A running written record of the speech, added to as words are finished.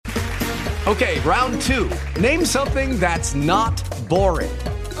Okay, round two. Name something that's not boring.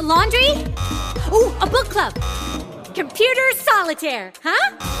 A laundry? Ooh, a book club. Computer solitaire,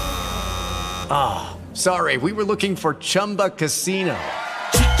 huh? Sorry, we were looking for Chumba Casino.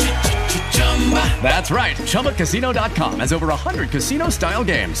 That's right. ChumbaCasino.com has over 100 casino-style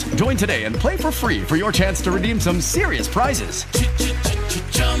games. Join today and play for free for your chance to redeem some serious prizes.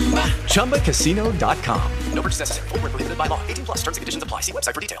 ChumbaCasino.com. No purchase necessary. Void where prohibited by law. 18 plus. Terms and conditions apply. See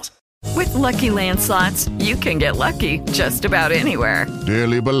website for details. With Lucky Land Slots, you can get lucky just about anywhere.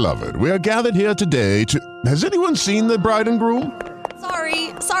 Dearly beloved, we are gathered here today to... Has anyone seen the bride and groom?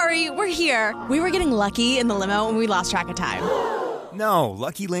 Sorry, we're here. We were getting lucky in the limo and we lost track of time. No,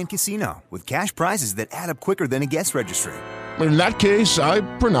 Lucky Land Casino, with cash prizes that add up quicker than a guest registry. In that case, I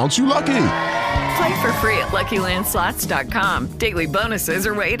pronounce you lucky. Play for free at LuckyLandSlots.com. Daily bonuses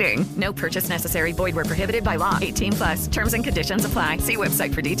are waiting. No purchase necessary. Void where prohibited by law. 18 plus. Terms and conditions apply. See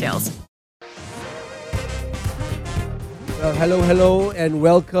website for details. Well, hello, and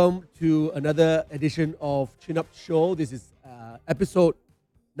welcome to another edition of Chin Up Show. This is episode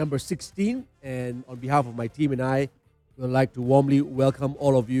number 16, and on behalf of my team and I, we would like to warmly welcome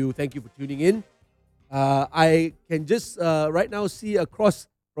all of you. Thank you for tuning in. I can just right now see across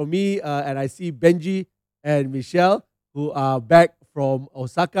from me, and I see Benji and Michelle, who are back from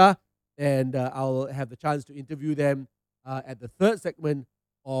Osaka, and I'll have the chance to interview them at the third segment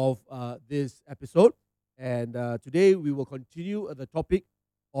of this episode. And today we will continue the topic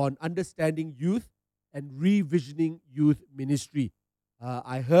on understanding youth and revisioning youth ministry.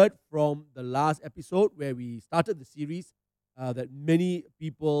 I heard from the last episode where we started the series that many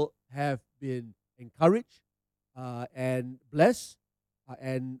people have been encouraged and blessed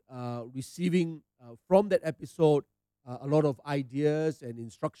and receiving from that episode a lot of ideas and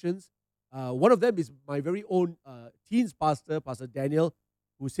instructions. One of them is my very own teens pastor, Pastor Daniel,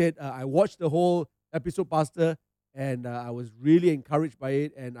 who said, I watched the whole episode, Pastor, and I was really encouraged by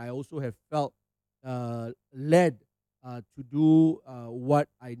it, and I also have felt led to do what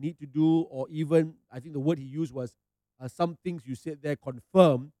I need to do, or even, I think the word he used was, some things you said there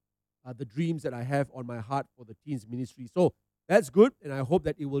confirm the dreams that I have on my heart for the teens ministry. So that's good, and I hope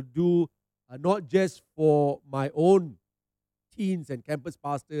that it will do not just for my own teens and campus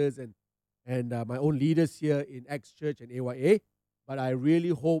pastors and my own leaders here in X Church and AYA, but I really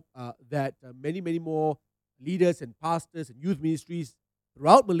hope that many, many more leaders and pastors and youth ministries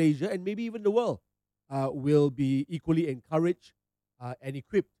throughout Malaysia and maybe even the world will be equally encouraged and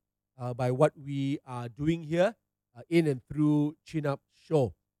equipped by what we are doing here in and through Chin Up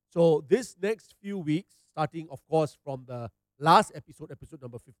Show. So this next few weeks, starting of course from the last episode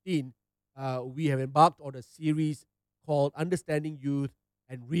number 15, we have embarked on a series called Understanding Youth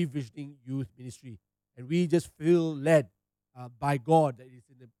and Revisioning Youth Ministry. And we just feel led by God that it's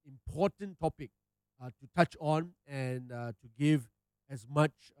an important topic to touch on and to give as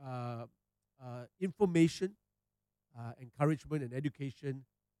much information, encouragement, and education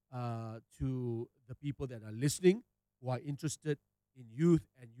to the people that are listening who are interested in youth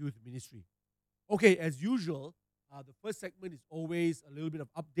and youth ministry. Okay, as usual, the first segment is always a little bit of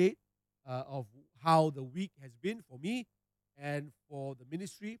update of how the week has been for me and for the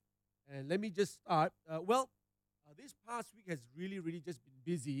ministry. And let me just start. This past week has really just been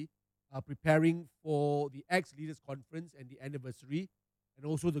busy preparing for the Acts Leaders Conference and the anniversary, and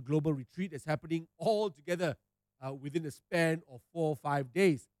also the global retreat that's happening all together within a span of 4 or 5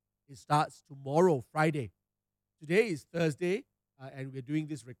 days. It starts tomorrow, Friday. Today is Thursday, and we're doing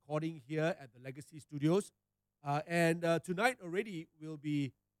this recording here at the Legacy Studios. And tonight already we'll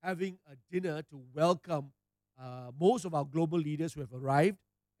be having a dinner to welcome most of our global leaders who have arrived.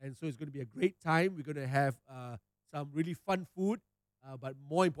 And so it's going to be a great time. We're going to have some really fun food, but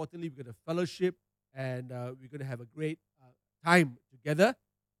more importantly, we're going to fellowship, and we're going to have a great time together.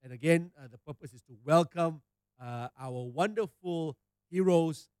 And again, the purpose is to welcome our wonderful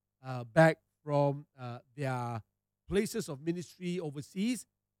heroes back from their places of ministry overseas,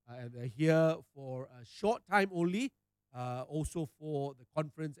 and they're here for a short time only, also for the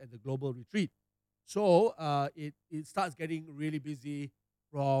conference and the global retreat. So it starts getting really busy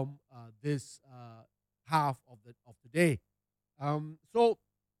from this half of the day. So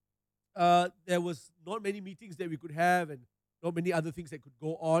there was not many meetings that we could have, and not many other things that could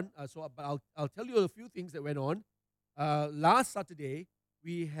go on. But I'll tell you a few things that went on. Last Saturday,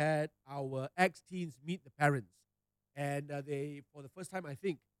 we had our ex-teens meet the parents, and they, for the first time, I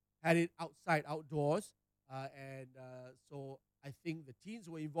think, had it outdoors, and so I think the teens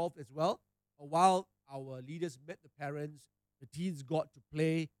were involved as well. While our leaders met the parents, the teens got to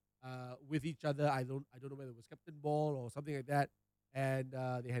play with each other. I don't know whether it was captain ball or something like that, and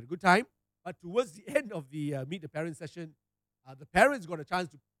they had a good time. But towards the end of the Meet the Parents session, the parents got a chance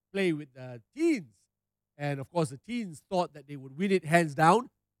to play with the teens. And of course, the teens thought that they would win it hands down,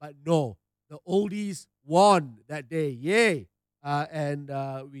 but no, the oldies won that day. Yay! And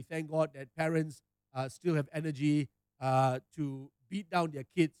we thank God that parents still have energy to beat down their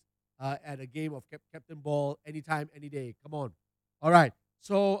kids at a game of Captain Ball anytime, any day. Come on. All right.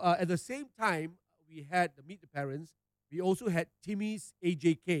 So at the same time, we had the Meet the Parents. We also had Timmy's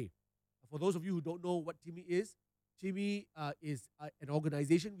AJK. For those of you who don't know what Timmy is an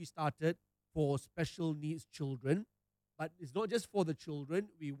organization we started for special needs children. But it's not just for the children.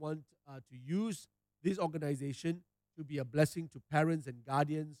 We want to use this organization to be a blessing to parents and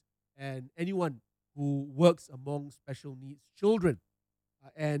guardians and anyone who works among special needs children.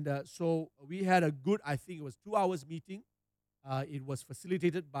 So we had a good, I think it was 2 hours meeting. It was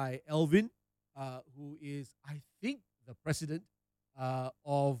facilitated by Elvin, who is, I think, the president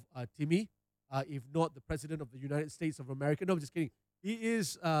of Timmy, if not the president of the United States of America. No, I'm just kidding. He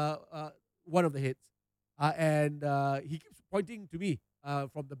is one of the heads. And he keeps pointing to me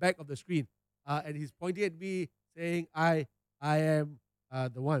from the back of the screen. And he's pointing at me saying, I am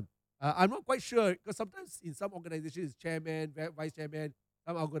the one. I'm not quite sure, because sometimes in some organizations it's chairman, vice chairman,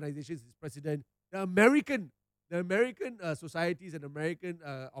 some organizations it's president. The American societies and American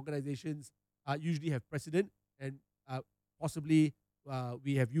organizations usually have president, and possibly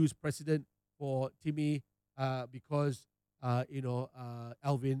we have used president for Timmy because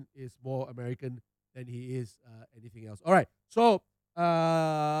Alvin is more American than he is anything else. All right, so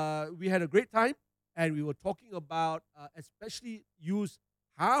we had a great time, and we were talking about especially use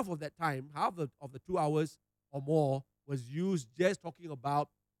half of that time, half of the 2 hours or more was used just talking about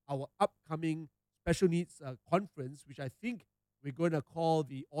our upcoming special needs conference, which I think we're going to call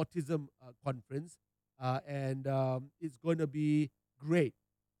the Autism Conference, and it's going to be great.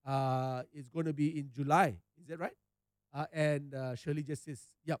 It's going to be in July. Is that right? And Shirley just says,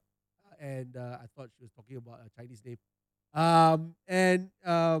 yep. And I thought she was talking about a Chinese name.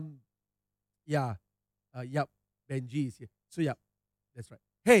 Yep, Benji is here. So, yep, that's right.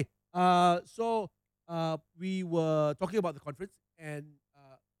 Hey, we were talking about the conference, and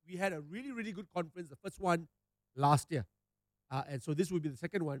we had a really, really good conference, the first one last year. And so this will be the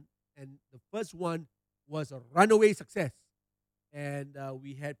second one. And the first one was a runaway success. And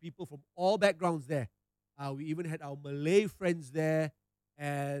we had people from all backgrounds there. We even had our Malay friends there,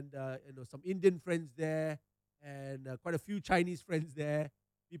 and some Indian friends there, and quite a few Chinese friends there.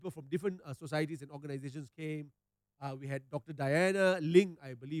 People from different societies and organizations came. We had Dr. Diana Ling,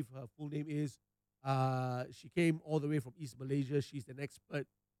 I believe her full name is. She came all the way from East Malaysia. She's an expert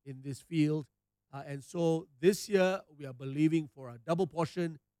in this field. And so this year, we are believing for a double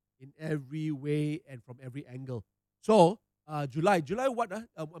portion in every way and from every angle. So, July what?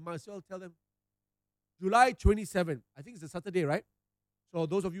 I might as well tell them. July 27. I think it's a Saturday, right? So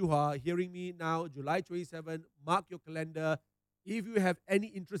those of you who are hearing me now, July 27, mark your calendar. If you have any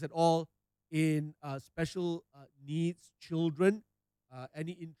interest at all in special needs children,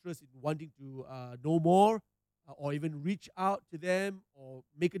 any interest in wanting to know more, or even reach out to them or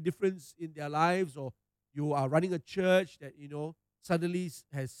make a difference in their lives, or you are running a church that, suddenly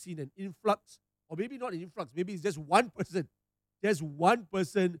has seen an influx, or maybe not an influx, maybe it's just one person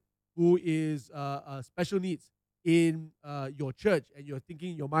who is special needs in your church, and you're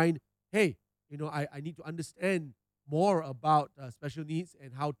thinking in your mind, hey, I need to understand more about special needs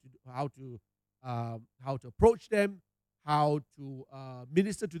and how to approach them, how to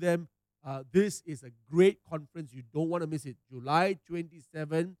minister to them. This is a great conference. You don't want to miss it. July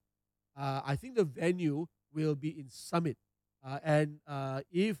 27. I think the venue will be in Summit. And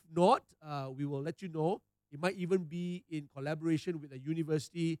if not, we will let you know. It might even be in collaboration with a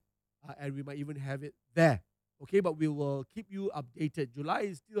university, and we might even have it there. Okay, but we will keep you updated. July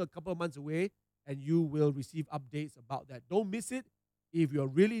is still a couple of months away, and you will receive updates about that. Don't miss it. If you're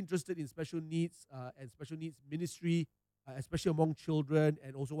really interested in special needs and special needs ministry, especially among children,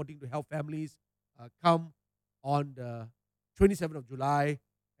 and also wanting to help families, come on the 27th of July,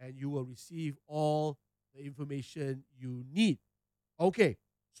 and you will receive all the information you need. Okay,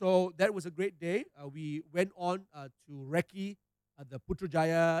 so that was a great day. We went on to Recce at the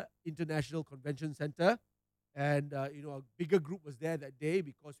Putrajaya International Convention Center, and a bigger group was there that day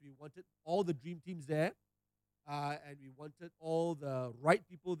because we wanted all the dream teams there, and we wanted all the right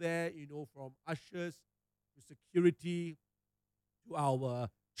people there, from ushers to security, to our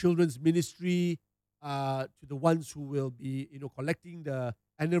children's ministry, to the ones who will be, collecting the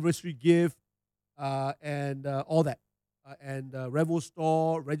anniversary gift, and all that, and Revo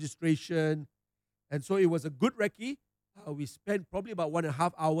store, registration. And so it was a good recce. We spent probably about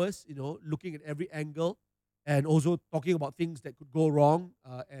 1.5 hours, looking at every angle and also talking about things that could go wrong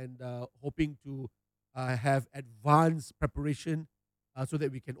and hoping to have advanced preparation so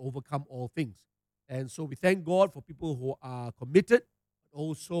that we can overcome all things. And so we thank God for people who are committed, but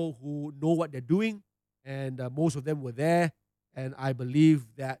also who know what they're doing. And most of them were there. And I believe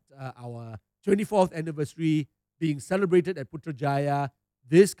that our 24th anniversary being celebrated at Putrajaya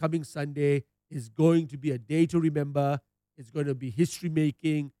this coming Sunday is going to be a day to remember. It's going to be history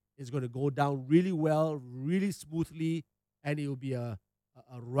making. It's going to go down really well, really smoothly, and it will be a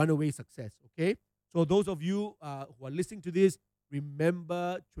runaway success. Okay? So those of you who are listening to this,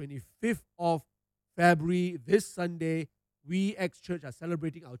 remember 25th of February, this Sunday, we X Church are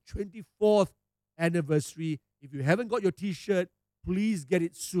celebrating our 24th anniversary. If you haven't got your t-shirt, please get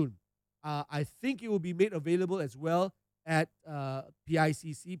it soon. I think it will be made available as well at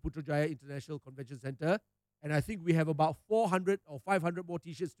PICC, Putrajaya International Convention Center. And I think we have about 400 or 500 more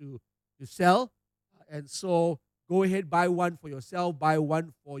t-shirts to sell. And so go ahead, buy one for yourself, buy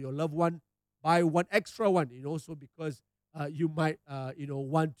one for your loved one, buy one extra one, so because you might,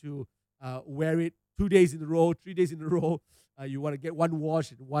 want to wear it 2 days in a row, 3 days in a row. You want to get one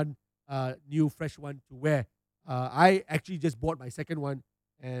wash and one new fresh one to wear. I actually just bought my second one,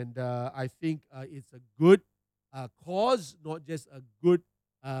 and I think it's a good cause, not just a good,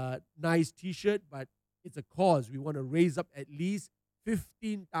 nice t-shirt, but it's a cause. We want to raise up at least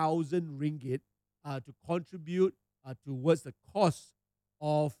 15,000 ringgit to contribute towards the cost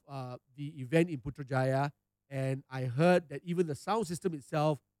of the event in Putrajaya. And I heard that even the sound system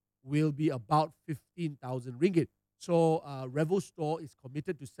itself will be about 15,000 ringgit. So Revel Store is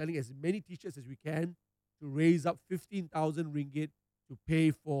committed to selling as many t-shirts as we can to raise up 15,000 ringgit to pay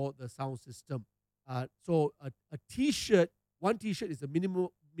for the sound system. So a t-shirt, one t-shirt is a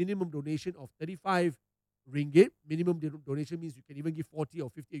minimum donation of 35 ringgit. Minimum donation means you can even give 40 or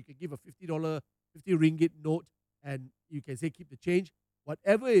 50. You can give a $50 ringgit note and you can say keep the change.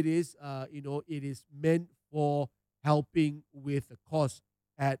 Whatever it is, it is meant for helping with the cost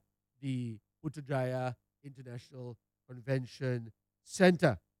at the Putrajaya International Convention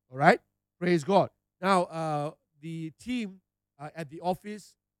Center. All right? Praise God. Now, the team at the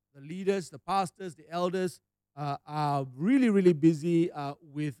office, the leaders, the pastors, the elders are really, really busy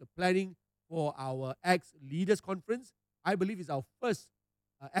with the planning for our Acts Leaders Conference. I believe it's our first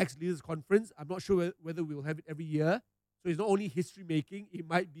Acts Leaders Conference. I'm not sure whether we will have it every year. So it's not only history making. It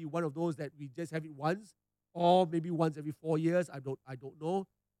might be one of those that we just have it once, or maybe once every 4 years. I don't know.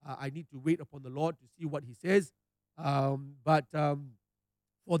 I need to wait upon the Lord to see what He says. But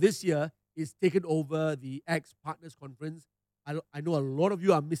for this year, it's taken over the Acts Partners Conference. I know a lot of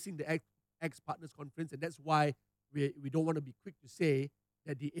you are missing the Acts Partners Conference, and that's why we don't want to be quick to say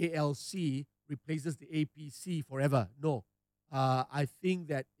that the ALC replaces the APC forever. No. I think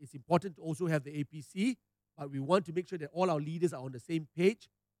that it's important to also have the APC, but we want to make sure that all our leaders are on the same page.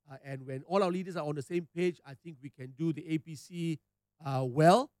 And when all our leaders are on the same page, I think we can do the APC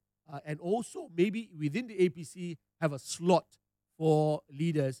well. And also maybe within the APC have a slot for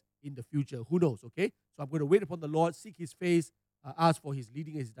leaders in the future. Who knows, okay? So I'm going to wait upon the Lord, seek His face, ask for His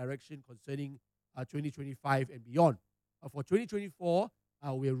leading and His direction concerning 2025 and beyond. For 2024,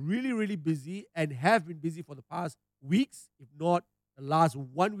 we're really, really busy and have been busy for the past weeks. If not, the last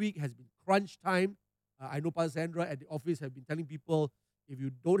 1 week has been crunch time. I know Pastor Sandra at the office have been telling people, if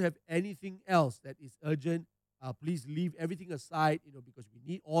you don't have anything else that is urgent, please leave everything aside, because we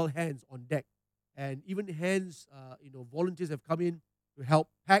need all hands on deck. And even volunteers have come in to help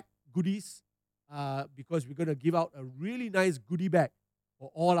pack goodies because we're going to give out a really nice goodie bag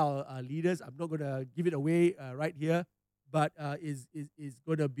for all our leaders. I'm not going to give it away right here, but is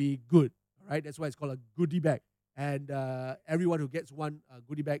going to be good. All right, that's why it's called a goodie bag. And everyone who gets one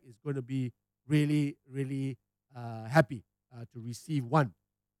goodie bag is going to be really, really happy to receive one.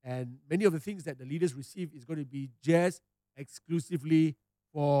 And many of the things that the leaders receive is going to be just exclusively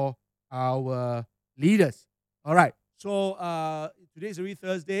for our leaders. All right. So today is already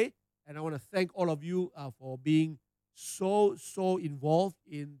Thursday, and I want to thank all of you for being so involved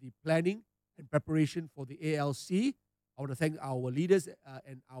in the planning and preparation for the ALC. I want to thank our leaders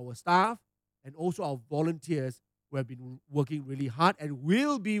and our staff, and also our volunteers who have been working really hard and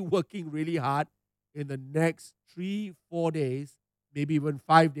will be working really hard in the next 3-4 days, maybe even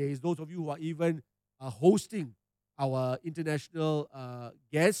 5 days. Those of you who are even hosting our international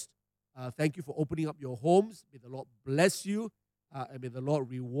guests, thank you for opening up your homes. May the Lord bless you, and may the Lord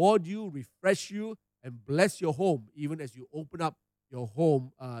reward you, refresh you, and bless your home, even as you open up your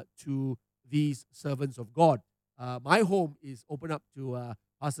home to these servants of God. My home is open up to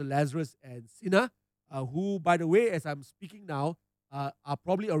Pastor Lazarus and Sina. who, by the way, as I'm speaking now, are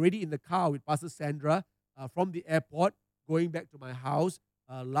probably already in the car with Pastor Sandra from the airport going back to my house.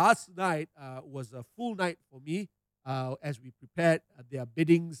 Last night was a full night for me as we prepared their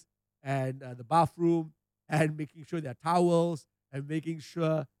beddings and the bathroom and making sure their towels and making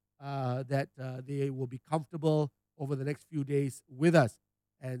sure that they will be comfortable over the next few days with us.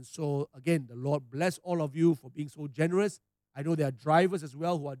 And so, again, the Lord bless all of you for being so generous. I know there are drivers as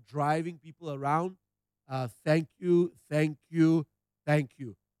well who are driving people around. Thank you, thank you, thank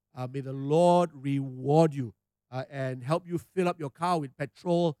you. May the Lord reward you and help you fill up your car with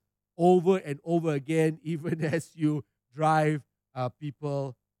petrol over and over again, even as you drive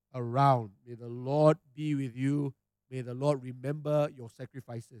people around. May the Lord be with you. May the Lord remember your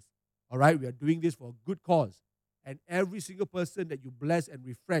sacrifices. All right, we are doing this for a good cause. And every single person that you bless and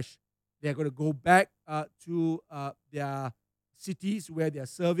refresh, they're going to go back to their cities where they're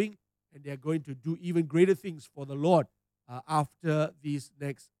serving, and they're going to do even greater things for the Lord after these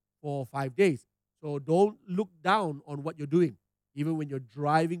next 4 or 5 days. So don't look down on what you're doing. Even when you're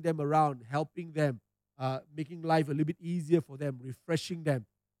driving them around, helping them, making life a little bit easier for them, refreshing them,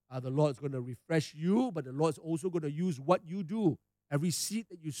 the Lord is going to refresh you, but the Lord is also going to use what you do. Every seed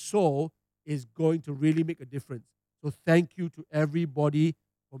that you sow is going to really make a difference. So thank you to everybody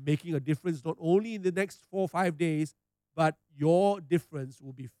for making a difference, not only in the next 4 or 5 days, but your difference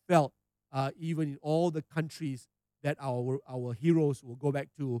will be felt even in all the countries that our heroes will go back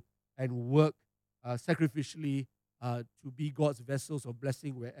to and work sacrificially to be God's vessels of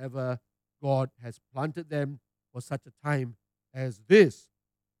blessing wherever God has planted them for such a time as this.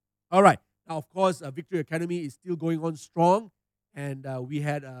 All right. Now, of course, Victory Academy is still going on strong, and we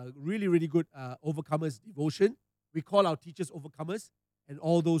had a really, really good Overcomers devotion. We call our teachers Overcomers, and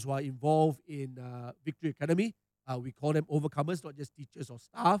all those who are involved in Victory Academy, we call them Overcomers, not just teachers or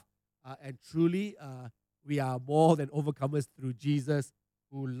staff. And truly, we are more than overcomers through Jesus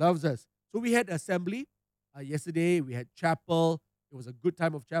who loves us. So we had assembly yesterday. We had chapel. It was a good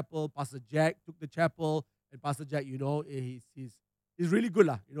time of chapel. Pastor Jack took the chapel, and Pastor Jack, he's really good,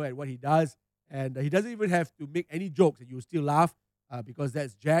 at what he does. And he doesn't even have to make any jokes, and you still laugh because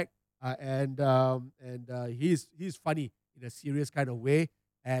that's Jack. And he's funny in a serious kind of way,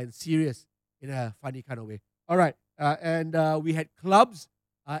 and serious in a funny kind of way. All right. And we had clubs,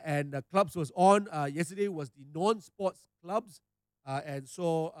 and clubs was on. Yesterday was the non-sports clubs. And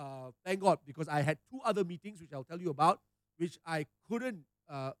so thank God, because I had 2 other meetings, which I'll tell you about, which I couldn't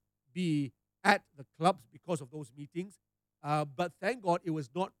be at the clubs because of those meetings. But thank God it was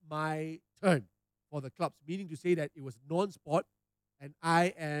not my turn for the clubs, meaning to say that it was non-sport, and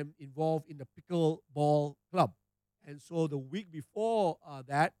I am involved in the pickleball club. And so the week before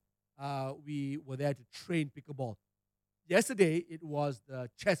that, we were there to train pickleball. Yesterday, it was the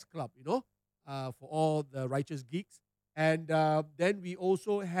chess club, for all the righteous geeks. And then we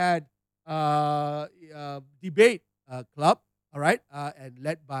also had debate club, all right, and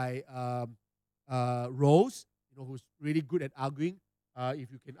led by Rose, who's really good at arguing.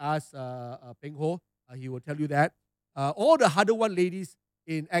 If you can ask Peng Ho, he will tell you that. All the Harder One ladies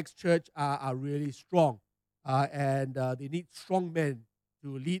in Acts Church are really strong, and they need strong men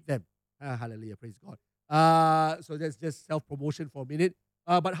to lead them. Hallelujah, praise God. So that's just self-promotion for a minute.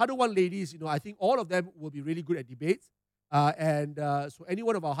 But Harder One ladies, I think all of them will be really good at debates. And so any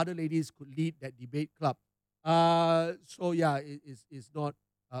one of our Harder ladies could lead that debate club. So yeah, it's not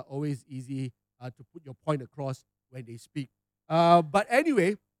always easy to put your point across when they speak. But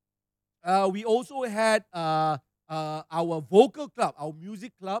anyway, we also had our vocal club, our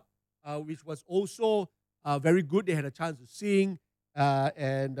music club, which was also very good. They had a chance to sing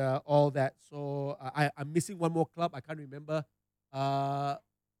and all that. So I'm missing one more club. I can't remember.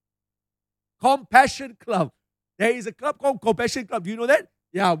 Compassion Club. There is a club called Compassion Club. Do you know that?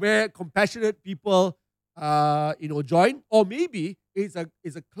 Yeah, where compassionate people, join. Or maybe it's a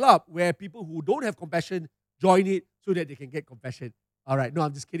club where people who don't have compassion join it so that they can get compassion. All right. No,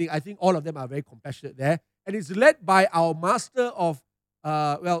 I'm just kidding. I think all of them are very compassionate there. And it's led by our master of,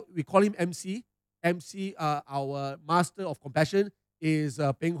 we call him MC. MC, our master of compassion, is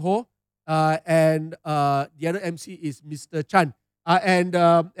Peng Ho. And the other MC is Mr. Chan. And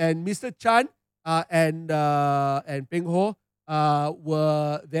Mr. Chan and Peng Ho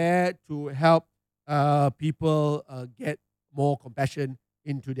were there to help people get more compassion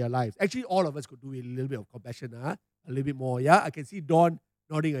into their lives. Actually, all of us could do a little bit of compassion, a little bit more. Yeah, I can see Dawn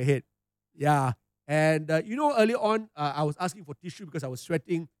nodding her head. Yeah, and earlier on, I was asking for tissue because I was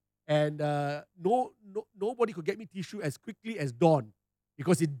sweating, and nobody could get me tissue as quickly as Dawn,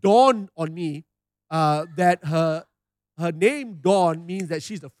 because it dawned on me that her name Dawn means that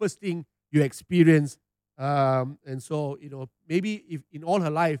she's the first thing you experience. And so, maybe if in all her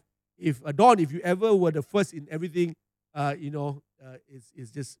life, if Dawn, if you ever were the first in everything,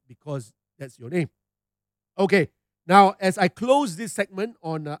 it's just because that's your name. Okay, now as I close this segment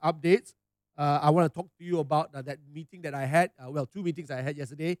on updates, I want to talk to you about that meeting that I had. Two meetings I had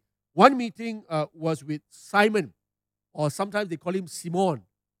yesterday. One meeting was with Simon, or sometimes they call him Simon,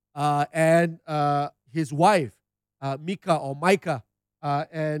 and his wife, Mika or Micah.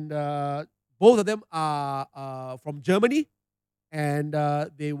 And both of them are from Germany. And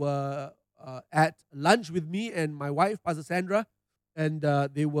they were at lunch with me and my wife, Pastor Sandra. And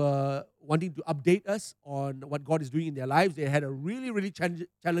they were wanting to update us on what God is doing in their lives. They had a really, really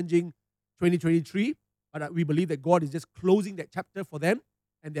challenging 2023. But we believe that God is just closing that chapter for them.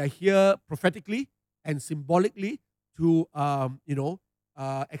 And they are here prophetically and symbolically to,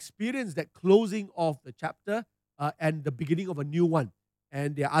 experience that closing of the chapter and the beginning of a new one.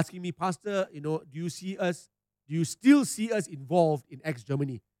 And they're asking me, Pastor, do you still see us involved in Acts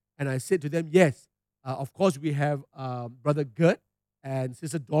Germany? And I said to them, yes. Of course, we have Brother Gert and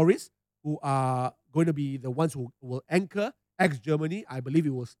Sister Doris, who are going to be the ones who will anchor Acts Germany. I believe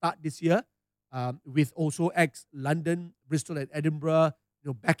it will start this year, with also Acts London, Bristol, and Edinburgh,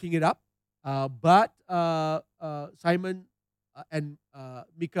 backing it up. But Simon and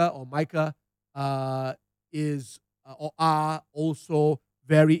Mika or Micah are also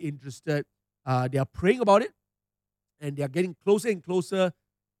very interested. They are praying about it, and they are getting closer and closer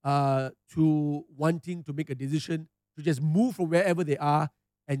to wanting to make a decision to just move from wherever they are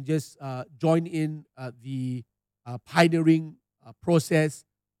and just join in the pioneering process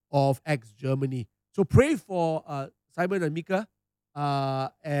of Acts Germany. So pray for Simon and Mika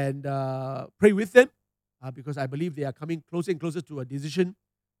and pray with them because I believe they are coming closer and closer to a decision.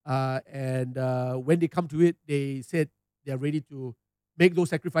 And when they come to it, they said they are ready to make those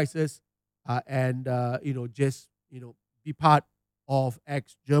sacrifices and be part of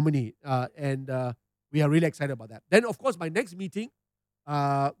Acts Germany. And we are really excited about that. Then, of course, my next meeting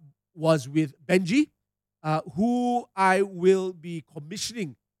was with Benji, who I will be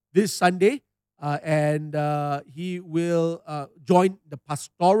commissioning this Sunday. And he will join the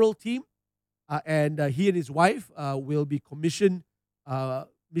pastoral team. And he and his wife will be commissioned.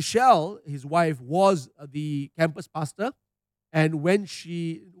 Michelle, his wife, was the campus pastor. And when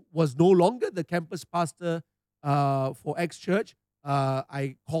she was no longer the campus pastor for Acts Church,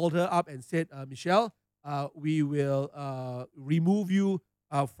 I called her up and said, Michelle, we will remove you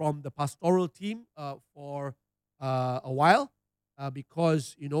from the pastoral team for a while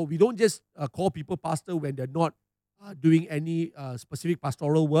because, we don't just call people pastor when they're not doing any specific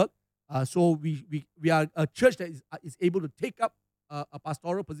pastoral work. So we are a church that is able to take up a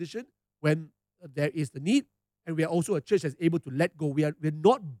pastoral position when there is the need. And we are also a church that's able to let go. We're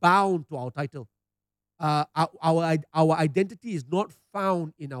not bound to our title. Our identity is not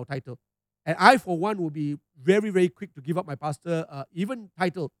found in our title. And I, for one, will be very, very quick to give up my pastor, even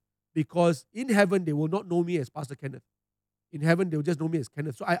title, because in heaven, they will not know me as Pastor Kenneth. In heaven, they will just know me as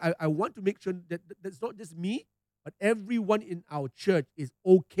Kenneth. So I want to make sure that that's not just me, but everyone in our church is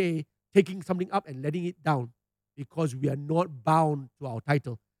okay taking something up and letting it down because we are not bound to our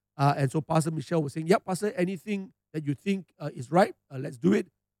title. And so Pastor Michelle was saying, yeah, Pastor, anything that you think is right, let's do it.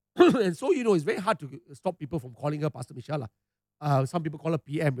 And so, it's very hard to stop people from calling her Pastor Michelle. Some people call her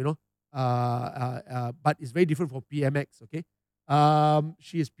PM, but it's very different from PMX, okay?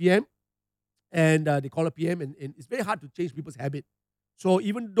 She is PM, and they call her PM, and it's very hard to change people's habit. So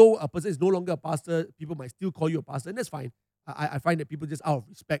even though a person is no longer a pastor, people might still call you a pastor, and that's fine. I find that people just out of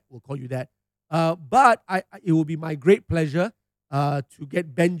respect will call you that. But it will be my great pleasure to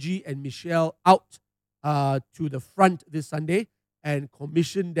get Benji and Michelle out to the front this Sunday and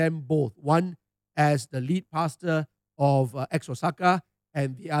commission them both. One as the lead pastor of Acts Osaka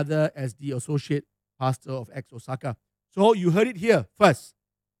and the other as the associate pastor of Acts Osaka. So you heard it here first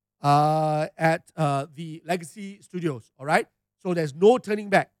at the Legacy Studios, all right? So there's no turning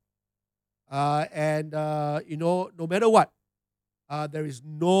back. No matter what, there is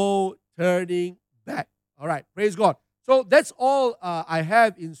no turning back. All right, praise God. So that's all I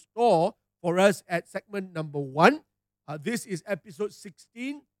have in store for us at segment number 1. This is episode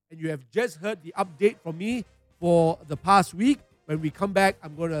 16, and you have just heard the update from me for the past week. When we come back,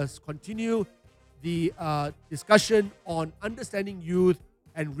 I'm going to continue the discussion on understanding youth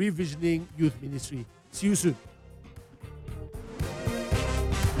and revisioning youth ministry. See you soon.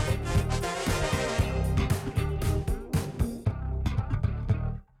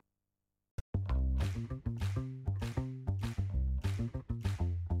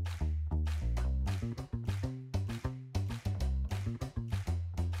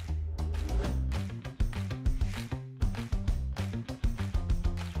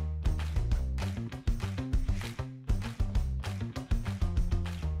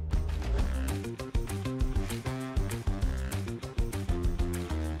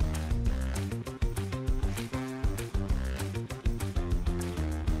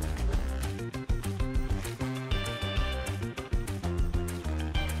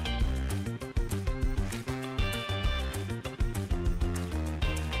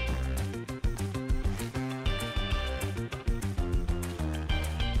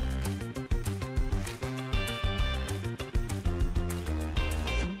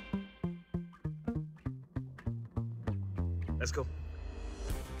 Let's go.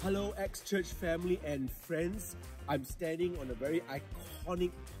 Hello, X-Church family and friends. I'm standing on a very iconic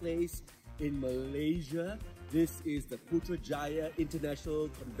place in Malaysia. This is the Putrajaya International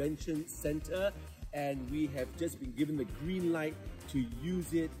Convention Centre, and we have just been given the green light to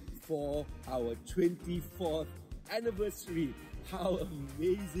use it for our 24th anniversary. How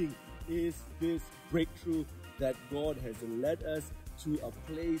amazing is this breakthrough that God has led us to a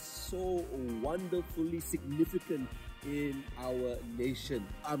place so wonderfully significant in our nation.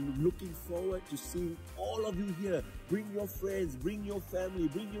 I'm looking forward to seeing all of you here. Bring your friends, bring your family,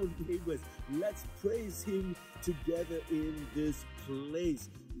 bring your neighbors. Let's praise Him together in this place.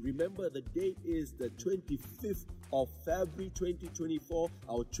 Remember, the date is the 25th of February 2024,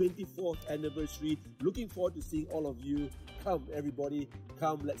 our 24th anniversary. Looking forward to seeing all of you. Come, everybody,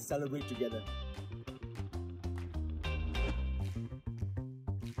 come, let's celebrate together.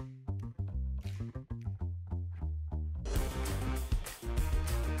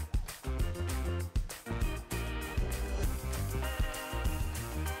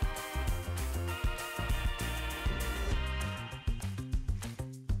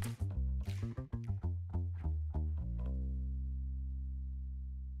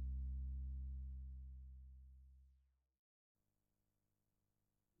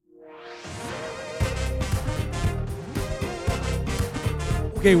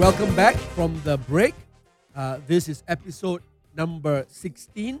 Okay, welcome back from the break. This is episode number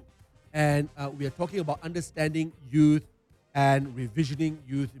 16, and we are talking about understanding youth and revisioning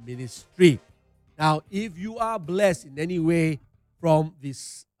youth ministry. Now, if you are blessed in any way from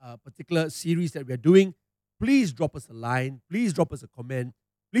this particular series that we are doing, please drop us a line, please drop us a comment,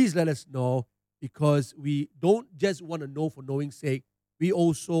 please let us know, because we don't just want to know for knowing's sake. We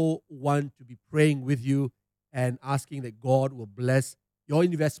also want to be praying with you and asking that God will bless your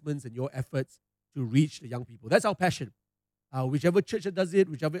investments and your efforts to reach the young people. That's our passion. Whichever church that does it,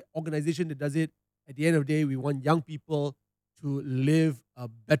 whichever organization that does it, at the end of the day, we want young people to live a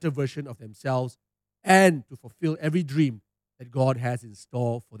better version of themselves and to fulfill every dream that God has in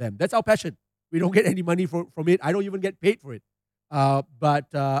store for them. That's our passion. We don't get any money from it. I don't even get paid for it.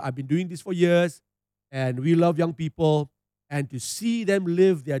 But I've been doing this for years, and we love young people, and to see them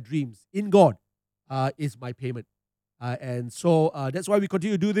live their dreams in God is my payment. And so that's why we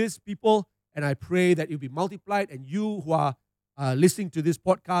continue to do this, people. And I pray that it will be multiplied, and you who are listening to this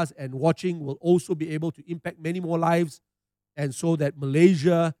podcast and watching will also be able to impact many more lives, and so that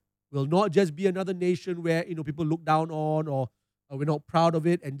Malaysia will not just be another nation where people look down on, or we're not proud of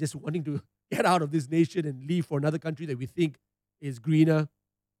it and just wanting to get out of this nation and leave for another country that we think is greener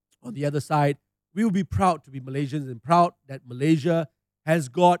on the other side. We will be proud to be Malaysians, and proud that Malaysia has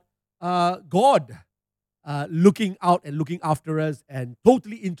got God looking out and looking after us, and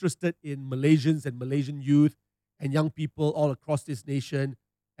totally interested in Malaysians and Malaysian youth and young people all across this nation.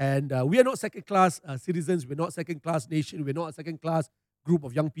 And we are not second-class citizens. We're not second-class nation. We're not a second-class group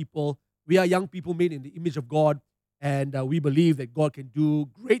of young people. We are young people made in the image of God, and we believe that God can do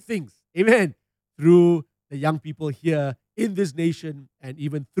great things, amen, through the young people here in this nation and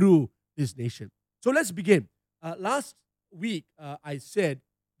even through this nation. So let's begin. Last week, I said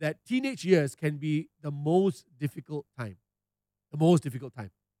that teenage years can be the most difficult time. The most difficult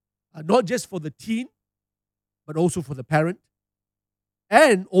time. Not just for the teen, but also for the parent,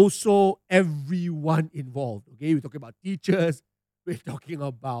 and also everyone involved. Okay, we're talking about teachers, we're talking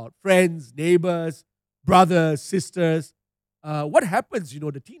about friends, neighbors, brothers, sisters. What happens,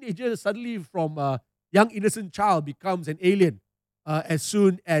 the teenager suddenly from a young innocent child becomes an alien as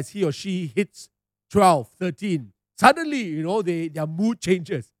soon as he or she hits 12, 13. Suddenly, their mood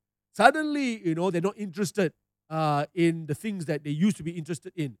changes. Suddenly, they're not interested in the things that they used to be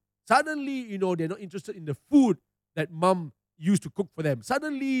interested in. Suddenly, they're not interested in the food that mom used to cook for them.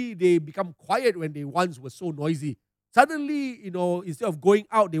 Suddenly, they become quiet when they once were so noisy. Suddenly, instead of going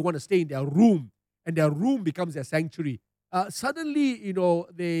out, they want to stay in their room, and their room becomes their sanctuary. Suddenly,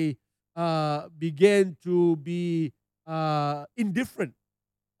 they begin to be indifferent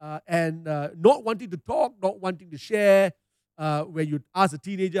and not wanting to talk, not wanting to share. When you ask a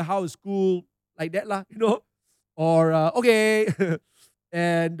teenager, how is school, like that lah, or okay.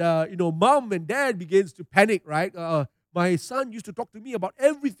 And, mom and dad begins to panic, right? My son used to talk to me about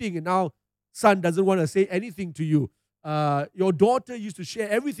everything, and now son doesn't want to say anything to you. Your daughter used to share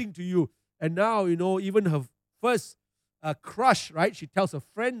everything to you, and now, even her first crush, right? She tells her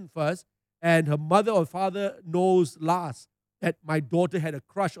friend first, and her mother or father knows last that my daughter had a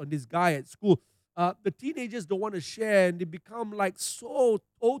crush on this guy at school. The teenagers don't want to share, and they become like so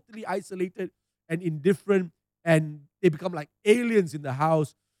totally isolated and indifferent, and they become like aliens in the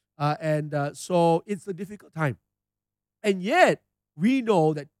house. And so it's a difficult time. And yet, we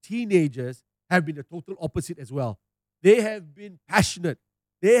know that teenagers have been the total opposite as well. They have been passionate.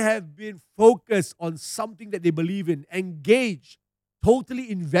 They have been focused on something that they believe in, engaged, totally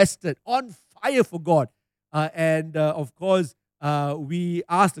invested, on fire for God. Of course, we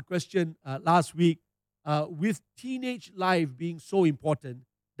asked the question last week, with teenage life being so important,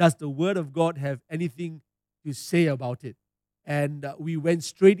 does the Word of God have anything to say about it? And we went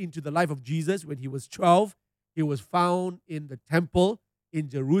straight into the life of Jesus when he was 12. He was found in the temple in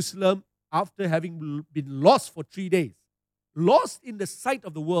Jerusalem after having been lost for 3 days. Lost in the sight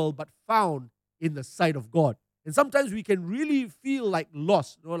of the world, but found in the sight of God. And sometimes we can really feel like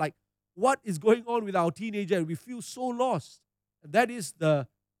lost, like what is going on with our teenager, and we feel so lost. And that is the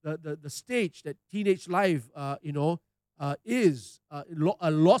stage that teenage life, is a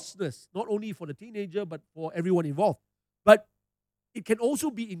lostness, not only for the teenager, but for everyone involved. But it can also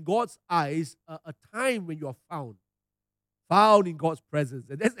be, in God's eyes, a time when you are found in God's presence.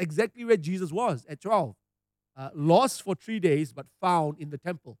 And that's exactly where Jesus was at 12. Lost for 3 days, but found in the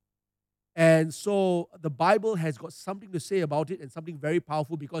temple. And so the Bible has got something to say about it, and something very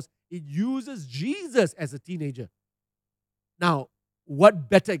powerful, because it uses Jesus as a teenager. Now, what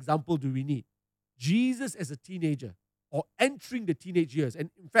better example do we need? Jesus as a teenager, or entering the teenage years. And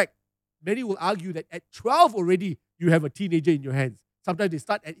in fact, many will argue that at 12 already, you have a teenager in your hands. Sometimes they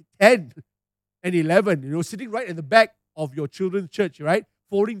start at 10 and 11, sitting right at the back of your children's church, right?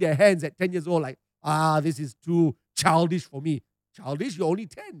 Folding their hands at 10 years old, like, this is too childish for me. Childish? You're only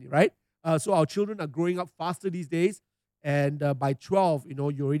 10, right? So our children are growing up faster these days. And by 12,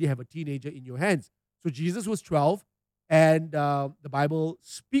 you already have a teenager in your hands. So Jesus was 12. And the Bible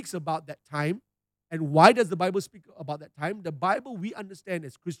speaks about that time. And why does the Bible speak about that time? The Bible, we understand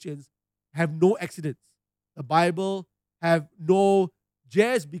as Christians, have no accidents. The Bible have no,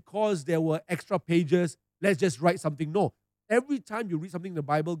 just because there were extra pages, let's just write something. No. Every time you read something in the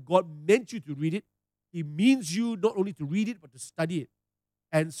Bible, God meant you to read it. He means you not only to read it, but to study it.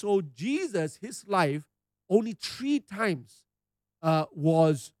 And so Jesus, his life, only 3 times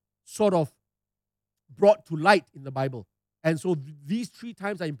was sort of brought to light in the Bible. And so these 3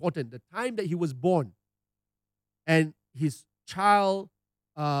 times are important. The time that he was born and his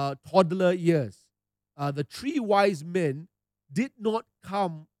toddler years. The 3 wise men did not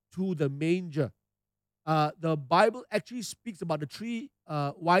come to the manger. The Bible actually speaks about the 3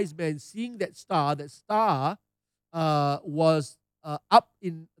 wise men seeing that star. That star was up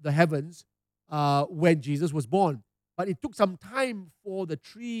in the heavens when Jesus was born. But it took some time for the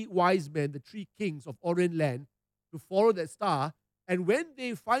 3 wise men, the 3 kings of Orient land, to follow that star. And when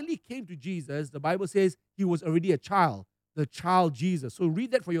they finally came to Jesus, the Bible says he was already a child, the child Jesus. So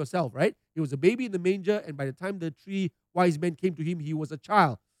read that for yourself, right? He was a baby in the manger, and by the time the 3 wise men came to him, he was a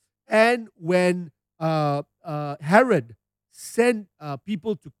child. And when Herod sent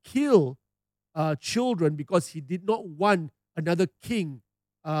people to kill children because he did not want another king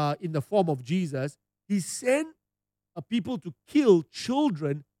in the form of Jesus, he sent people to kill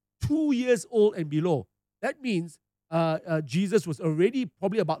children 2 years old and below. That means Jesus was already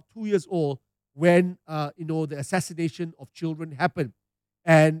probably about 2 years old when the assassination of children happened,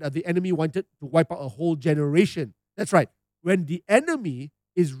 and the enemy wanted to wipe out a whole generation. That's right. When the enemy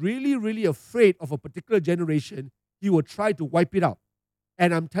is really, really afraid of a particular generation, he will try to wipe it out.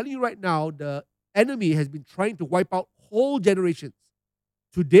 And I'm telling you right now, the enemy has been trying to wipe out whole generations.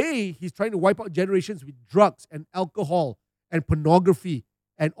 Today, he's trying to wipe out generations with drugs and alcohol and pornography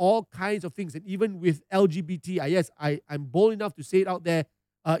and all kinds of things, and even with LGBT. Yes, I'm bold enough to say it out there,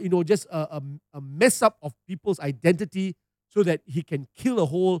 just a mess up of people's identity so that he can kill a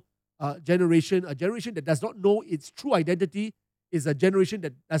whole generation. A generation that does not know its true identity is a generation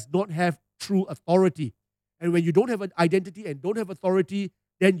that does not have true authority. And when you don't have an identity and don't have authority,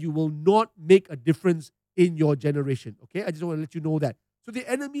 then you will not make a difference in your generation. Okay, I just want to let you know that. So the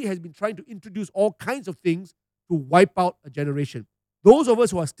enemy has been trying to introduce all kinds of things to wipe out a generation. Those of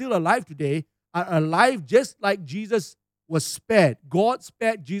us who are still alive today are alive just like Jesus was spared. God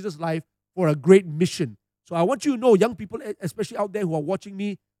spared Jesus' life for a great mission. So I want you to know, young people, especially out there who are watching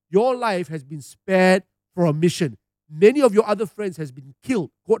me, your life has been spared for a mission. Many of your other friends has been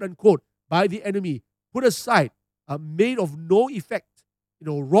killed, quote unquote, by the enemy, put aside, made of no effect,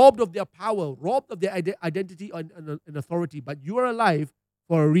 robbed of their power, robbed of their identity and authority. But you are alive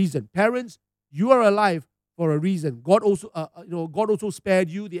for a reason. Parents, you are alive for a reason. God also spared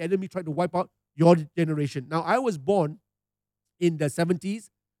you. The enemy tried to wipe out your generation. Now, I was born in the 70s,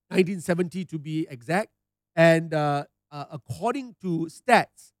 1970 to be exact. And according to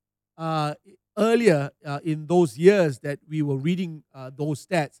stats, earlier in those years that we were reading those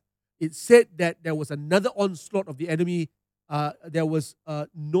stats, it said that there was another onslaught of the enemy there was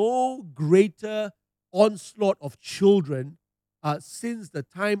no greater onslaught of children since the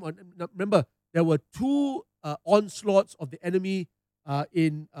time on. Remember, there were two onslaughts of the enemy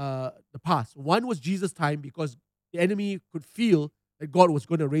in the past. One was Jesus' time, because the enemy could feel that God was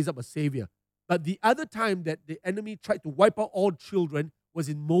going to raise up a savior. But the other time that the enemy tried to wipe out all children was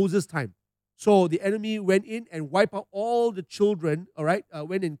in Moses' time. So the enemy went in and wiped out all the children, all right,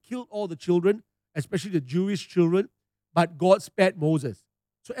 went and killed all the children, especially the Jewish children, but God spared Moses.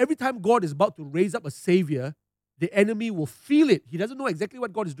 So every time God is about to raise up a savior, the enemy will feel it. He doesn't know exactly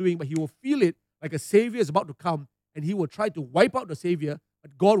what God is doing, but he will feel it like a savior is about to come, and he will try to wipe out the savior,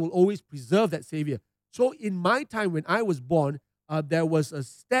 but God will always preserve that savior. So in my time when I was born, there was a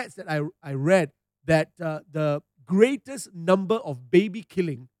stats that I read that the greatest number of baby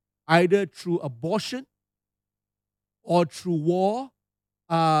killing, either through abortion or through war,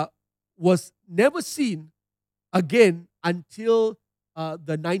 was never seen again until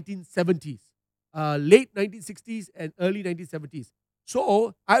the 1970s, late 1960s and early 1970s.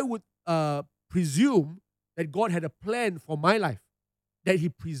 So I would presume that God had a plan for my life, that He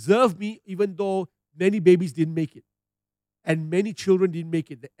preserved me even though many babies didn't make it and many children didn't make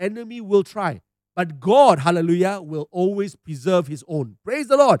it. The enemy will try, but God, hallelujah, will always preserve His own. Praise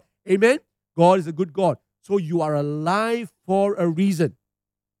the Lord. Amen. God is a good God. So you are alive for a reason.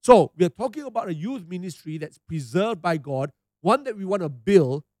 So we are talking about a youth ministry that's preserved by God, one that we want to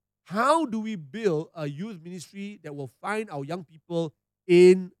build. How do we build a youth ministry that will find our young people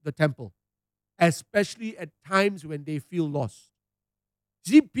in the temple, especially at times when they feel lost?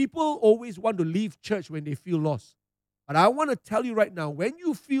 See, people always want to leave church when they feel lost. But I want to tell you right now, when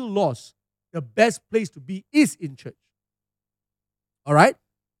you feel lost, the best place to be is in church. All right?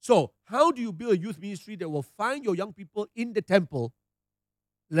 So, how do you build a youth ministry that will find your young people in the temple,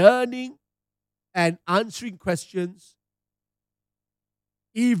 learning and answering questions,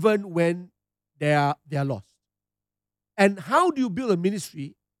 even when they are lost? And how do you build a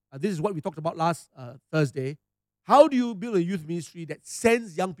ministry? This is what we talked about last Thursday. How do you build a youth ministry that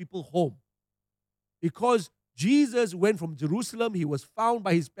sends young people home? Because Jesus went from Jerusalem. He was found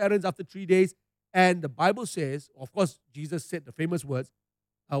by his parents after 3 days. And the Bible says, of course, Jesus said the famous words,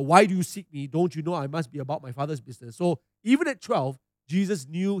 why do you seek me? Don't you know I must be about my Father's business? So even at 12, Jesus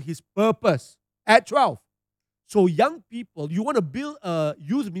knew his purpose at 12. So young people, you want to build a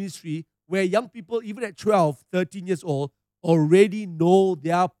youth ministry where young people, even at 12, 13 years old, already know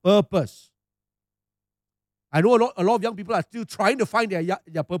their purpose. I know a lot of young people are still trying to find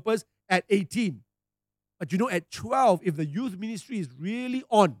their purpose at 18. But you know, at 12, if the youth ministry is really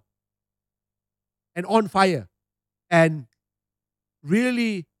on and on fire and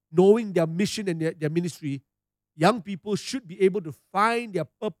really knowing their mission and their ministry, young people should be able to find their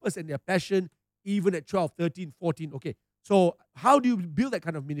purpose and their passion even at 12, 13, 14. Okay, so how do you build that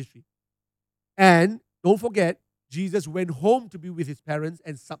kind of ministry? And don't forget, Jesus went home to be with his parents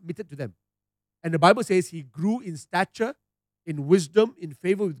and submitted to them. And the Bible says he grew in stature, in wisdom, in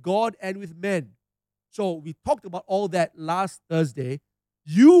favor with God and with men. So we talked about all that last Thursday.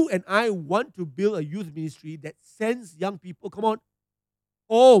 You and I want to build a youth ministry that sends young people, come on,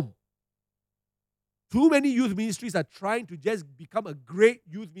 home. Too many youth ministries are trying to just become a great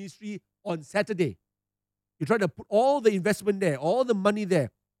youth ministry on Saturday. You try to put all the investment there, all the money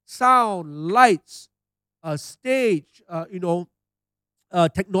there, sound, lights, stage,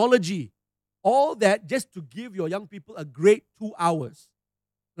 technology, all that just to give your young people a great 2 hours,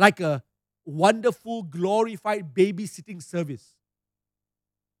 like a wonderful, glorified babysitting service.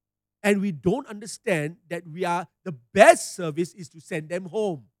 And we don't understand that the best service is to send them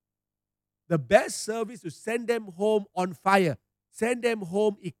home. The best service is to send them home on fire, send them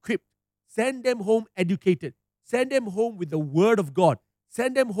home equipped, send them home educated, send them home with the Word of God,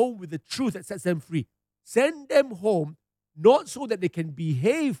 send them home with the truth that sets them free. Send them home not so that they can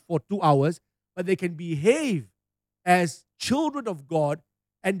behave for 2 hours, but they can behave as children of God,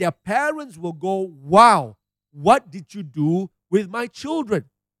 and their parents will go, wow, what did you do with my children?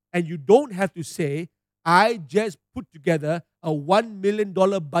 And you don't have to say, I just put together a $1 million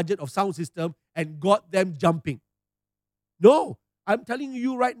budget of sound system and got them jumping. No, I'm telling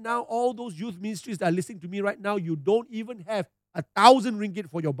you right now, all those youth ministries that are listening to me right now, you don't even have 1,000 ringgit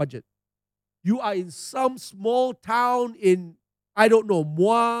for your budget. You are in some small town in, I don't know,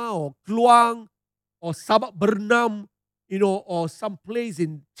 Muar or Kluang or Sabak Bernam, or some place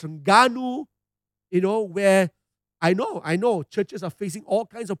in Terengganu, where I know churches are facing all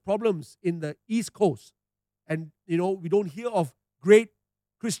kinds of problems in the East Coast. And, we don't hear of great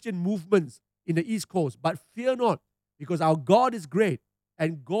Christian movements in the East Coast. But fear not, because our God is great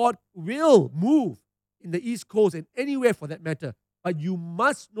and God will move in the East Coast and anywhere for that matter. But you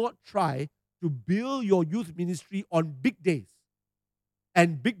must not try to build your youth ministry on big days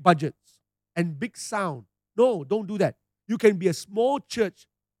and big budgets and big sound. No, don't do that. You can be a small church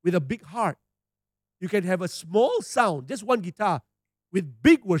with a big heart. You can have a small sound, just one guitar, with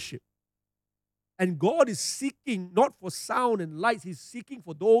big worship. And God is seeking not for sound and lights. He's seeking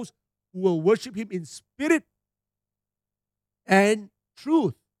for those who will worship Him in spirit and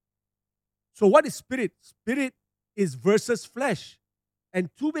truth. So what is spirit? Spirit is versus flesh. And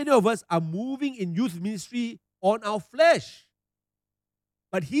too many of us are moving in youth ministry on our flesh.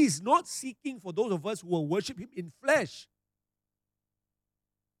 But He is not seeking for those of us who will worship Him in flesh,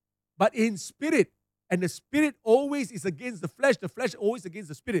 but in spirit. And the spirit always is against the flesh always against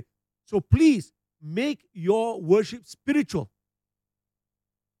the spirit. So please make your worship spiritual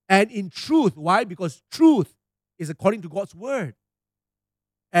and in truth. Why? Because truth is according to God's word.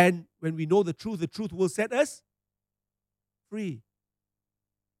 And when we know the truth will set us free.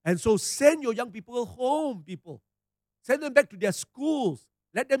 And so send your young people home, people. Send them back to their schools.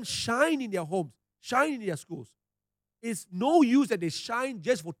 Let them shine in their homes, shine in their schools. It's no use that they shine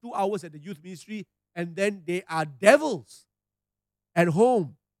just for 2 hours at the youth ministry and then they are devils at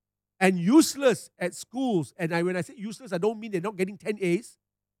home and useless at schools. And when I say useless, I don't mean they're not getting 10 A's,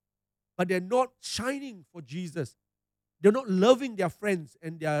 but they're not shining for Jesus. They're not loving their friends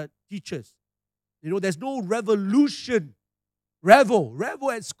and their teachers. There's no revolution.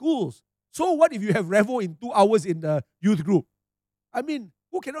 Revo at schools. So what if you have Revo in 2 hours in the youth group? I mean,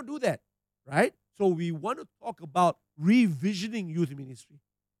 who cannot do that, right? So we want to talk about revisioning youth ministry.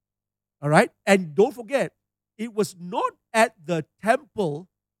 All right? And don't forget, it was not at the temple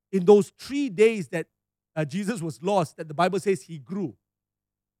in those 3 days that Jesus was lost that the Bible says He grew.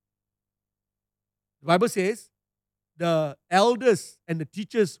 The Bible says the elders and the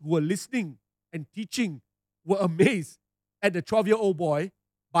teachers who were listening and teaching were amazed at the 12-year-old boy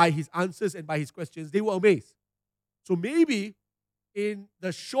by his answers and by his questions. They were amazed. So maybe in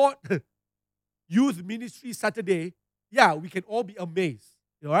the short youth ministry Saturday, we can all be amazed.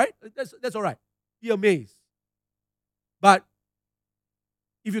 All right? That's all right. Be amazed. But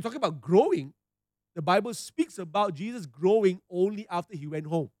if you're talking about growing, the Bible speaks about Jesus growing only after He went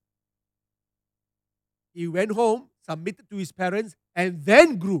home. He went home, submitted to His parents, and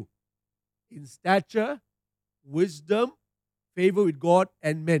then grew in stature, wisdom, favor with God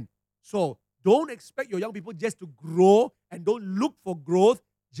and men. So don't expect your young people just to grow, and don't look for growth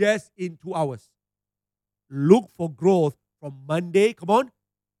just in 2 hours. Look for growth from Monday,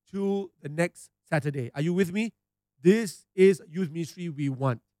 to the next Saturday. Are you with me? This is a youth ministry we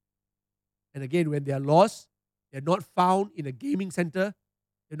want. And again, when they are lost, they're not found in a gaming center.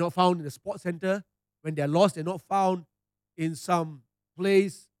 They're not found in a sports center. When they're lost, they're not found in some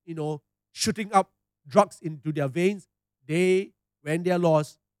place, shooting up drugs into their veins. When they are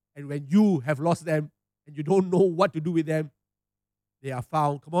lost, and when you have lost them, and you don't know what to do with them, they are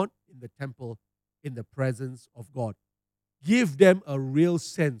found, in the temple, in the presence of God. Give them a real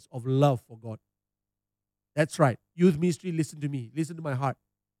sense of love for God. That's right. Youth ministry, listen to me. Listen to my heart.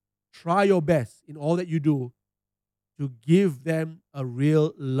 Try your best in all that you do to give them a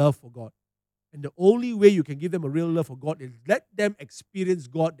real love for God. And the only way you can give them a real love for God is let them experience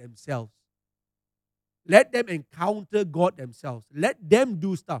God themselves. Let them encounter God themselves. Let them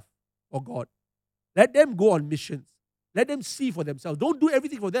do stuff for God. Let them go on missions. Let them see for themselves. Don't do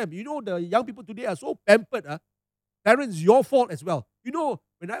everything for them. The young people today are so pampered. Parents, your fault as well.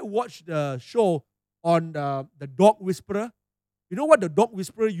 When I watch the show on the Dog Whisperer, you know what the Dog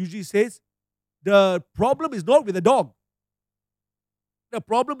Whisperer usually says? The problem is not with the dog. The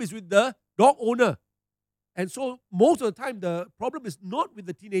problem is with the dog owner. And so most of the time, the problem is not with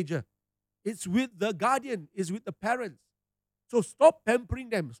the teenager. It's with the guardian. It's with the parents. So stop pampering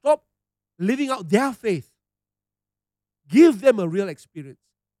them. Stop living out their faith. Give them a real experience.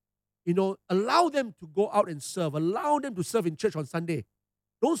 Allow them to go out and serve. Allow them to serve in church on Sunday.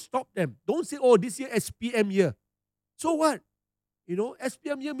 Don't stop them. Don't say, this year SPM year. So what?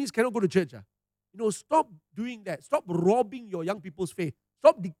 SPM year means cannot go to church. Stop doing that. Stop robbing your young people's faith.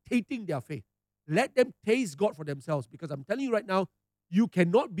 Stop dictating their faith. Let them taste God for themselves. Because I'm telling you right now, you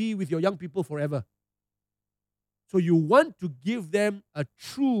cannot be with your young people forever. So you want to give them a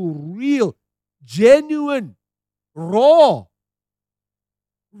true, real, genuine, raw,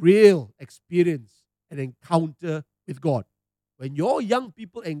 real experience and encounter with God. When your young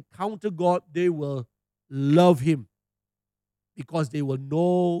people encounter God, they will love Him because they will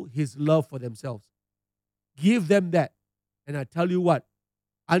know His love for themselves. Give them that. And I tell you what,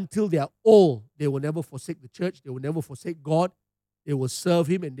 until they are old, they will never forsake the church. They will never forsake God. They will serve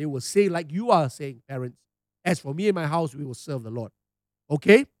Him and they will say, like you are saying, parents, as for me and my house, we will serve the Lord.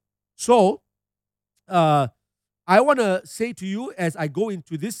 Okay? So, I want to say to you as I go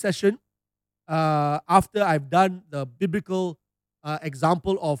into this session, after I've done the biblical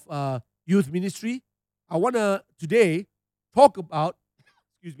example of youth ministry, I want to today talk about,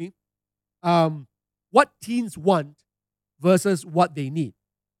 what teens want versus what they need.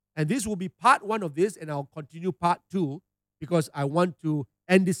 And this will be part one of this, and I'll continue part two because I want to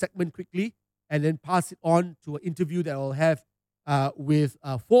end this segment quickly and then pass it on to an interview that I'll have with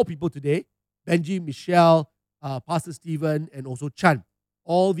 4 people today: Benji, Michelle, Pastor Stephen, and also Chan.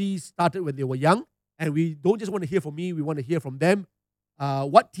 All these started when they were young, and we don't just want to hear from me, we want to hear from them.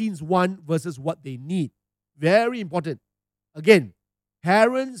 What teens want versus what they need. Very important. Again,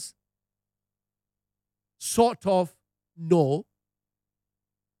 parents sort of know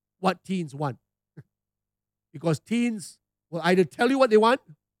what teens want. Because teens will either tell you what they want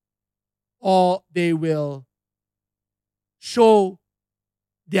or they will show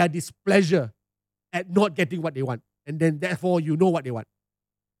their displeasure at not getting what they want. And then therefore you know what they want.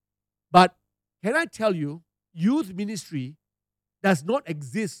 But can I tell you, youth ministry does not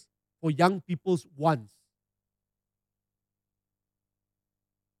exist for young people's wants.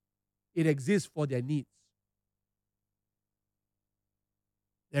 It exists for their needs.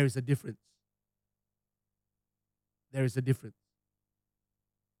 There is a difference. There is a difference.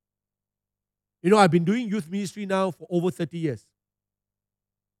 You know, I've been doing youth ministry now for over 30 years.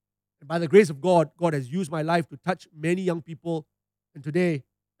 And by the grace of God, God has used my life to touch many young people. And today,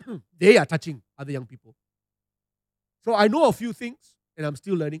 they are touching other young people. So I know a few things, and I'm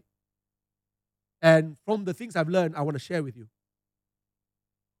still learning. And from the things I've learned, I want to share with you.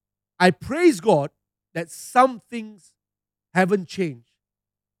 I praise God that some things haven't changed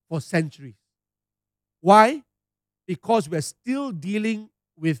for centuries. Why? Because we're still dealing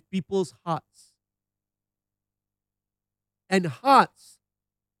with people's hearts. And hearts,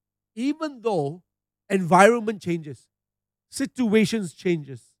 even though environment changes, situations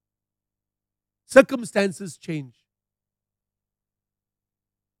changes, circumstances change,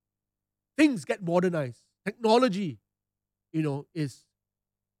 things get modernized, technology, is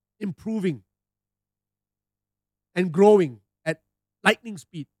improving and growing at lightning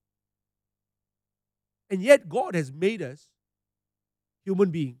speed. And yet God has made us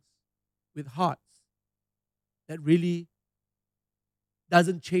human beings with hearts that really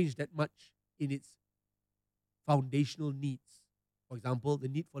doesn't change that much in its foundational needs. For example, the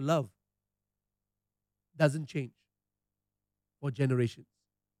need for love doesn't change for generations.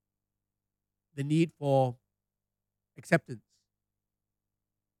 The need for acceptance,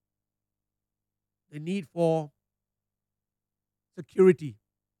 the need for security,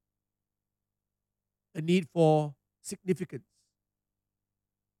 the need for significance,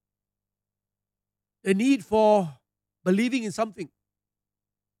 the need for believing in something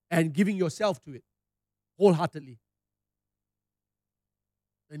and giving yourself to it wholeheartedly,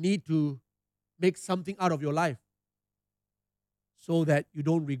 the need to make something out of your life so that you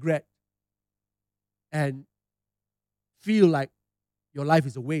don't regret and feel like your life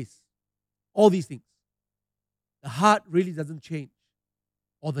is a waste. All these things. The heart really doesn't change,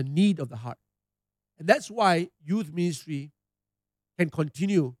 or the need of the heart. And that's why youth ministry can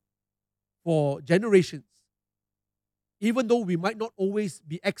continue for generations, even though we might not always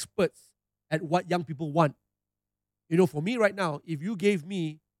be experts at what young people want. For me right now, if you gave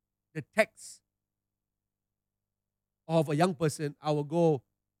me the text of a young person, I will go,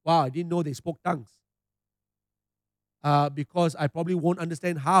 wow, I didn't know they spoke tongues. Because I probably won't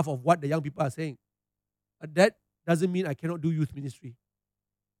understand half of what the young people are saying. But that doesn't mean I cannot do youth ministry.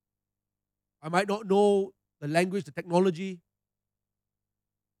 I might not know the language, the technology.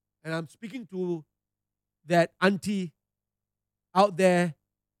 And I'm speaking to that auntie out there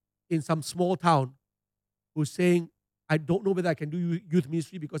in some small town who's saying, I don't know whether I can do youth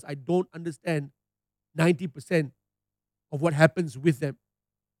ministry because I don't understand 90% of what happens with them.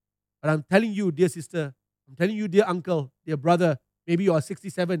 But I'm telling you, dear sister, I'm telling you, dear uncle, dear brother, maybe you are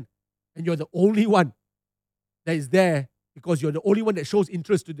 67 and you're the only one that is there because you're the only one that shows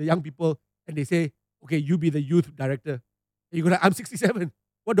interest to the young people, and they say, okay, you be the youth director. And you go like, I'm 67.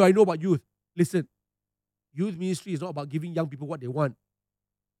 What do I know about youth? Listen, youth ministry is not about giving young people what they want.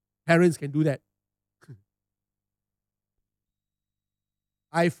 Parents can do that.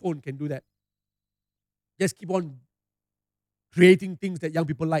 iPhone can do that. Just keep on creating things that young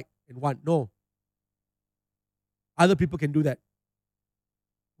people like and want. No. Other people can do that.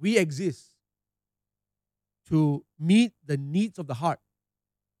 We exist to meet the needs of the heart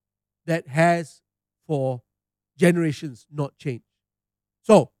that has for generations not changed.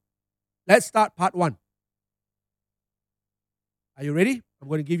 So, let's start part 1. Are you ready? I'm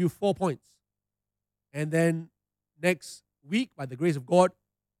going to give you 4 points. And then next week, by the grace of God,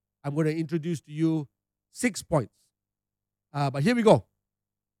 I'm going to introduce to you 6 points. But here we go.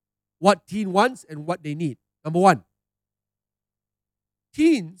 What teen wants and what they need. Number 1.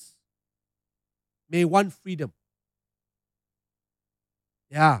 Teens may want freedom.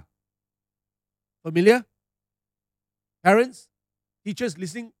 Yeah. Familiar? Parents? Teachers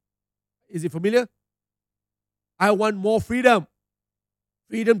listening? Is it familiar? I want more freedom.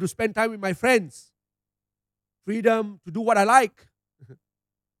 Freedom to spend time with my friends. Freedom to do what I like.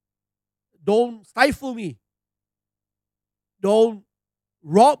 Don't stifle me. Don't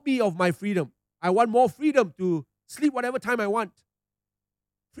rob me of my freedom. I want more freedom to sleep whatever time I want.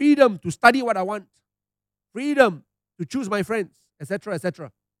 Freedom to study what I want. Freedom to choose my friends, etc.,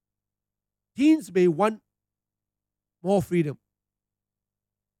 etc. Teens may want more freedom.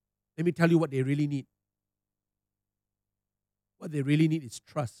 Let me tell you what they really need. What they really need is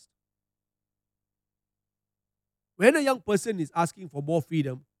trust. When a young person is asking for more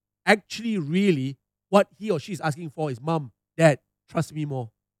freedom, actually really what he or she is asking for is, Mom, Dad, trust me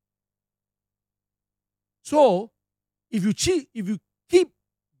more. So, if you keep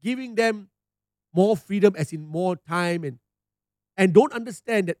giving them more freedom, as in more time, and don't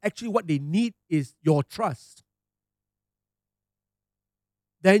understand that actually what they need is your trust,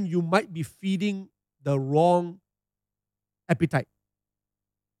 then you might be feeding the wrong appetite.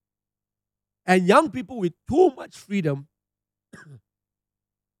 And young people with too much freedom,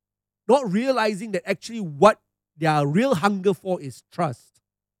 not realizing that actually what their real hunger for is trust,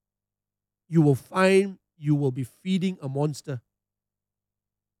 you will find you will be feeding a monster.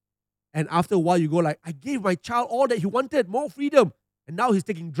 And after a while, you go like, I gave my child all that he wanted, more freedom. And now he's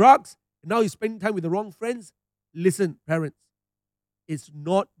taking drugs. And now he's spending time with the wrong friends. Listen, parents, it's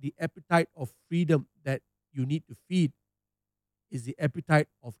not the appetite of freedom that you need to feed. It's the appetite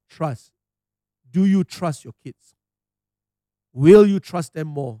of trust. Do you trust your kids? Will you trust them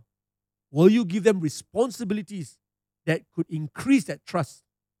more? Will you give them responsibilities that could increase that trust?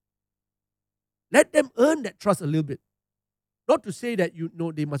 Let them earn that trust a little bit. Not to say that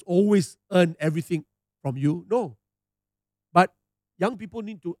they must always earn everything from you. No. But young people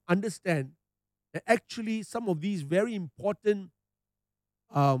need to understand that actually some of these very important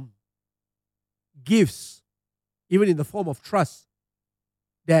gifts, even in the form of trust,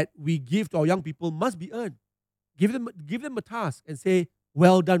 that we give to our young people must be earned. Give them a task and say,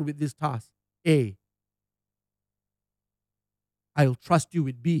 well done with this task. A. I'll trust you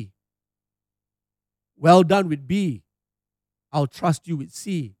with B. Well done with B. I'll trust you with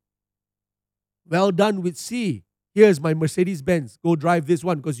C. Well done with C. Here's my Mercedes-Benz. Go drive this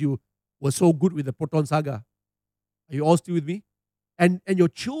one because you were so good with the Proton Saga. Are you all still with me? And your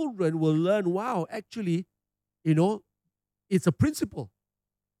children will learn, wow, actually, it's a principle.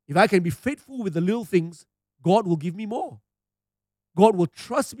 If I can be faithful with the little things, God will give me more. God will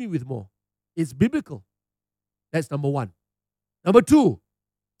trust me with more. It's biblical. That's number 1. Number 2,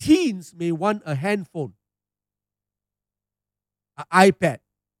 teens may want a handphone, an iPad.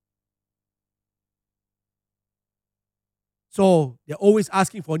 So they're always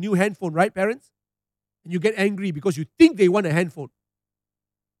asking for a new handphone, right, parents? And you get angry because you think they want a handphone.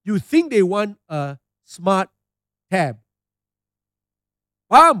 You think they want a smart tab.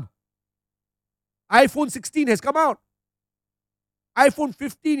 Mom, iPhone 16 has come out. iPhone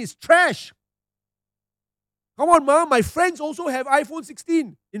 15 is trash. Come on, Mom, my friends also have iPhone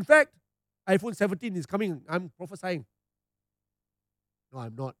 16. In fact, iPhone 17 is coming. I'm prophesying. No,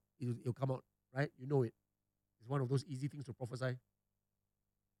 I'm not. It'll come out, right? You know it. It's one of those easy things to prophesy.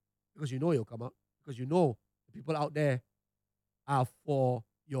 Because you know it'll come out. Because you know the people out there are for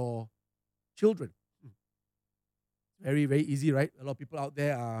your children. Very, very easy, right? A lot of people out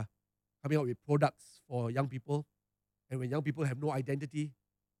there are coming out with products for young people. And when young people have no identity,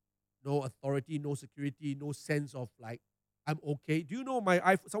 no authority, no security, no sense of like, I'm okay. Do you know my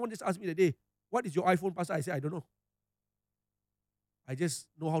iPhone? Someone just asked me the day, what is your iPhone password? I said, I don't know. I just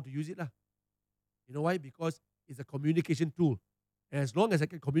know how to use it. You know why? Because it's a communication tool. And as long as I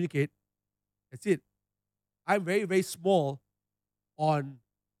can communicate, that's it. I'm very, very small on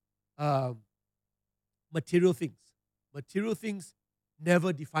material things. Material things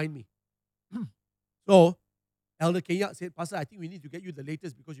never define me. So, Elder Kenya said, Pastor, I think we need to get you the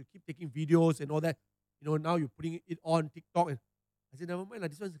latest because you keep taking videos and all that. Now you're putting it on TikTok. And I said, never mind,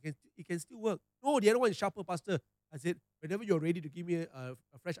 this one it can still work. No, the other one is sharper, Pastor. I said, whenever you're ready to give me a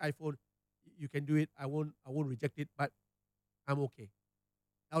fresh iPhone, you can do it. I won't reject it, but I'm okay.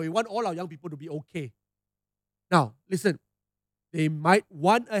 Now we want all our young people to be okay. Now, listen. They might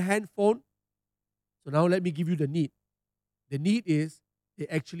want a handphone. So now let me give you the need. The need is they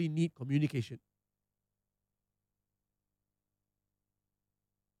actually need communication.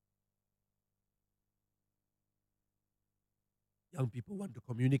 Young people want to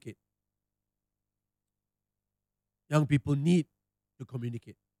communicate. Young people need to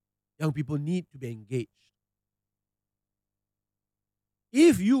communicate. Young people need to be engaged.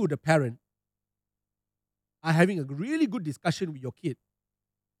 If you, the parent, are having a really good discussion with your kid,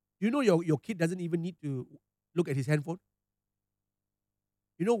 you know your kid doesn't even need to look at his handphone.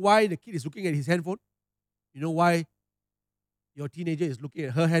 You know why the kid is looking at his handphone? You know why your teenager is looking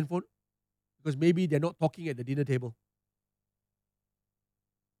at her handphone? Because maybe they're not talking at the dinner table.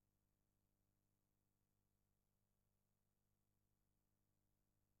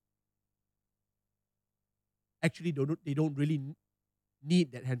 Actually, they don't really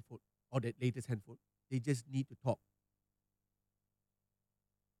need that handphone or that latest handphone. They just need to talk.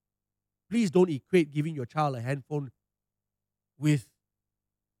 Please don't equate giving your child a handphone with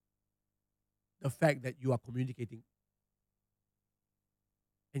the fact that you are communicating.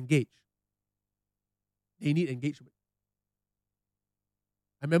 Engage. They need engagement.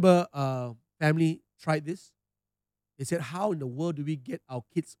 I remember a family tried this. They said, how in the world do we get our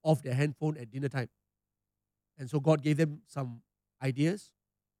kids off their handphone at dinner time? And so God gave them some ideas,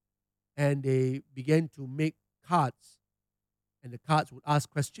 and they began to make cards. And the cards would ask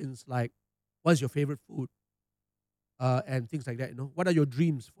questions like, what's your favorite food? And things like that. You know, what are your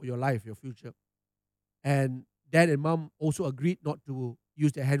dreams for your life, your future? And dad and mom also agreed not to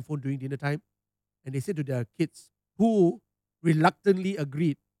use their handphone during dinner time. And they said to their kids, who reluctantly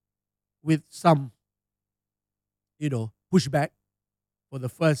agreed with some, pushback for the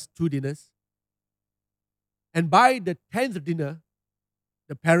first 2 dinners. And by the 10th dinner,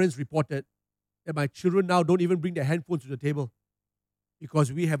 the parents reported that my children now don't even bring their handphones to the table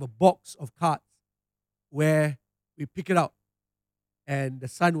because we have a box of cards where we pick it out. And the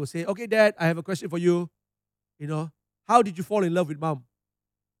son will say, okay, Dad, I have a question for you. How did you fall in love with mom?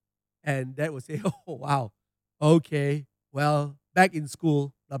 And Dad will say, oh, wow. Okay, well, back in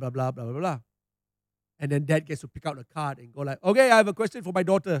school, blah, blah, blah, blah, blah, blah. And then Dad gets to pick out a card and go like, okay, I have a question for my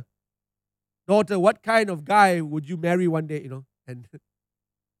daughter. Daughter, what kind of guy would you marry one day? And the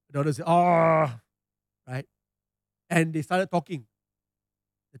daughter said, oh, right? And they started talking.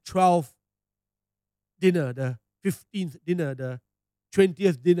 The 12th dinner, the 15th dinner, the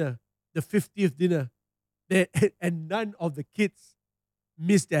 20th dinner, the 50th dinner. And none of the kids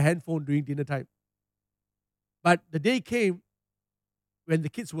missed their handphone during dinner time. But the day came when the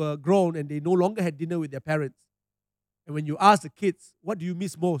kids were grown and they no longer had dinner with their parents. And when you ask the kids, what do you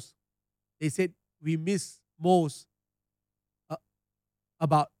miss most? They said, we miss most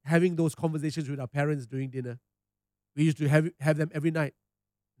about having those conversations with our parents during dinner. We used to have them every night.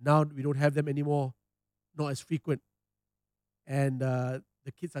 Now we don't have them anymore, not as frequent. And the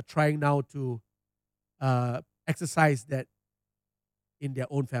kids are trying now to exercise that in their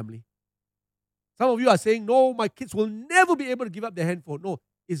own family. Some of you are saying, no, my kids will never be able to give up their handphone. No,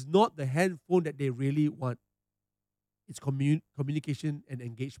 it's not the handphone that they really want. It's communication and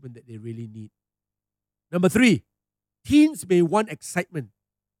engagement that they really need. Number 3, teens may want excitement.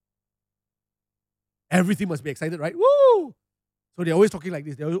 Everything must be excited, right? Woo! So they're always talking like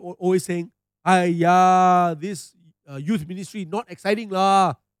this. They're always saying, this youth ministry not exciting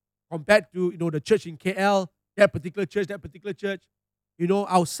lah, compared to the church in KL, that particular church.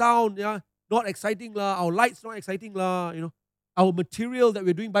 Our sound, not exciting lah. Our lights not exciting lah. Our material that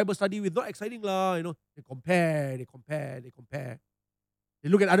we're doing Bible study with not exciting lah. They compare. They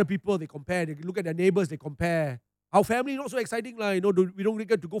look at other people, they compare. They look at their neighbors, they compare. Our family not so exciting lah. We don't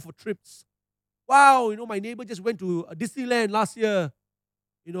get to go for trips. Wow, my neighbor just went to Disneyland last year.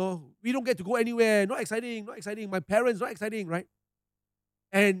 We don't get to go anywhere. Not exciting. My parents, not exciting, right?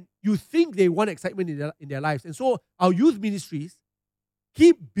 And you think they want excitement in their lives. And so our youth ministries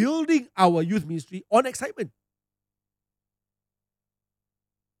keep building our youth ministry on excitement.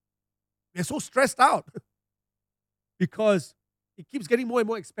 We're so stressed out because it keeps getting more and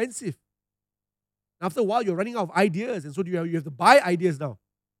more expensive. And after a while, you're running out of ideas. And so you have to buy ideas now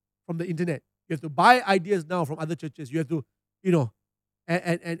from the internet. You have to buy ideas now from other churches. You have to, you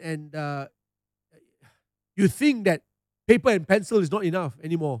think that paper and pencil is not enough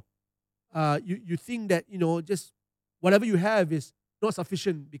anymore. You think that, just whatever you have is not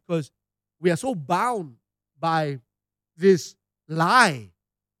sufficient because we are so bound by this lie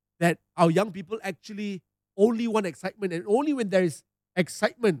that our young people actually only want excitement, and only when there is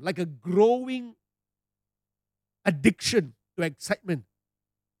excitement, like a growing addiction to excitement.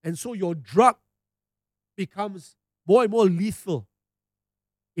 And so your drug becomes more and more lethal,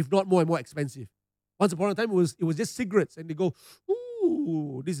 if not more and more expensive. Once upon a time, it was just cigarettes, and they go,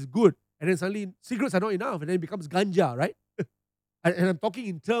 ooh, this is good. And then suddenly, cigarettes are not enough, and then it becomes ganja, right? And I'm talking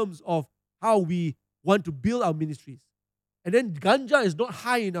in terms of how we want to build our ministries. And then ganja is not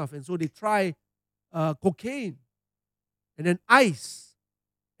high enough, and so they try cocaine, and then ice,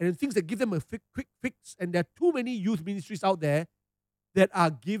 and then things that give them a quick fix. And there are too many youth ministries out there that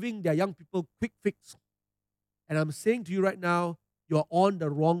are giving their young people quick fix. And I'm saying to you right now, you're on the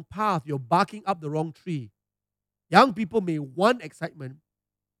wrong path. You're barking up the wrong tree. Young people may want excitement.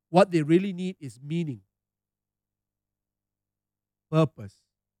 What they really need is meaning, purpose.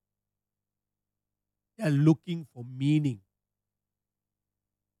 They're looking for meaning.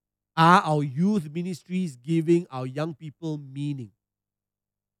 Are our youth ministries giving our young people meaning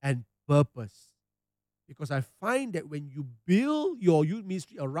and purpose? Because I find that when you build your youth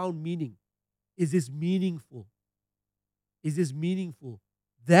ministry around meaning, is this meaningful? Is this meaningful?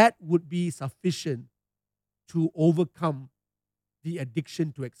 That would be sufficient to overcome the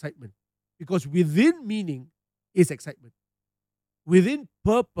addiction to excitement. Because within meaning is excitement. Within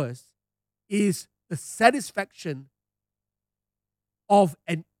purpose is the satisfaction of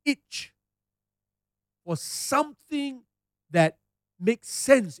an itch for something that makes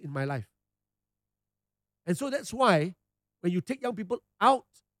sense in my life. And so that's why when you take young people out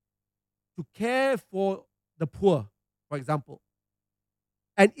to care for the poor, for example,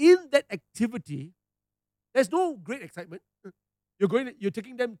 and in that activity, there's no great excitement. You're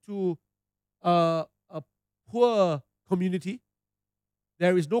taking them to a poor community.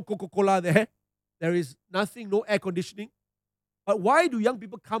 There is no Coca-Cola there. There is nothing, no air conditioning. But why do young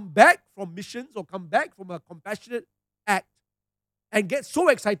people come back from missions or come back from a compassionate act and get so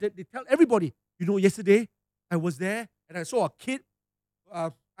excited? They tell everybody, yesterday I was there and I saw a kid.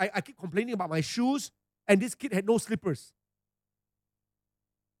 I keep complaining about my shoes, and this kid had no slippers.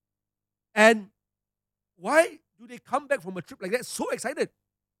 And why do they come back from a trip like that so excited?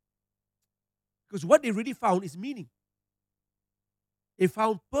 Because what they really found is meaning. They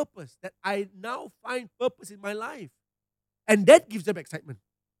found purpose, that I now find purpose in my life. And that gives them excitement.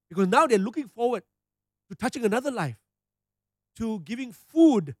 Because now they're looking forward to touching another life, to giving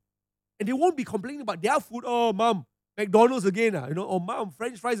food. And they won't be complaining about their food. Oh, mom, McDonald's again. Or mom,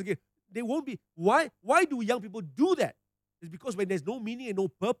 French fries again. They won't be. Why do young people do that? It's because when there's no meaning and no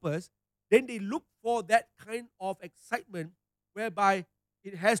purpose, then they look for that kind of excitement whereby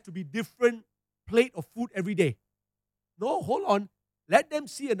it has to be different plate of food every day. No, hold on. Let them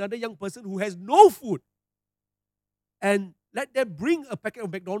see another young person who has no food, and let them bring a packet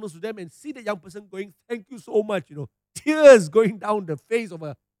of McDonald's to them and see the young person going, thank you so much, tears going down the face of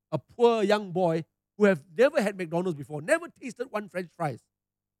a poor young boy who have never had McDonald's before, never tasted one French fries.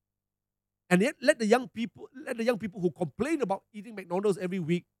 And yet let the young people who complain about eating McDonald's every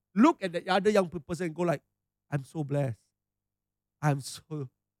week look at the other young person and go like, I'm so blessed. I'm so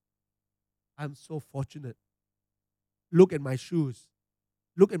fortunate. Look at my shoes.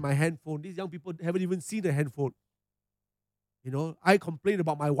 Look at my handphone. These young people haven't even seen a handphone. I complain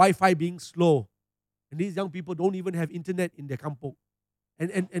about my Wi-Fi being slow. And these young people don't even have internet in their kampong.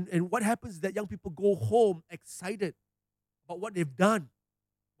 And what happens is that young people go home excited about what they've done,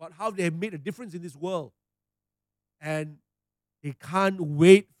 about how they have made a difference in this world. And they can't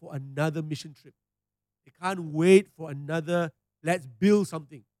wait for another mission trip. They can't wait for another, let's build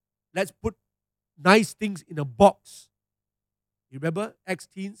something. Let's put nice things in a box. You remember,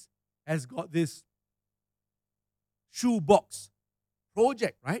 X-Teens has got this shoe box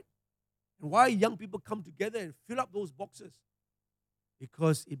project, right? And why young people come together and fill up those boxes?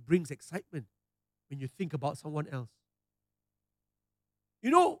 Because it brings excitement when you think about someone else.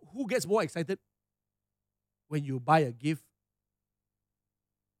 You know who gets more excited when you buy a gift?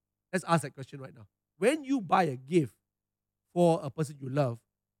 Let's ask that question right now. When you buy a gift for a person you love,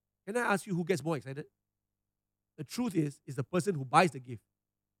 can I ask you who gets more excited? The truth is the person who buys the gift.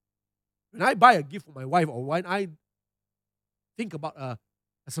 When I buy a gift for my wife, or when I think about a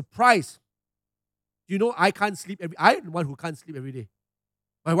surprise, I can't sleep I'm the one who can't sleep every day.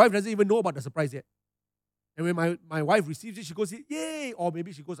 My wife doesn't even know about the surprise yet. And when my wife receives it, she goes, yay! Or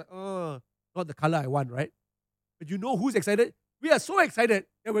maybe she goes like, not the color I want, right? But you know who's excited? We are so excited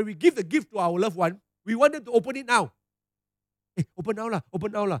that when we give the gift to our loved one, we want them to open it now. Hey, open now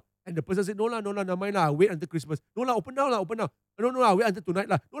lah. And the person said, no lah, never mind lah, wait until Christmas. No lah, open now. No, wait until tonight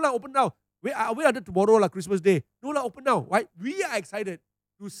lah. No lah, open now. Wait until tomorrow lah, Christmas Day. No lah, open now. Right? We are excited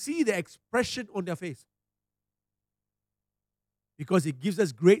to see the expression on their face. Because it gives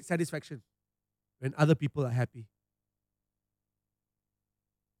us great satisfaction when other people are happy. .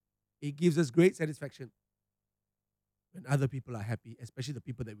 It gives us great satisfaction when other people are happy, especially the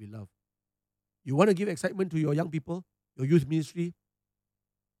people that we love. You want to give excitement to your young people, your youth ministry,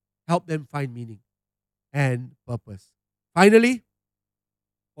 help them find meaning and purpose. Finally,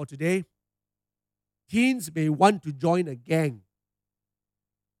 for today, teens may want to join a gang.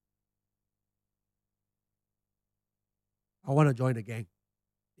 I want to join a gang.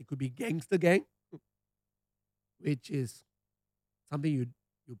 It could be gangster gang, which is something you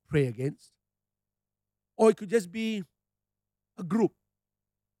pray against. Or it could just be a group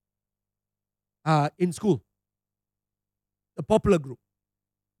in school, the popular group.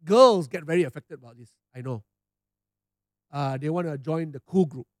 Girls get very affected about this, I know. They want to join the cool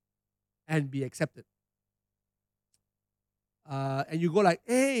group and be accepted. And you go like,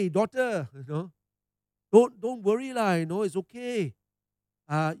 hey, daughter, don't worry lah, it's okay.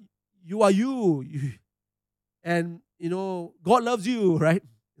 You are you. And, God loves you, right?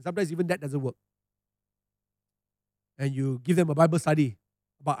 And sometimes even that doesn't work. And you give them a Bible study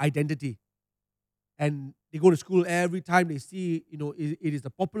about identity. And they go to school every time they see, it is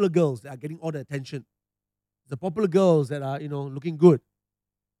the popular girls that are getting all the attention. The popular girls that are, looking good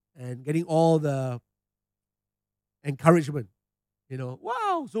and getting all the encouragement.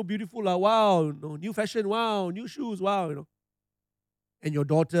 Wow, so beautiful. Wow, new fashion. Wow, new shoes. Wow, And your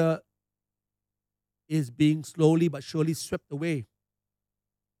daughter is being slowly but surely swept away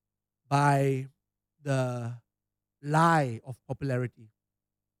by the lie of popularity.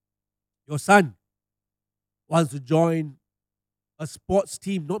 Your son wants to join a sports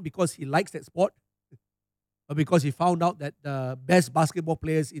team, not because he likes that sport, but because he found out that the best basketball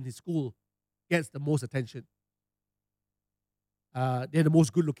players in his school gets the most attention. They're the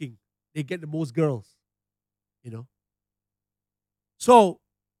most good looking. They get the most girls, So,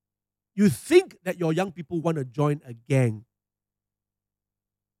 you think that your young people want to join a gang.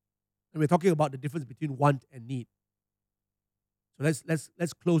 And we're talking about the difference between want and need. So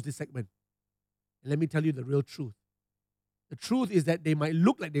let's close this segment. And let me tell you the real truth. The truth is that they might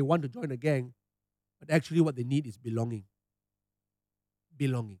look like they want to join a gang, but actually what they need is belonging.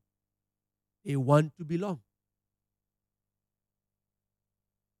 Belonging. They want to belong.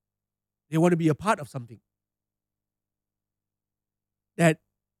 They want to be a part of something that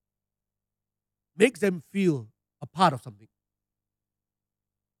makes them feel a part of something.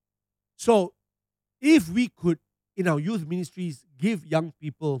 So, if we could, in our youth ministries, give young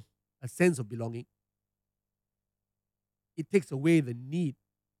people a sense of belonging, it takes away the need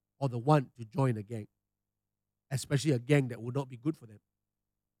or the want to join a gang, especially a gang that would not be good for them.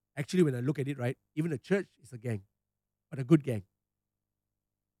 Actually, when I look at it, right, even a church is a gang, but a good gang.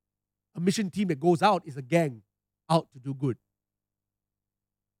 A mission team that goes out is a gang out to do good.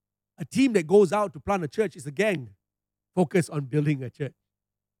 A team that goes out to plant a church is a gang focused on building a church.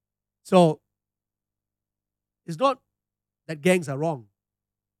 So, it's not that gangs are wrong,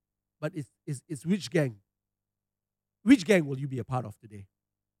 but it's which gang. Which gang will you be a part of today?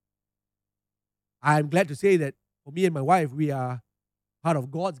 I'm glad to say that for me and my wife, we are part of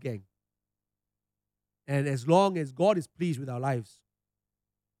God's gang. And as long as God is pleased with our lives,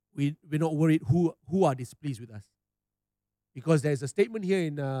 we're not worried who are displeased with us. Because there's a statement here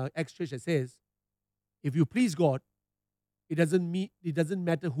in Acts Church that says, if you please God, it doesn't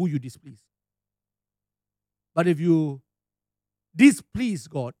matter who you displease. But if you displease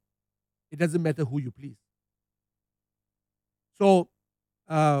God, it doesn't matter who you please. So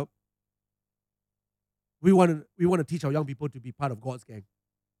we want to teach our young people to be part of God's gang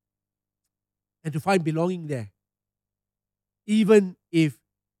and to find belonging there, even if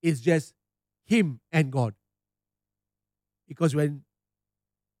it's just Him and God. Because when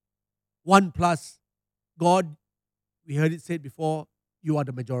one plus God, we heard it said before, you are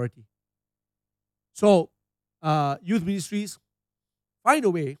the majority. So, youth ministries, find a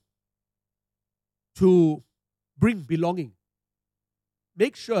way to bring belonging.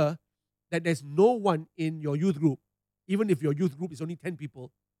 Make sure that there's no one in your youth group, even if your youth group is only 10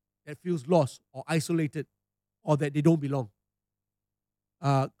 people, that feels lost or isolated or that they don't belong.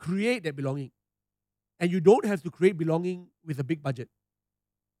 Create that belonging. And you don't have to create belonging with a big budget.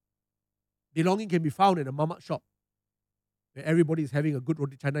 Belonging can be found in a mama shop where everybody is having a good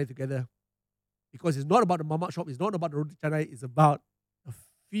roti canai together. Because it's not about the mama shop, it's not about the roti canai, it's about the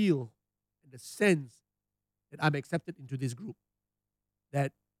feel and the sense that I'm accepted into this group,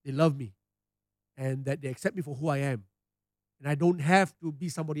 that they love me and that they accept me for who I am. And I don't have to be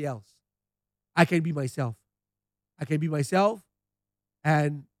somebody else. I can be myself. I can be myself,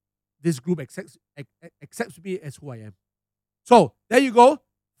 and this group accepts me as who I am. So, there you go.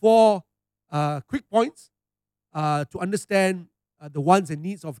 4 quick points to understand the wants and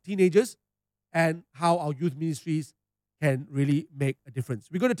needs of teenagers and how our youth ministries can really make a difference.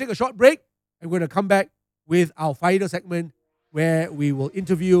 We're going to take a short break, and we're going to come back with our final segment where we will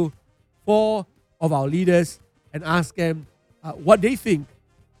interview 4 of our leaders and ask them what they think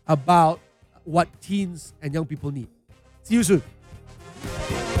about what teens and young people need. See you soon.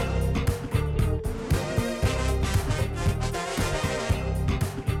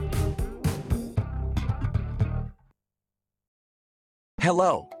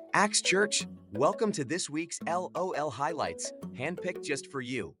 Hello, Axe Church. Welcome to this week's LOL Highlights, handpicked just for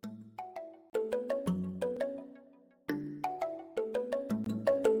you.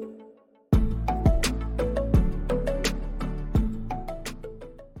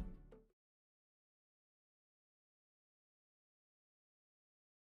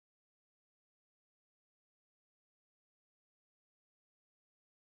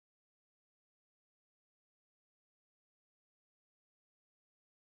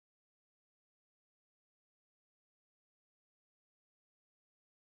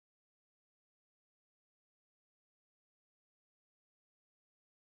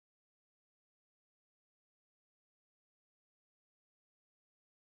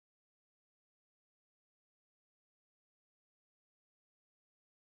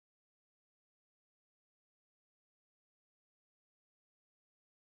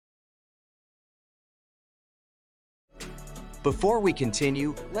 Before we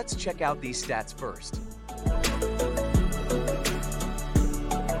continue, let's check out these stats first.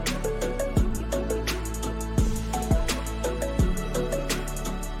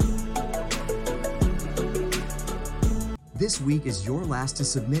 This week is your last to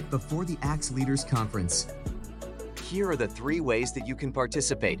submit before the Axe Leaders Conference. Here are the 3 ways that you can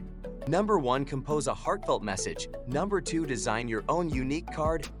participate. Number 1, compose a heartfelt message. Number 2, design your own unique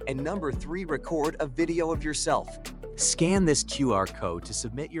card. And number 3, record a video of yourself. Scan this QR code to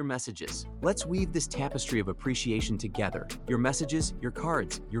submit your messages. Let's weave this tapestry of appreciation together. Your messages, your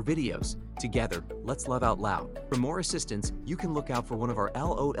cards, your videos. Together, let's love out loud. For more assistance, you can look out for one of our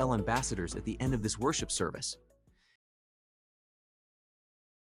LOL ambassadors at the end of this worship service.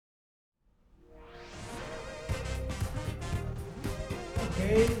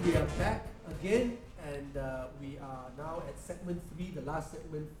 Okay, we are back again, and we are now at segment 3, the last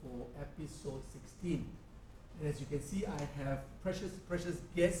segment for episode 16. And as you can see, I have precious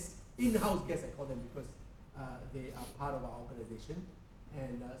guests, in-house guests I call them, because they are part of our organization.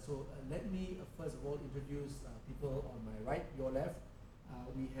 And so let me first of all introduce people on my right, your left.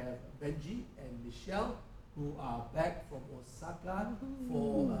 We have Benji and Michelle, who are back from Osaka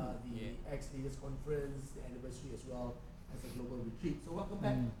for the Axe Leaders Conference, the anniversary as well as a global retreat. So welcome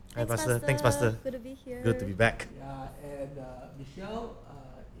back. Hi, Pastor. Thanks, Pastor. Good to be here. Good to be back. Yeah, and Michelle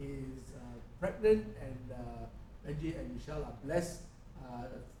is pregnant, and Benji and Michelle are blessed.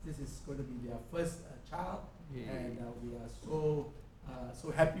 This is going to be their first child, and we are so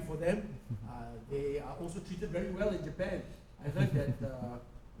happy for them. They are also treated very well in Japan. I heard that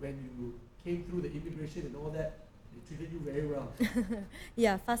when you came through the immigration and all that, they treated you very well.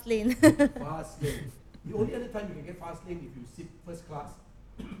 Yeah, fast lane. Fast lane. The only other time you can get fast lane if you sit first class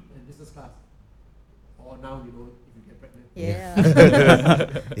and business class. Or now, if you get pregnant. Yeah.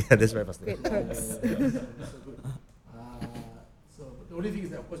 Yeah, that's right, Pastor. Great perks. So good. So the only thing is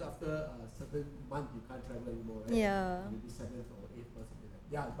that, of course, after a certain month, you can't travel anymore, right? Yeah. Maybe 7th or 8th or something like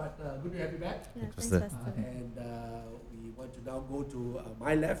that. Yeah, but good to have you back. Yeah, thanks, Pastor. Pastor. And we want to now go to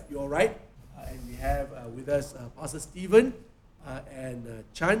my left, your right. And we have with us Pastor Stephen and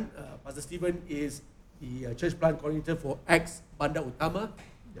Chan. Pastor Stephen is the church plant coordinator for Axe Bandar Utama,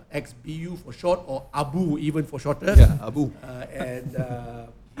 XBU for short, or Abu even for shorter. Yeah, Abu. And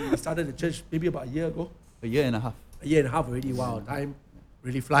he started the church maybe about a year ago. A year and a half. A year and a half already. Wow, time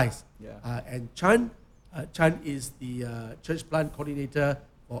really flies. Yeah. And Chan is the church plant coordinator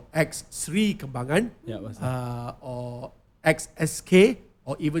for X3 Kembangan, or XSK,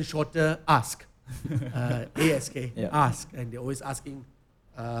 or even shorter, ASK. ASK, Yeah. ASK. And they're always asking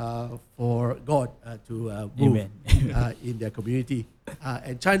for God to move in their community.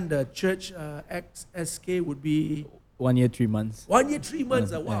 And Chan, the church XSK would be 1 year, 3 months. 1 year, 3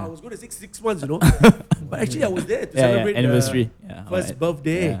 months. Wow, Yeah. I was going to say 6 months, But actually, I was there to Yeah, celebrate anniversary. the first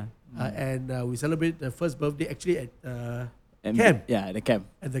birthday. Yeah. And we celebrate the first birthday actually at camp. Yeah, at the camp.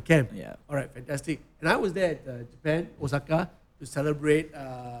 At the camp. Yeah. All right, fantastic. And I was there at Japan, Osaka, to celebrate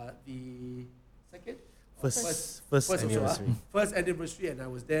the second? First anniversary. First anniversary, and I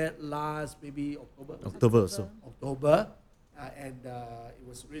was there last maybe October. October also. October. And it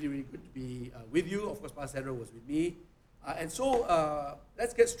was really, really good to be with you. Of course, Pastor Sandra was with me. And so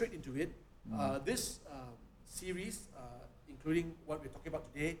let's get straight into it. This series, including what we're talking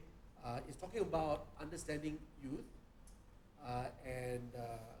about today, is talking about understanding youth. and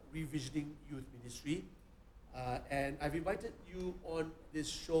Revisioning Youth Ministry. And I've invited you on this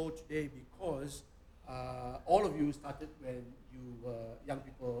show today because all of you started when you were young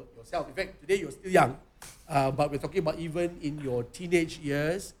people yourself. In fact, today you're still young, but we're talking about even in your teenage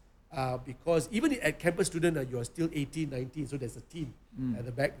years, because even at campus student, you're still 18, 19, so there's a teen at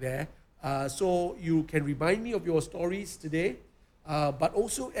the back there. So you can remind me of your stories today, but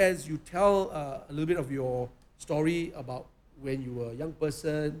also as you tell a little bit of your story about when you were a young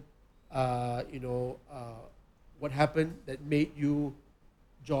person, what happened that made you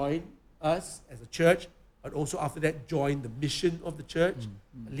join us as a church, but also after that join the mission of the church,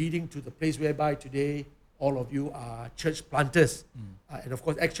 leading to the place whereby today all of you are church planters. And of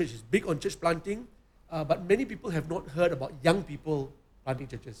course, Acts Church is big on church planting, but many people have not heard about young people planting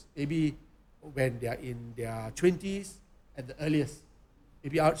churches. Maybe when they are in their 20s at the earliest,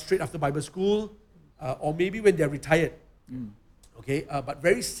 maybe out straight after Bible school, or maybe when they're retired. Okay, but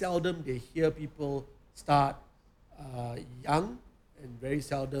very seldom they hear people start young, and very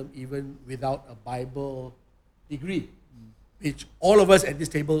seldom even without a Bible degree, which all of us at this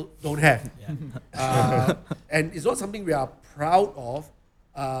table don't have. And it's not something we are proud of,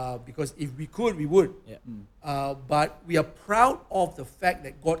 because if we could, we would. But we are proud of the fact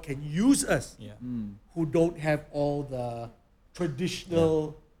that God can use us who don't have all the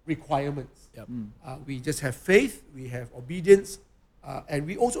traditional requirements. We just have faith, we have obedience, and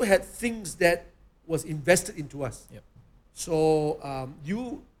we also had things that was invested into us. So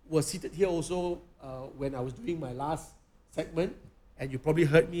you were seated here also when I was doing my last segment, and you probably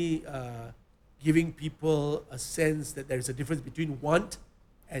heard me giving people a sense that there is a difference between want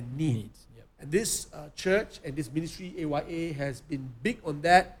and need. And this church and this ministry, AYA, has been big on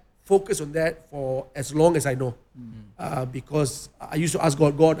that, focused on that for as long as I know. Because I used to ask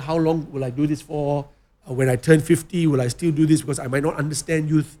God, how long will I do this for? When I turn 50, will I still do this? Because I might not understand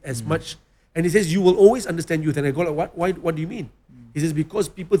youth as much. And he says, you will always understand youth. And I go, like, what do you mean? He says, because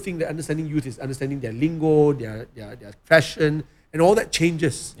people think that understanding youth is understanding their lingo, their fashion, and all that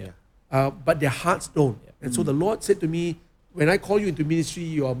changes. But their hearts don't. And so the Lord said to me, when I call you into ministry,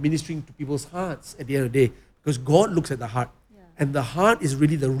 you are ministering to people's hearts at the end of the day. Because God looks at the heart. And the heart is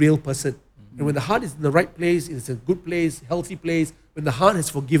really the real person. And when the heart is in the right place, it's a good place, healthy place, when the heart has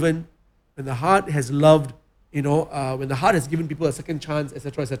forgiven, when the heart has loved, when the heart has given people a second chance,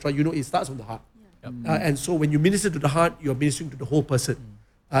 etc., it starts from the heart. And so when you minister to the heart, you're ministering to the whole person.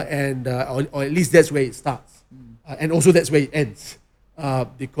 Or at least that's where it starts. And also that's where it ends.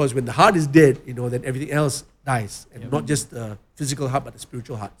 Because when the heart is dead, then everything else dies. And not just the physical heart, but the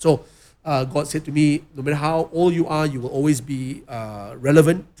spiritual heart. So God said to me, no matter how old you are, you will always be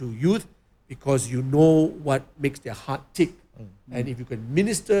relevant to youth, because you know what makes their heart tick. And if you can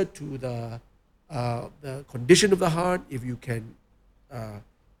minister to the condition of the heart, if you can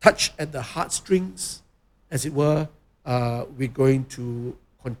touch at the heartstrings, as it were, we're going to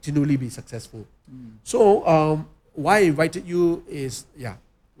continually be successful. So why I invited you is,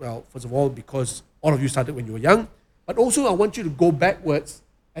 first of all, because all of you started when you were young, but also I want you to go backwards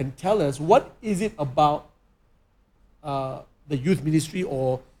and tell us, what is it about the youth ministry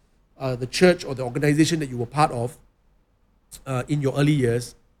or the church or the organization that you were part of in your early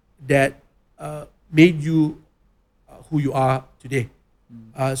years that made you who you are today.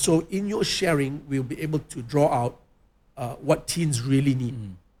 So in your sharing, we'll be able to draw out what teens really need.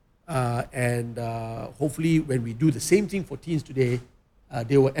 And hopefully when we do the same thing for teens today,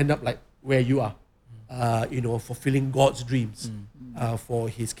 they will end up like where you are, fulfilling God's dreams for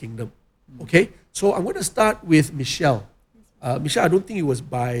His kingdom. Okay? So I'm going to start with Michelle. Michelle, I don't think it was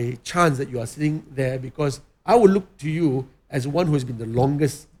by chance that you are sitting there, because I would look to you as one who has been the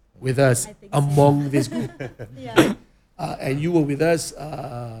longest with us among this group. And you were with us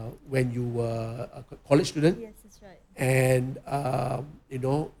when you were a college student. Yes, that's right. And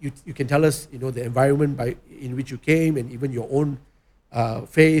you can tell us, the environment in which you came, and even your own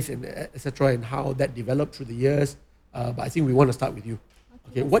faith and etc., and how that developed through the years. But I think we want to start with you.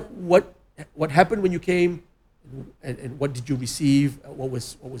 Okay, what happened when you came, and what did you receive? What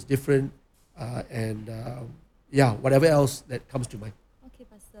was different? Whatever else that comes to mind. Okay,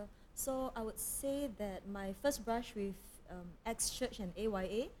 Pastor. So I would say that my first brush with Acts Church and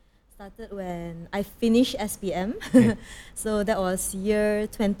AYA started when I finished SPM. Okay. So that was year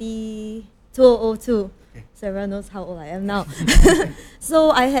 2002. Okay. So everyone knows how old I am now.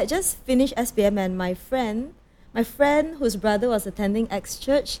 So I had just finished SPM, and my friend whose brother was attending Acts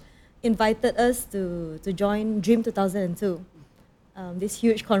Church invited us to join Dream 2002, this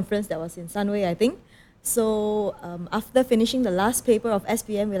huge conference that was in Sunway, I think. So after finishing the last paper of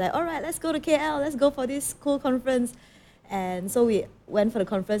SPM, we're like, all right, let's go to KL, let's go for this cool conference. And so we went for the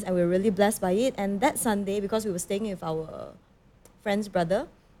conference and we were really blessed by it. And that Sunday, because we were staying with our friend's brother,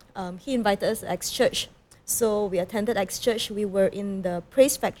 he invited us to Acts Church. So we attended Acts Church. We were in the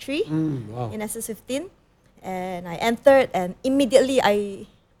Praise Factory in SS15. And I entered and immediately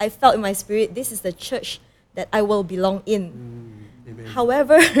I felt in my spirit, this is the church that I will belong in.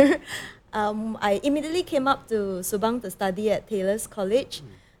 However, I immediately came up to Subang to study at Taylor's College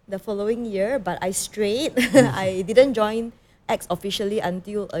the following year, but I strayed. I didn't join Acts officially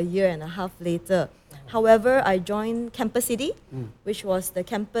until a year and a half later. However, I joined Campus City, which was the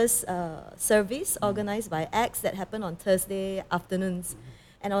campus service organized by Acts that happened on Thursday afternoons.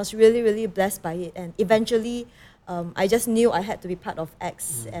 And I was really, really blessed by it. And eventually, I just knew I had to be part of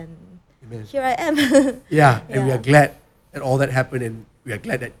Acts. And here I am. And we are glad that all that happened, and we are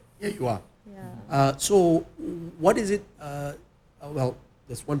glad that here you are. So what is it, well,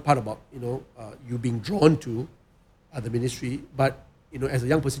 there's one part about, you being drawn to the ministry, but, as a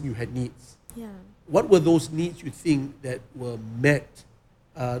young person, you had needs. What were those needs you think that were met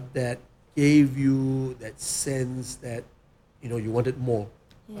that gave you that sense that, you wanted more?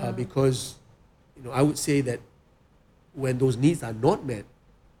 Because, I would say that when those needs are not met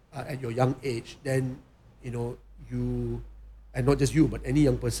at your young age, then, you, and not just you, but any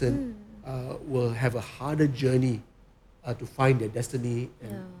young person will have a harder journey to find their destiny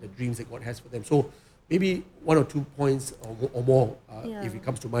and the dreams that God has for them. So maybe 1 or 2 points or more, if it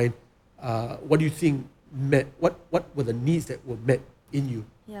comes to mind. What do you think met? What were the needs that were met in you?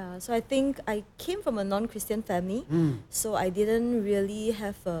 So I think I came from a non-Christian family, so I didn't really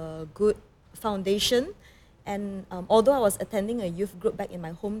have a good foundation. And although I was attending a youth group back in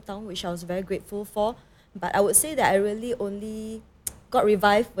my hometown, which I was very grateful for, but I would say that I really only got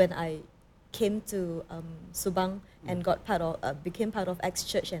revived when I came to Subang and became part of Acts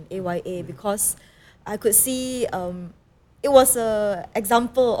Church and AYA, because I could see it was an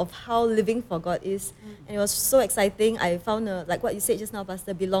example of how living for God is. And it was so exciting. I found, like what you said just now,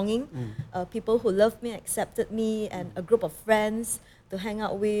 Pastor, belonging, people who loved me, accepted me, and a group of friends to hang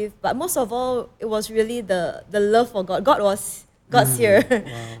out with. But most of all, it was really the love for God. God's here.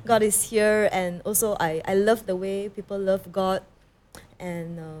 God is here. And also I love the way people love God.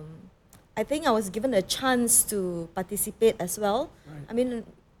 And I think I was given a chance to participate as well. I mean,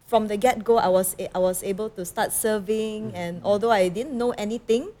 from the get-go, I was able to start serving, and although I didn't know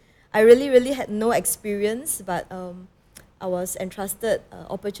anything, I really had no experience, but I was entrusted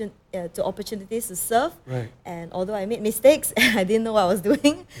to opportunities to serve. And although I made mistakes, I didn't know what I was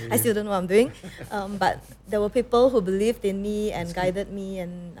doing. I still don't know what I'm doing. But there were people who believed in me and guided me,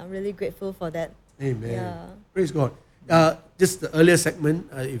 and I'm really grateful for that. Amen. Praise God. Just the earlier segment,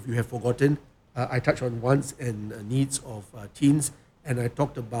 if you have forgotten, I touched on wants and needs of teens. And I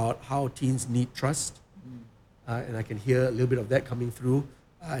talked about how teens need trust, and I can hear a little bit of that coming through.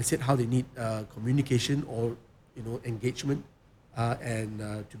 I said how they need communication or engagement, and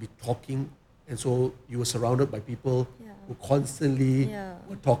to be talking. And so you were surrounded by people who constantly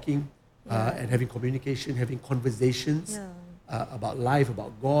were talking and having communication, having conversations about life,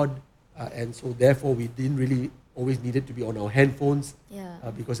 about God. And so therefore we didn't really always needed to be on our handphones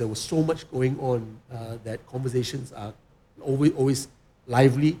because there was so much going on that conversations are always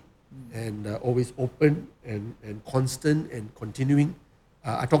lively and always open and constant and continuing.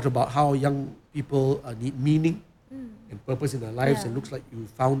 I talked about how young people need meaning and purpose in their lives, and it looks like you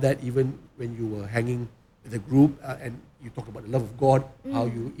found that even when you were hanging with a group, and you talked about the love of God, how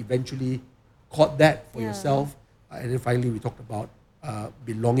you eventually caught that for yourself, and then finally we talked about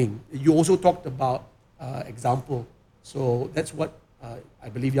belonging. You also talked about example. So that's what I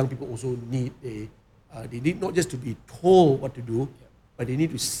believe young people also need. They need not just to be told what to do, but they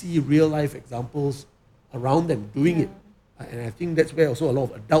need to see real life examples around them doing it. And I think that's where also a lot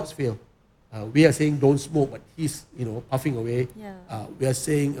of adults fail. We are saying don't smoke, but he's puffing away. We are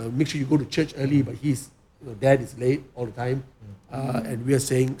saying make sure you go to church early, but he's dad is late all the time. And we are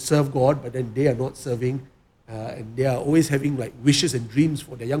saying serve God, but then they are not serving, and they are always having like wishes and dreams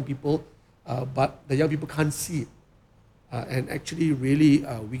for the young people, but the young people can't see it. And actually, really,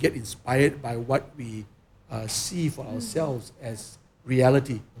 we get inspired by what we see for ourselves as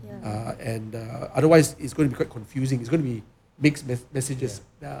reality. And otherwise, it's going to be quite confusing. It's going to be mixed messages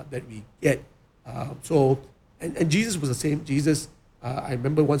that we get. And Jesus was the same. Jesus, I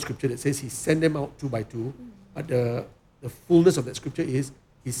remember one scripture that says he sent them out 2 by 2. But the fullness of that scripture is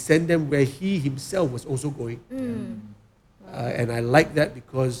he sent them where he himself was also going. And I like that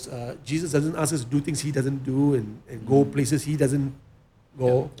because Jesus doesn't ask us to do things he doesn't do and go places he doesn't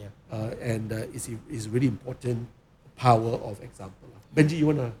go. And it's really important, the power of example. Benji, you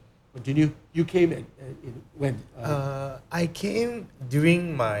want to continue? You came when? I came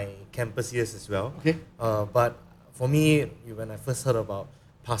during my campus years as well. Okay. But for me, when I first heard about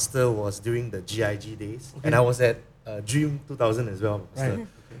Pastor was during the GIG days, Okay. and I was at Dream 2000 as well, Pastor. Right.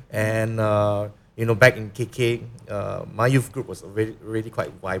 And back in KK, my youth group was already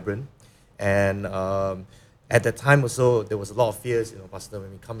quite vibrant, and at that time also there was a lot of fears, Pastor,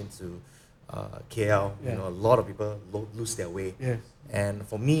 when we come into KL, Yeah. a lot of people lose their way. Yes. And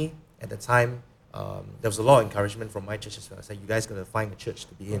for me, at the time, there was a lot of encouragement from my church as well. I said, you guys got to find a church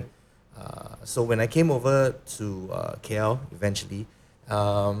to be in. So when I came over to KL eventually,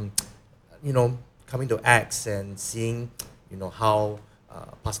 coming to Acts and seeing, how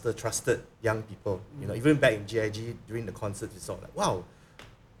Pastor trusted young people. Even back in GIG during the concert, we saw like, wow,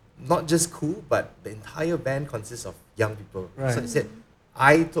 not just cool, but the entire band consists of young people. Right. So I said,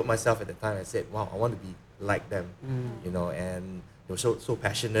 I told myself at the time, I said, wow, I want to be like them, and they were so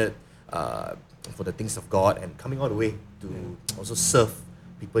passionate for the things of God and coming all the way to also serve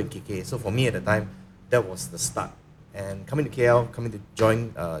people in KK. So for me at the time, that was the start. And coming to KL, coming to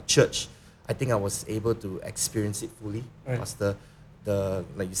join church, I think I was able to experience it fully. Right. Pastor,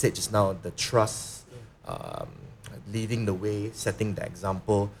 like you said just now, the trust, leading the way, setting the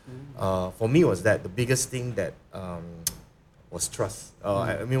example. For me was that the biggest thing that was trust.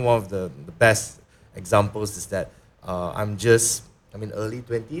 I mean, one of the best examples is that I'm in early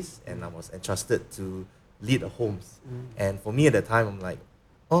 20s and I was entrusted to lead a homes. And for me at the time, I'm like,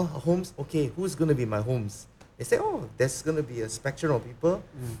 oh, a homes? Okay, who's going to be my homes? They say, oh, there's going to be a spectrum of people.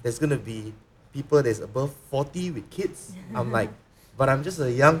 There's going to be people that's above 40 with kids. I'm like, but I'm just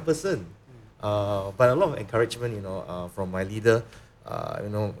a young person. But a lot of encouragement, from my leader,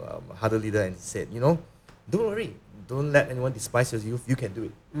 Huddle leader, and he said, don't worry. Don't let anyone despise your youth. You can do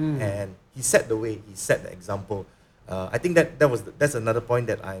it. And he set the way. He set the example. I think that's another point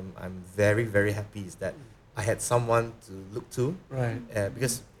that I'm very, very happy is that I had someone to look to. Right.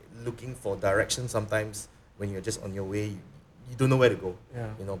 Because looking for direction sometimes when you're just on your way, you don't know where to go.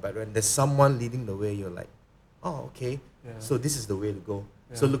 Yeah. But when there's someone leading the way, you're like, oh, okay. Yeah. So this is the way to go.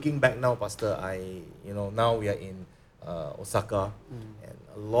 Yeah. So looking back now, Pastor, now we are in Osaka, and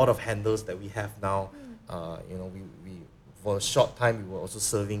a lot of handles that we have now. We for a short time we were also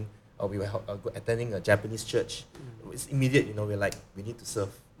serving. We were attending a Japanese church. It's immediate. We're like, we need to serve.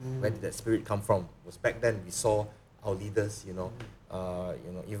 Where did that spirit come from? It was back then we saw our leaders.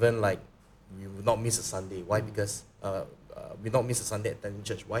 Even like we would not miss a Sunday. Why? Because we not miss a Sunday attending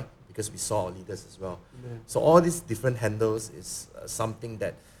church. Why? Because we saw our leaders as well. So all these different handles is something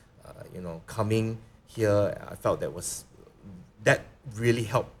that coming here, I felt that really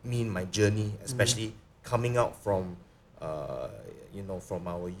helped me in my journey, especially coming out from from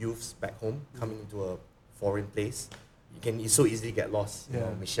our youths back home, coming into a foreign place. You so easily get lost.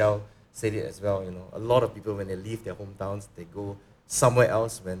 Michelle said it as well. A lot of people when they leave their hometowns, they go somewhere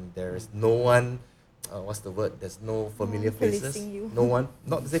else when there is no one. What's the word? There's no familiar faces. No one,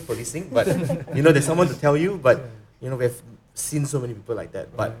 not to say policing, but there's someone to tell you. But we've seen so many people like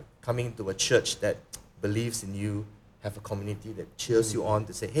that. But coming to a church that believes in you, have a community that cheers you on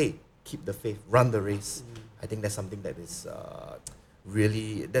to say, hey, keep the faith, run the race. I think that's something that is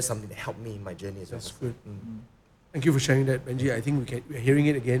that's something that helped me in my journey as well. That's good. Thank you for sharing that, Benji. I think we're hearing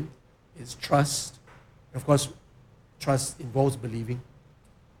it again. It's trust. Of course, trust involves believing.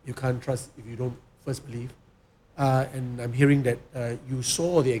 You can't trust if you don't first believe. And I'm hearing that you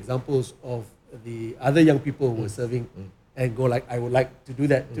saw the examples of the other young people who were serving and go like, I would like to do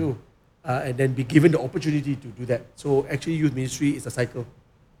that too. And then be given the opportunity to do that. So actually youth ministry is a cycle.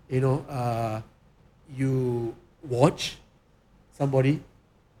 You watch somebody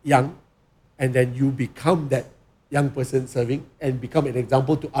young and then you become that young person serving and become an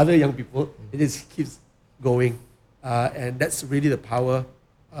example to other young people. It just keeps going. And that's really the power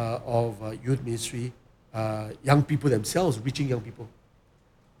of youth ministry. Young people themselves reaching young people.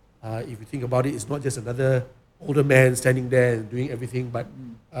 If you think about it, it's not just another older man standing there and doing everything, but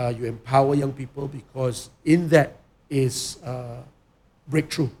you empower young people because in that is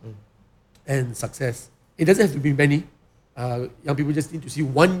breakthrough and success. It doesn't have to be many. Young people just need to see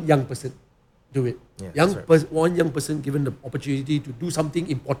one young person do it. One young person given the opportunity to do something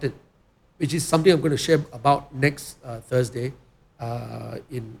important, which is something I'm going to share about next Thursday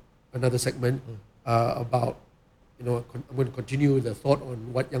in another segment about, I'm going to continue the thought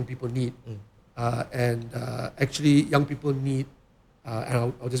on what young people need. Actually, young people need,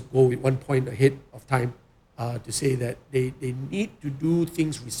 and I'll just go with one point ahead of time to say that they need to do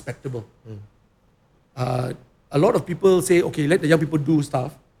things respectable. A lot of people say, okay, let the young people do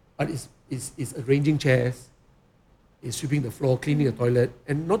stuff, but it's arranging chairs, is sweeping the floor, cleaning the toilet.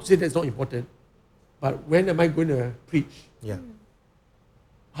 And not to say that's not important, but when am I going to preach? Yeah.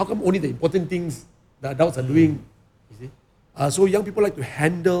 How come only the important things the adults are doing? You see? So young people like to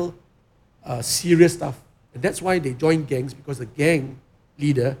handle serious stuff. And that's why they join gangs, because the gang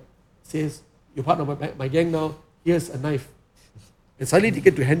leader says, you're part of my gang now, here's a knife. And suddenly they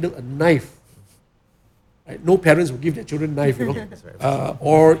get to handle a knife. Right? No parents will give their children a knife, you know.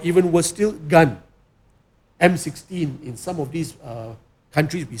 Or even worse still, gun. M16. In some of these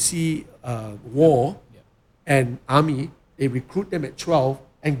countries we see war and army, they recruit them at 12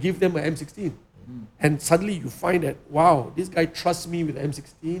 and give them an M16. And suddenly you find that, wow, this guy trusts me with the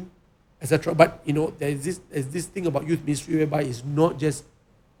M16, etc. But, you know, there's this thing about youth ministry whereby it's not just,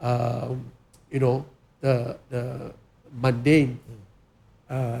 you know, the mundane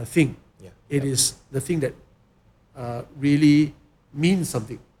thing. It is the thing that really means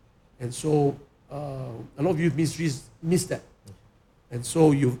something. And so a lot of youth ministries miss that. And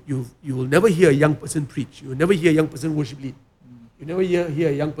so you will never hear a young person preach. You will never hear a young person worship lead. You never hear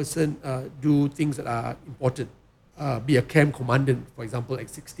a young person do things that are important. Be a camp commandant, for example, at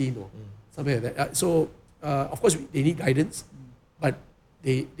 16 or something like that. So, of course, they need guidance, but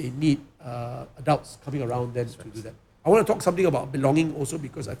they need adults coming around them to do that. I want to talk something about belonging also,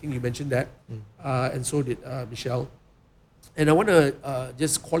 because I think you mentioned that, and so did Michelle. And I want to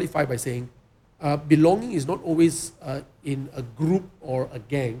just qualify by saying, belonging is not always in a group or a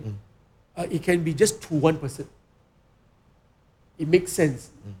gang. It can be just to one person. It makes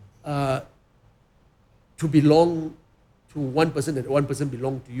sense to belong to one person and one person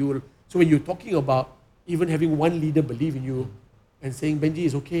belong to you. So when you're talking about even having one leader believe in you and saying, Benji,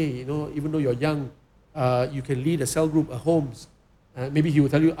 is okay, you know, even though you're young, you can lead a cell group, a homes. Maybe he will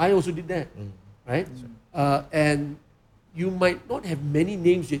tell you, I also did that, right? And you might not have many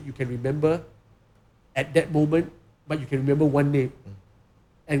names that you can remember at that moment, but you can remember one name.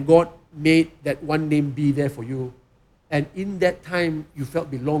 And God made that one name be there for you. And in that time, you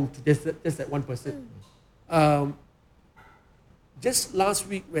felt belonged to just that one person. Just last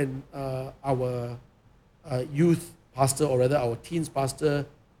week when our youth pastor, or rather our teens pastor,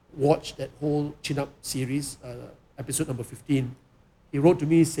 watched that whole Chin Up series, episode number 15, he wrote to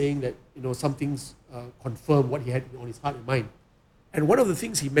me saying that, you know, some things confirm what he had on his heart and mind. And one of the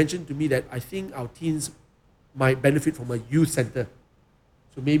things he mentioned to me that I think our teens might benefit from a youth center.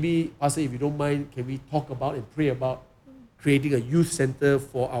 So maybe, Pastor, if you don't mind, can we talk about and pray about creating a youth center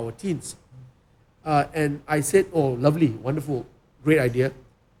for our teens? And I said, oh, lovely, wonderful, great idea.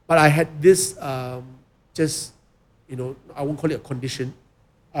 But I had this just, you know, I won't call it a condition,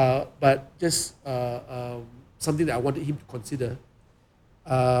 but just something that I wanted him to consider,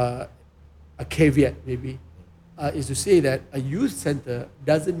 a caveat maybe, is to say that a youth center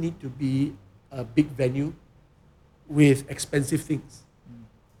doesn't need to be a big venue with expensive things.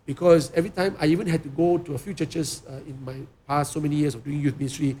 Because every time I even had to go to a few churches in my past so many years of doing youth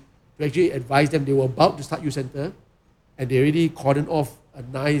ministry to actually advise them. They were about to start youth center and they already cordoned off a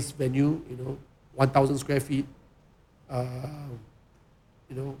nice venue, you know, 1,000 square feet,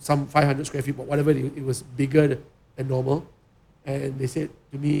 you know, some 500 square feet, but whatever, it was bigger than normal. And they said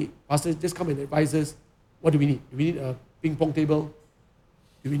to me, Pastor, just come and advise us. What do we need? Do we need a ping pong table?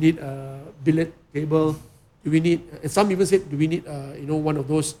 Do we need a billiard table? Do we need, and some even said, do we need, you know, one of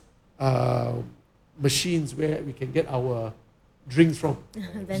those machines where we can get our drinks from?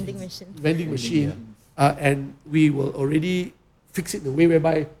 Vending machine. Vending machine. And we will already fix it in a way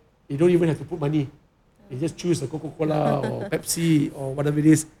whereby they don't even have to put money. They just choose a Coca-Cola or Pepsi or whatever it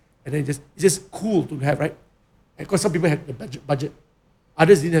is, and then it's just cool to have, right? And because some people had the budget.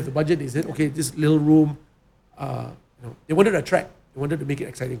 Others didn't have the budget. They said, okay, this little room, you know, they wanted to attract. They wanted to make it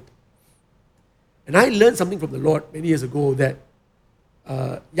exciting. And I learned something from the Lord many years ago that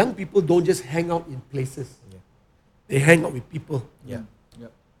young people don't just hang out in places. Yeah. They hang out with people. Yeah.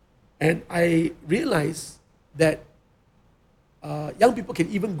 And I realized that young people can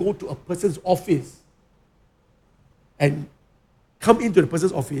even go to a person's office and come into the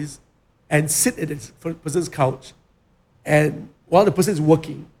person's office and sit at the person's couch, and while the person is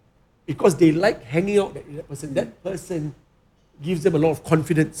working, because they like hanging out with that person gives them a lot of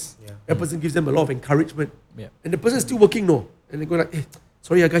confidence. Yeah. That person gives them a lot of encouragement. Yeah. And the person is still working, no. And they go like, hey,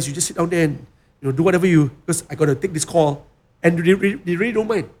 sorry guys, you just sit down there and, you know, do whatever because I got to take this call. And they really don't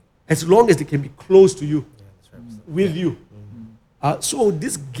mind, as long as they can be close to you, with you. Mm-hmm. So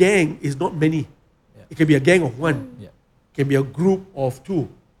this gang is not many. Yeah. It can be a gang of one. Yeah. It can be a group of two.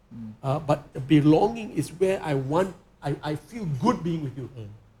 But the belonging is where I feel good being with you.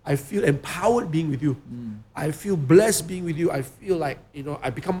 I feel empowered being with you. I feel blessed being with you. I feel like, you know, I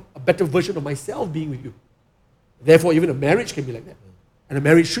become a better version of myself being with you. Therefore, even a marriage can be like that. And a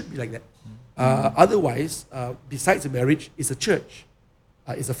marriage should be like that. Otherwise, besides a marriage, it's a church.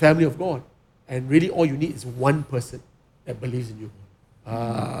 It's a family of God. And really all you need is one person that believes in you.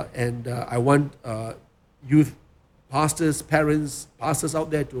 And I want youth pastors, parents, pastors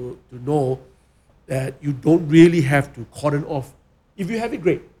out there to know that you don't really have to cordon off. If you have it,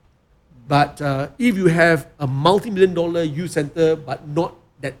 great. But if you have a multi-million-dollar youth center but not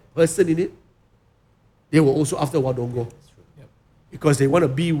that person in it, they will also after a while don't go. Because they want to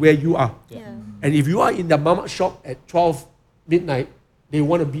be where you are. And if you are in the mama shop at 12 midnight, they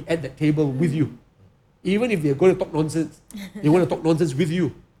want to be at that table with you. Even if they're going to talk nonsense, they want to talk nonsense with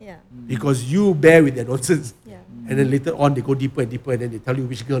you. Because you bear with their nonsense. And then later on, they go deeper and deeper, and then they tell you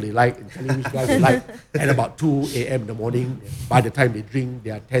which girl they like and tell you which guy they like. And about 2 a.m. in the morning, by the time they drink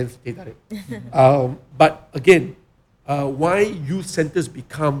their 10th teh tarik. But again, why youth centers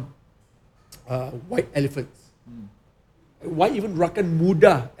become white elephants? Why even Rakan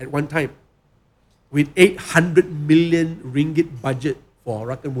Muda at one time, with 800 million ringgit budget for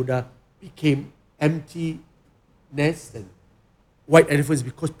Rakan Muda, became empty nests and white elephants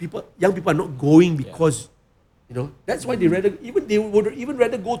because young people are not going because, that's why they would even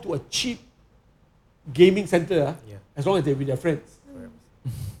rather go to a cheap gaming center as long as they're with their friends.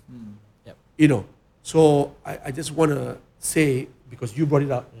 So I just want to say, because you brought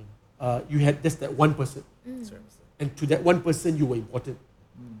it up, you had just that one person. And to that one person, you were important.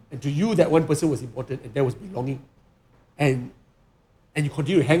 And to you, that one person was important, and that was belonging. And you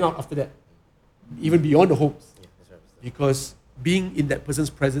continue to hang out after that, even beyond the homes. Because being in that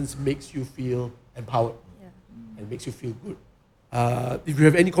person's presence makes you feel empowered and makes you feel good. If you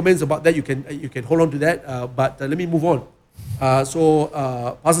have any comments about that, you can hold on to that. But let me move on. So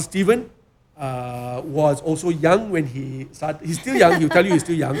Pastor Stephen was also young when he started. He's still young. He'll tell you he's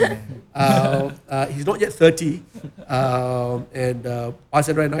still young. He's not yet 30. And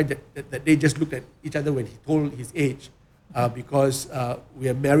Pastor Andrea and I, that day just looked at each other when he told his age, because we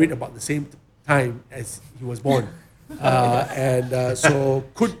are married about the same time as he was born. And so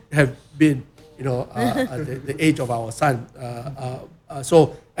could have been, the age of our son.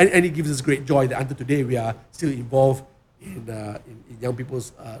 And it gives us great joy that until today we are still involved in young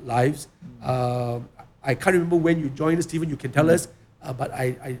people's lives. I can't remember when you joined us, Stephen, you can tell us, but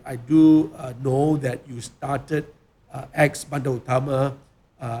I do know that you started Acts Bandar Utama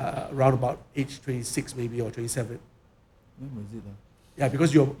around about age 26 maybe, or 27. When was it? Yeah,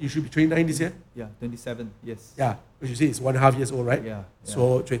 because you should be 29 this year? Yeah, 27, yes. Yeah, because you say it's 1.5 years old, right? Yeah.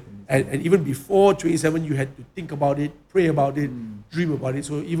 So, and even before 27, you had to think about it, pray about it, dream about it.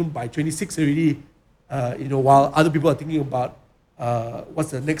 So even by 26 already, while other people are thinking about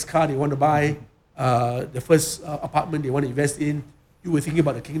what's the next car they want to buy, the first apartment they want to invest in, you were thinking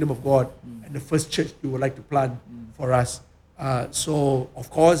about the kingdom of God and the first church you would like to plant for us. So, of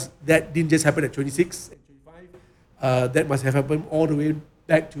course, that didn't just happen at 26 and 25. That must have happened all the way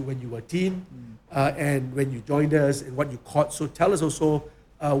back to when you were a teen and when you joined us and what you caught. So tell us also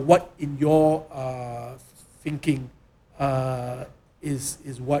what in your thinking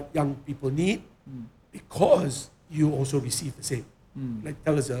is what young people need, because you also receive the same.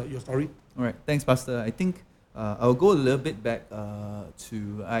 Tell us your story. All right, thanks, Pastor. I think I'll go a little bit back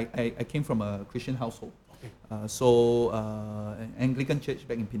to, I came from a Christian household. So an Anglican church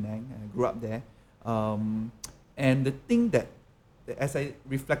back in Penang. I grew up there. And the thing that, as I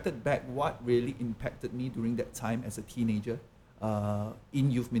reflected back, what really impacted me during that time as a teenager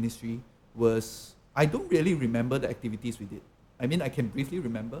in youth ministry was, I don't really remember the activities we did. I mean, I can briefly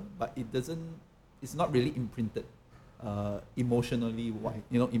remember, but it's not really imprinted emotionally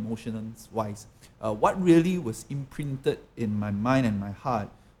wise. What really was imprinted in my mind and my heart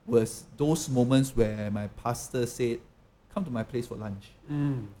was those moments where my pastor said, come to my place for lunch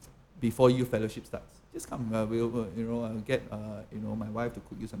before youth fellowship starts. Just come, I'll get my wife to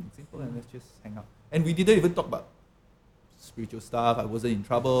cook you something simple and let's just hang out. And we didn't even talk about spiritual stuff. I wasn't in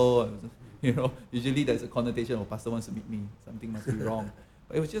trouble. Usually there's a connotation of pastor wants to meet me. Something must be wrong.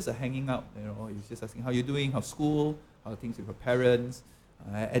 But it was just a hanging out. He was just asking how you're doing, how's school, how are things with your parents.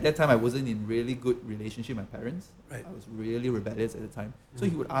 At that time, I wasn't in really good relationship with my parents. Right. I was really rebellious at the time. So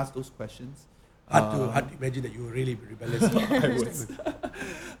he would ask those questions. Hard to imagine that you were really rebellious. I was.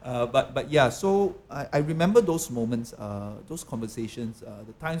 But yeah, so I remember those moments, those conversations,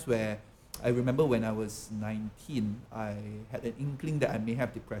 the times where I remember when I was 19, I had an inkling that I may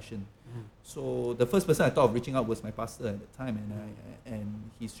have depression. So the first person I thought of reaching out was my pastor at the time,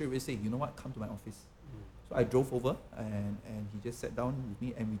 and he straight away said, you know what, come to my office. So I drove over, and he just sat down with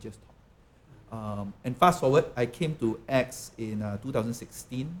me, and we just talked. And fast forward, I came to Acts in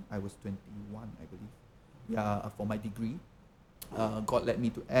 2016. I was 21, I believe. for my degree. God led me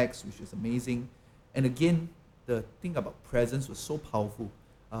to Acts, which was amazing. And again, the thing about presence was so powerful.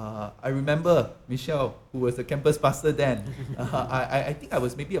 I remember Michelle, who was the campus pastor then. I think I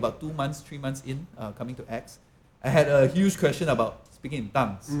was maybe about 2 months, 3 months in coming to Acts. I had a huge question about speaking in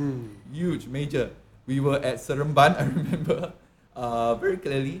tongues. Huge, major. We were at Seremban, I remember very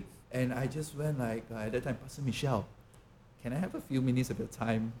clearly. And I just went like, at that time, Pastor Michelle, can I have a few minutes of your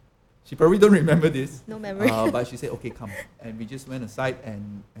time? She probably don't remember this. No memory. But she said, okay, come. And we just went aside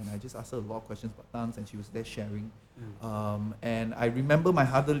and I just asked her a lot of questions about tongues, and she was there sharing. And I remember my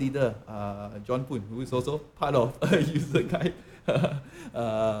other leader, John Poon, who is also part of User Guide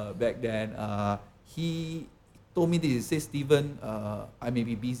back then. He told me this. He said, Stephen, I may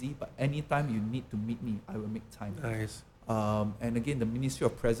be busy, but anytime you need to meet me, I will make time. Nice. And again, the ministry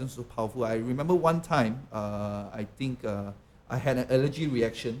of presence was so powerful. I remember one time, I think I had an allergy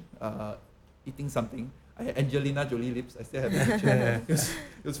reaction eating something. I had Angelina Jolie lips. I still have a picture.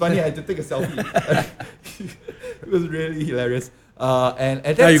 It was funny. I had to take a selfie. It was really hilarious. And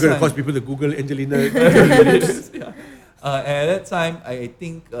at that now you're time, going to force people to Google Angelina Jolie lips. yeah. And at that time, I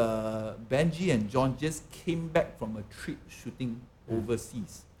think Benji and John just came back from a trip shooting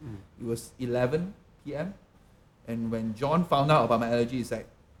overseas. It was 11 p.m. And when John found out about my allergy, he's like,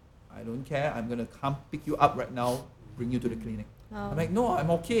 I don't care. I'm going to come pick you up right now, bring you to the clinic. I'm like, no,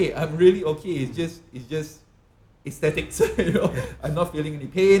 I'm okay. I'm really okay. It's just aesthetics. I'm not feeling any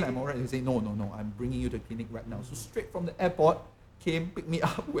pain. I'm alright. He said, no, I'm bringing you to the clinic right now. So straight from the airport, came, picked me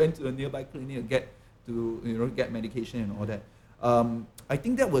up, went to a nearby clinic to get medication and all that. I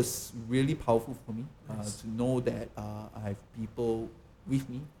think that was really powerful for me to know that I have people with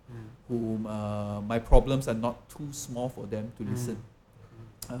me whom my problems are not too small for them to listen.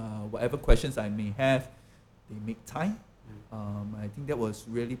 Whatever questions I may have, they make time. I think that was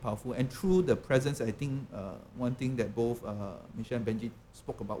really powerful. And through the presence, I think one thing that both Michelle and Benji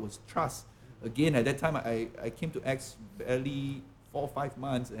spoke about was trust. Again, at that time, I came to Acts barely 4 or 5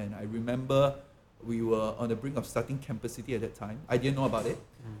 months, and I remember we were on the brink of starting Campus City at that time. I didn't know about it.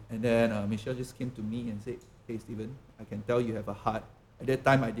 And then Michelle just came to me and said, hey, Stephen, I can tell you have a heart. At that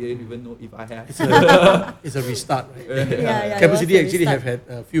time, I didn't even know if I had. It's a restart, right? Yeah, Campus City actually have had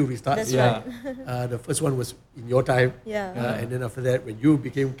a few restarts. That's right. The first one was in your time. Yeah. And then after that, when you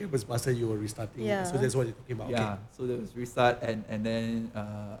became campus master, you were restarting. Yeah. So that's what you're talking about. Yeah, Okay. so there was restart, and then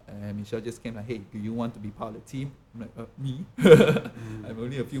Michelle just came like, hey, do you want to be part of the team? I'm like, me? I'm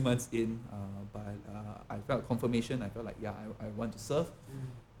only a few months in, but I felt confirmation. I felt like, yeah, I want to serve.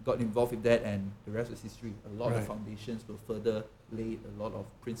 Got involved with that, and the rest was history. A lot of foundations were further laid, a lot of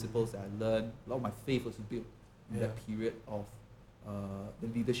principles that I learned, a lot of my faith was built in that period of the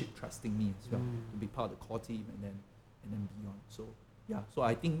leadership trusting me as well to be part of the core team and then beyond. So yeah, so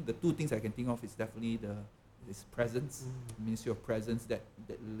I think the two things I can think of is definitely this presence, ministry of presence that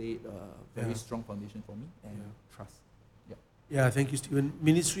laid a very strong foundation for me, and trust. Yeah, thank you, Stephen.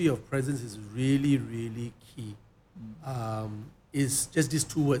 Ministry of presence is really, really key. Is just these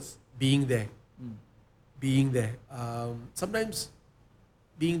 2 words, being there. Being there. Sometimes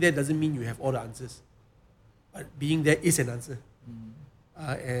being there doesn't mean you have all the answers, but being there is an answer.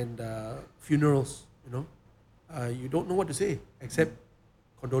 And funerals, you don't know what to say except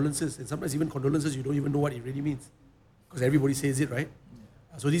condolences, and sometimes even condolences you don't even know what it really means because everybody says it, right?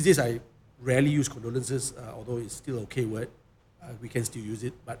 So these days I rarely use condolences, although it's still an okay word. We can still use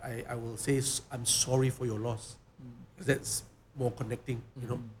it, but I will say I'm sorry for your loss, because that's more connecting,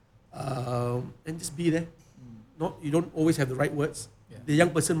 and just be there. You don't always have the right words. The young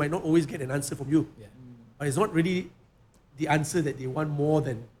person might not always get an answer from you, but it's not really the answer that they want more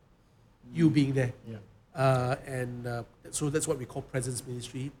than you being there. So that's what we call presence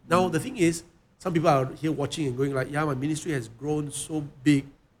ministry. Now the thing is, some people are here watching and going like, yeah, my ministry has grown so big,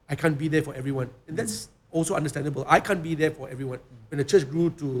 I can't be there for everyone. And that's also understandable. I can't be there for everyone. When the church grew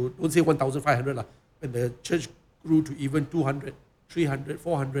to, don't say 1,500, when the church grew to even 200, 300,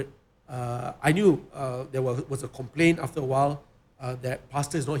 400, I knew there was a complaint after a while that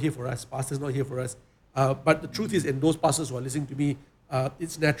pastor is not here for us, pastor is not here for us. But the truth is, and those pastors who are listening to me,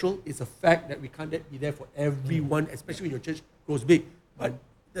 it's natural, it's a fact that we can't be there for everyone, especially when your church grows big. But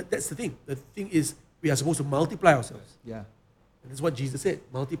that's the thing. The thing is, we are supposed to multiply ourselves. Yeah. And that's what Jesus said,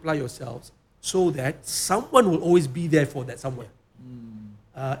 multiply yourselves so that someone will always be there for that someone.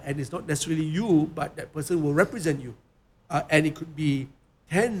 And it's not necessarily you, but that person will represent you. And it could be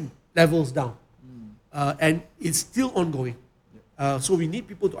 10 levels down. And it's still ongoing. So we need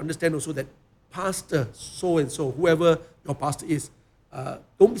people to understand also that pastor so-and-so, whoever your pastor is,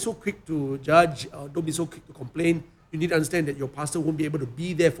 don't be so quick to judge, don't be so quick to complain. You need to understand that your pastor won't be able to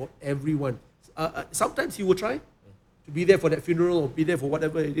be there for everyone. Sometimes he will try to be there for that funeral or be there for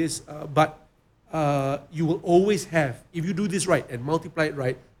whatever it is, but you will always have, if you do this right and multiply it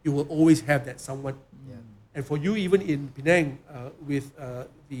right, you will always have that someone. And for you, even in Penang, with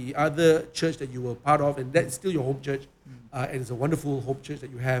the other church that you were part of, and that's still your home church, and it's a wonderful home church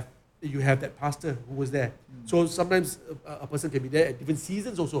that you have that pastor who was there. So sometimes a person can be there at different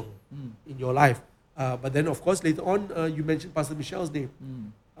seasons also in your life. But then, of course, later on, you mentioned Pastor Michelle's name.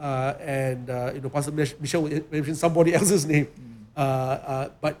 And Pastor Michelle mentioned somebody else's name.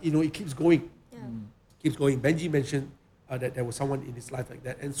 But, it keeps going. Keeps going. Benji mentioned that there was someone in his life like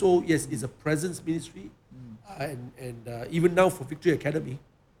that. And so, yes, it's a presence ministry. And even now for Victory Academy,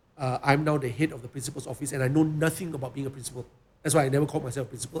 I'm now the head of the principal's office, and I know nothing about being a principal. That's why I never call myself a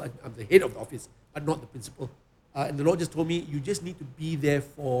principal. I'm the head of the office, but not the principal. And the Lord just told me, you just need to be there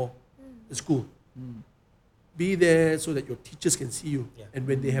for the school. Be there so that your teachers can see you. And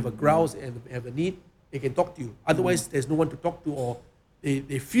when they have a grouse and have a need, they can talk to you. Otherwise, there's no one to talk to, or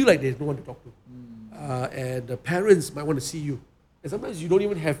they feel like there's no one to talk to. And the parents might want to see you. And sometimes you don't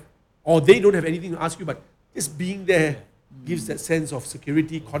even have, or they don't have anything to ask you, but just being there gives that sense of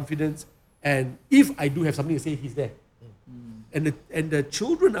security, confidence. And if I do have something to say, he's there. And the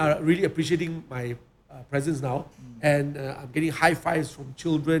children are really appreciating my presence now. And I'm getting high fives from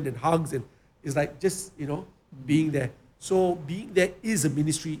children and hugs. And it's like just, being there. So being there is a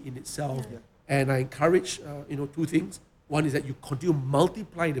ministry in itself. And I encourage, two things. One is that you continue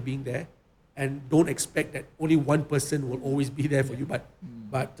multiplying the being there. And don't expect that only one person will always be there for you.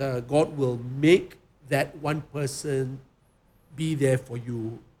 But God will make that one person be there for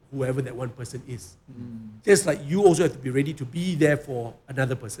you, whoever that one person is. Just like you also have to be ready to be there for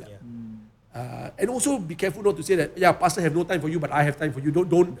another person. And also be careful not to say that, pastor have no time for you, but I have time for you.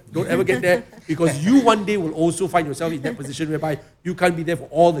 Don't ever get there, because you one day will also find yourself in that position whereby you can't be there for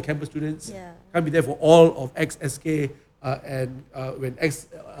all the campus students, can't be there for all of ex-SK, and when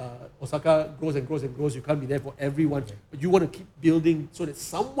Osaka grows and grows and grows, you can't be there for everyone. But you want to keep building so that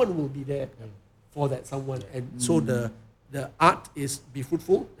someone will be there for that someone. And so the art is be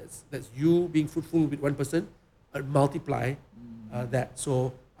fruitful. That's you being fruitful with one person, and multiply that.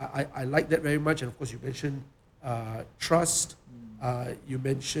 So I like that very much. And of course, you mentioned trust. You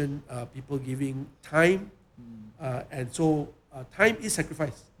mentioned people giving time. And so time is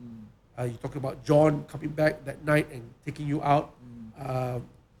sacrifice. You talk about John coming back that night and taking you out.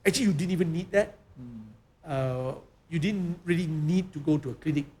 Actually, you didn't even need that. You didn't really need to go to a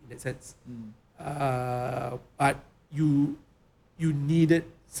clinic in that sense. But you needed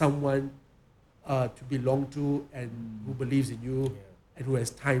someone to belong to and who believes in you and who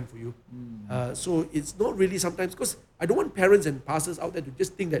has time for you. So it's not really sometimes, because I don't want parents and pastors out there to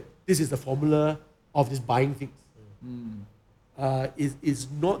just think that this is the formula of just buying things. It's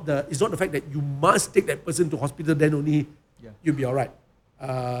not the fact that you must take that person to hospital, then only you'll be all right.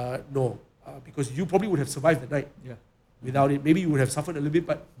 No, because you probably would have survived the night without it. Maybe you would have suffered a little bit,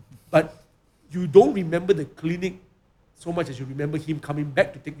 but you don't remember the clinic so much as you remember him coming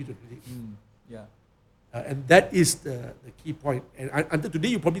back to take you to the clinic. And that is the key point. And until today,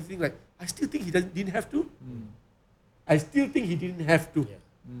 you probably think like, I still think he didn't have to. I still think he didn't have to.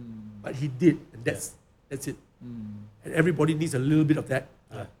 But he did, and that's it. And everybody needs a little bit of that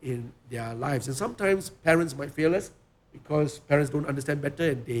in their lives. And sometimes parents might fail us because parents don't understand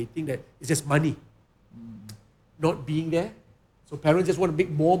better and they think that it's just money not being there. So parents just want to make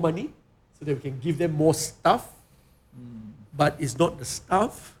more money so that we can give them more stuff. But it's not the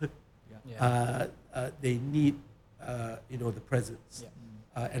stuff. They need, the presence.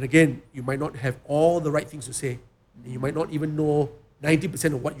 And again, you might not have all the right things to say. And you might not even know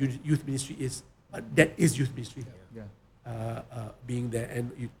 90% of what youth ministry is. But that is youth ministry. Being there.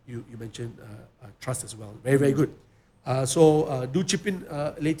 And you mentioned trust as well. Very, very good. So do chip in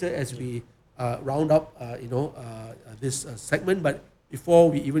later as we round up, this segment. But before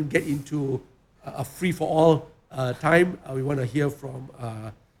we even get into a free-for-all time, we want to hear from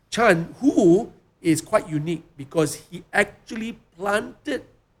Chan, who is quite unique because he actually planted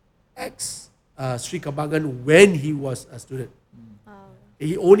Sri Kembangan when he was a student.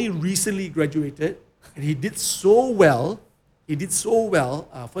 He only recently graduated, and he did so well,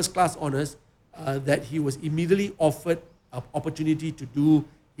 first class honors, that he was immediately offered an opportunity to do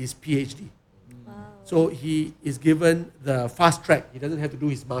his PhD. So he is given the fast track. He doesn't have to do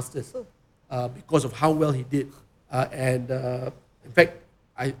his master's because of how well he did. In fact,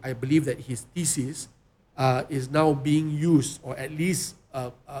 I believe that his thesis is now being used, or at least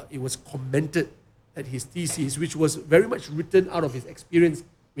it was commented that his thesis, which was very much written out of his experience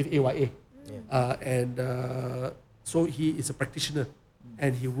with AYA. So he is a practitioner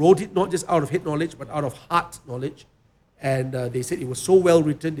And he wrote it not just out of head knowledge, but out of heart knowledge. And they said it was so well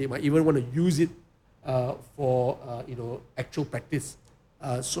written, they might even want to use it for actual practice.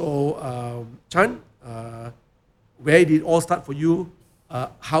 Chan, where did it all start for you?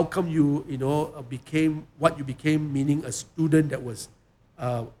 How come you became what you became, meaning a student that was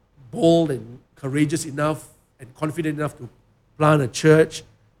bold and courageous enough and confident enough to plant a church?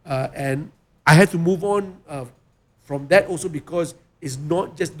 And I had to move on from that also, because it's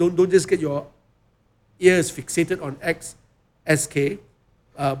not just don't just get your ears fixated on XSK,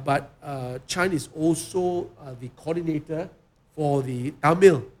 but Chan is also the coordinator for the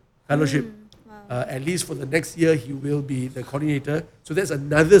Tamil Fellowship. At least for the next year, he will be the coordinator. So that's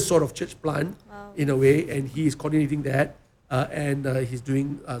another sort of church plant in a way, and he is coordinating that, and he's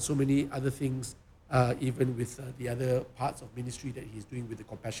doing so many other things, even with the other parts of ministry that he's doing with the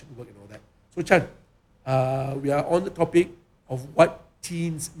compassion work and all that. So Chan, we are on the topic of what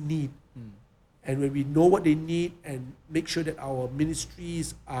teens need. And when we know what they need and make sure that our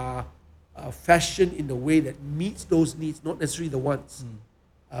ministries are fashioned in a way that meets those needs, not necessarily the wants.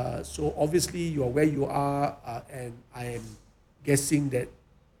 So obviously you are where you are, and I am guessing that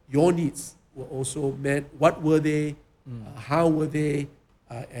your needs were also met. What were they? How were they?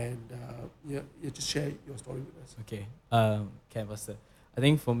 And just share your story with us. Okay, Pastor. I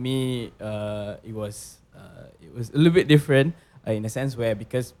think for me, it was a little bit different in a sense where,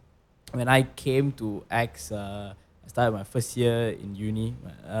 because when I came to Acts, I started my first year in uni.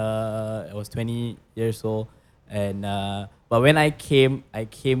 I was 20 years old, and but when I came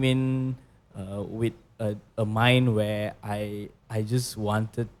in with a mind where I just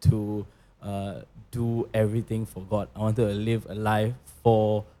wanted to do everything for God. I wanted to live a life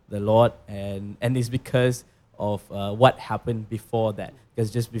for the Lord, and it's because of what happened before that. Because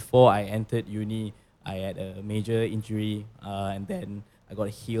just before I entered uni, I had a major injury, and then I got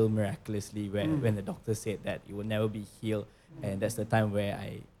healed miraculously when the doctor said that it would never be healed. And that's the time where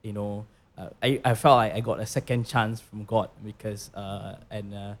I felt like I got a second chance from God, because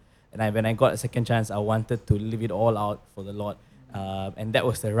when I got a second chance, I wanted to live it all out for the Lord. And that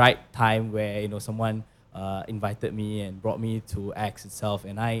was the right time where someone invited me and brought me to Acts itself,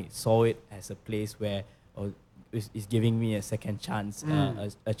 and I saw it as a place where it's giving me a second chance,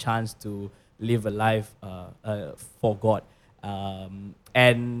 a chance to live a life for God.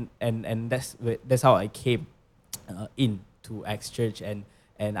 And that's how I came into Acts Church, and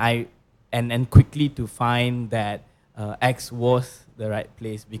quickly to find that Acts was the right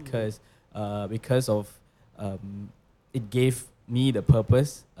place, because of it gave me the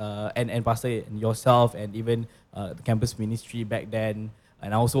purpose, and Pastor and yourself, and even the campus ministry back then.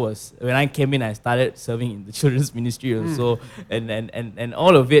 And I also when I came in, I started serving in the children's ministry also, and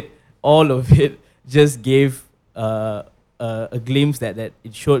all of it just gave a glimpse that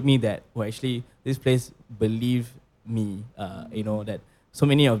it showed me that actually this place believed me. That so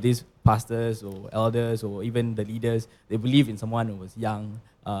many of these pastors or elders or even the leaders, they believe in someone who was young,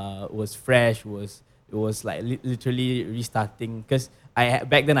 was fresh, was like literally restarting. Because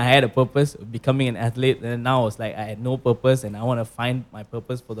back then I had a purpose of becoming an athlete, and now it's like I had no purpose, and I want to find my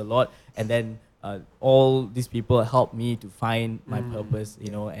purpose for the Lord. And then all these people helped me to find my purpose,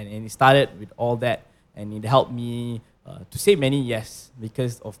 and it started with all that, and it helped me to say many yes,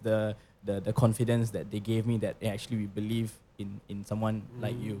 because of the confidence that they gave me, that actually we believe in someone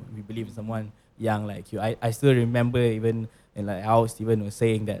like you. We believe in someone young like you. I still remember, even in like how Stephen was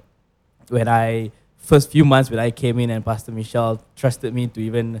saying, that when first few months when I came in, and Pastor Michelle trusted me to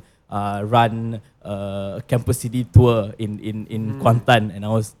even run a campus city tour in Kuantan, and I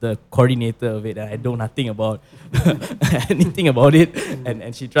was the coordinator of it, and I know nothing about anything about it,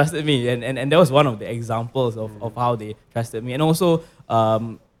 and she trusted me, and that was one of the examples of how they trusted me. And also,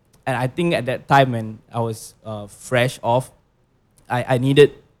 and I think at that time when I was fresh off, I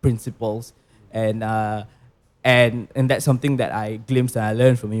needed principles, and that's something that I glimpsed and I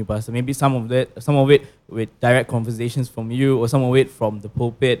learned from you, Pastor. Maybe some of it with direct conversations from you, or some of it from the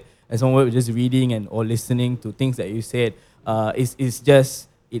pulpit, and some of it with just reading or listening to things that you said.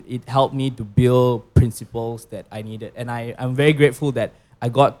 It helped me to build principles that I needed, and I'm very grateful that I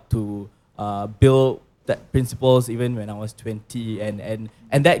got to build that principles even when I was 20, and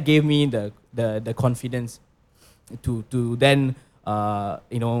that gave me the confidence to then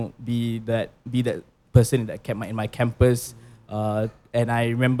be that person that kept in my campus, and I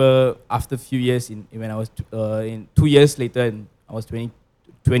remember after a few years, when I was 2 years later, and I was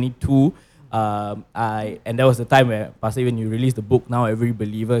 22, and that was the time where, Pastor, when you released the book, Now Every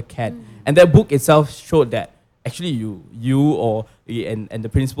Believer Can, and that book itself showed that actually and the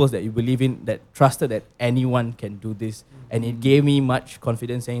principles that you believe in, that trusted that anyone can do this. And it gave me much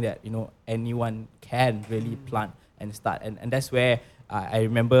confidence, saying that, anyone can really plant and start. And that's where I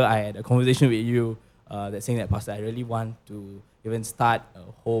remember I had a conversation with you that saying that, Pastor, I really want to even start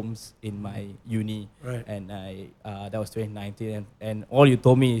homes in my uni. Right. And that was 2019. And all you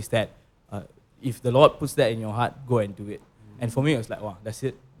told me is that if the Lord puts that in your heart, go and do it. And for me, it was like, wow, that's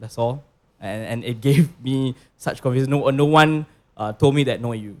it, that's all. And it gave me such confidence. No one told me that,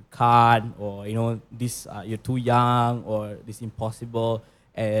 no, you can't, or, this you're too young, or this impossible.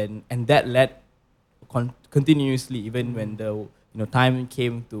 And that led continuously, even when the time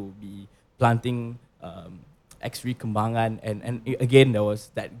came to be planting X3 Kembangan, and again there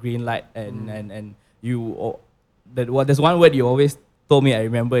was that green light, and there's one word you always told me, I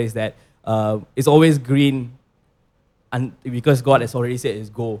remember, is that it's always green, and because God has already said it's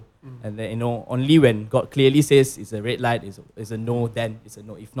go. And then, only when God clearly says it's a red light, it's a no, then it's a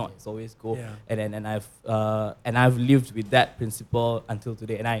no. If not, it's always go. Yeah. And I've lived with that principle until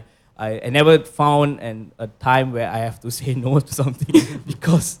today. And I never found a time where I have to say no to something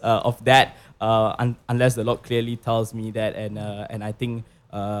because of that, unless the Lord clearly tells me that. And I think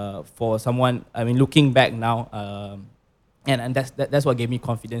for someone, looking back now, and that's what gave me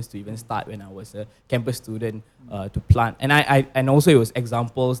confidence to even start when I was a campus student to plant. And also it was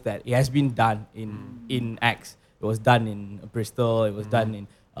examples that it has been done in Acts. It was done in Bristol. It was done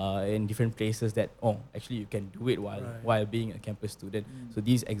in different places that, actually you can do it while being a campus student. So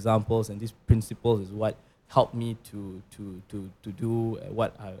these examples and these principles is what helped me to do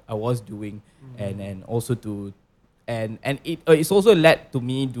what I was doing, and also it's also led to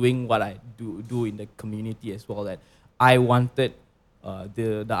me doing what I do in the community as well. That I wanted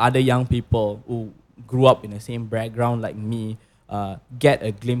the other young people who grew up in the same background like me get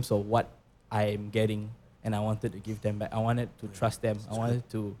a glimpse of what I am getting, and I wanted to give them back. I wanted to trust them. I wanted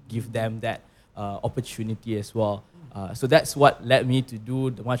to give them that opportunity as well. So that's what led me to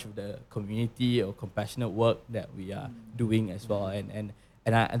do much of the community or compassionate work that we are doing as well. And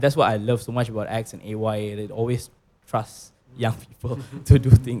that's what I love so much about Acts and AYA. It always trusts young people to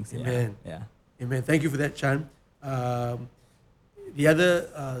do things. Amen. Yeah. Amen. Thank you for that, Chan. The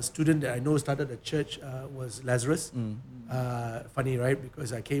other student that I know started the church was Lazarus. Funny, right?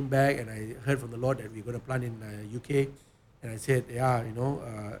 Because I came back and I heard from the Lord that we're going to plant in UK. And I said,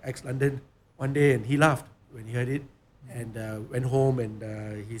 ex-London one day. And he laughed when he heard it and went home and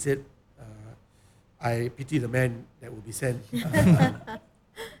he said, I pity the man that will be sent.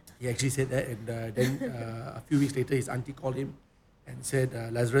 He actually said that. And then a few weeks later, his auntie called him and said,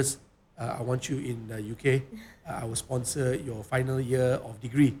 Lazarus, I want you in the UK. I will sponsor your final year of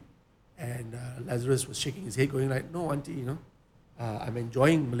degree. And Lazarus was shaking his head, going like, no, auntie, I'm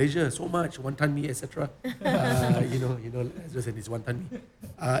enjoying Malaysia so much, wantan mee, etc. Lazarus and his wantan mee.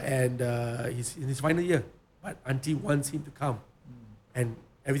 And he's in his final year. But auntie wants him to come. And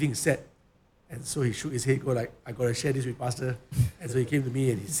everything is set. And so he shook his head, go like, I got to share this with Pastor. And so he came to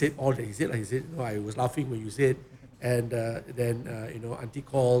me and he said all that he said. He said, no, I was laughing when you said. And then auntie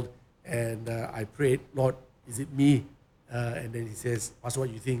called. And I prayed, Lord, is it me? And then he says, Pastor, what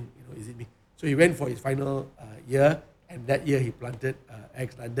do you think? Is it me? So he went for his final year, and that year he planted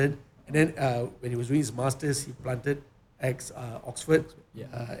Acts London. And then when he was doing his master's, he planted Acts Oxford.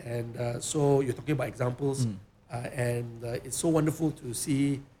 Yeah. So you're talking about examples, and it's so wonderful to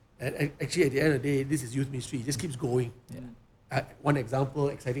see. And actually, at the end of the day, this is youth ministry. It just keeps going. Yeah. One example,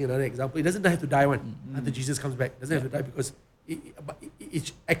 exciting another example. It doesn't have to die until Jesus comes back. It doesn't have to die because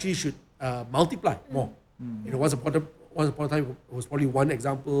it actually should multiply more. Once upon a time, it was probably one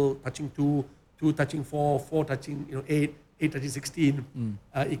example touching two touching four touching 8 touching 16.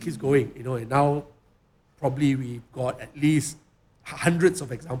 It keeps going, and now probably we've got at least hundreds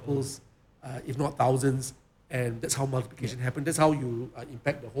of examples, if not thousands, and that's how multiplication happens. That's how you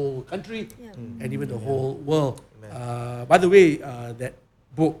impact the whole country and even the whole world. By the way, that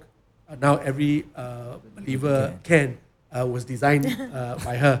book, Now Every Believer Can, was designed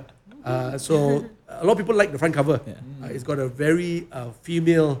by her. So a lot of people like the front cover. It's got a very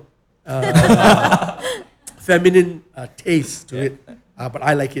female, feminine taste to it. But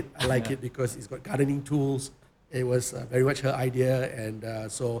I like it. I like it because it's got gardening tools. It was very much her idea. And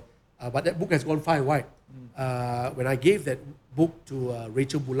but that book has gone far and wide. When I gave that book to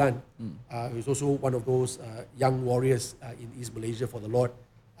Rachel Bulan, who's also one of those young warriors in East Malaysia for the Lord,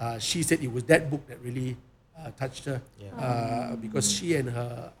 she said it was that book that really touched her, because she and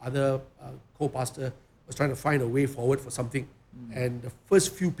her other co-pastor was trying to find a way forward for something. And the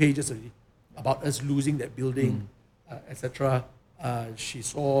first few pages already about us losing that building, etc. She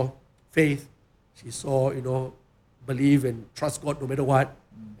saw faith, She saw, believe and trust God no matter what.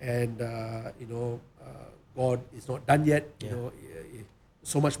 And, God is not done yet.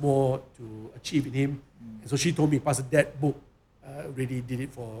 So much more to achieve in Him. And so she told me, Pastor, that book really did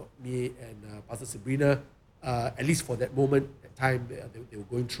it for me and Pastor Sabrina, at least for that moment, that time they were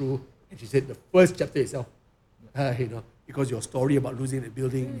going through. And she said the first chapter itself, because your story about losing the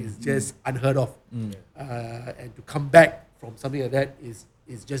building is just unheard of. And to come back from something like that is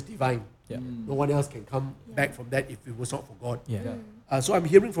just divine. No one else can come back from that if it was not for God. So I'm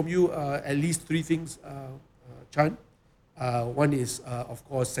hearing from you at least three things, Chan. One is, of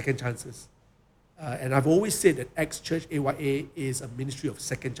course, second chances. And I've always said that Acts Church AYA is a ministry of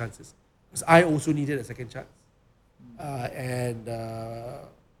second chances. Because I also needed a second chance. And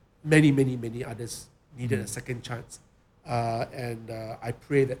many, many, many others needed a second chance. And I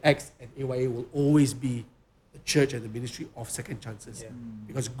pray that Acts and AYA will always be the church and the ministry of second chances.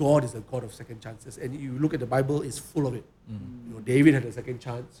 Because God is the God of second chances. And you look at the Bible, it's full of it. David had a second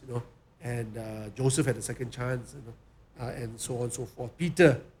chance, and Joseph had a second chance, and so on and so forth.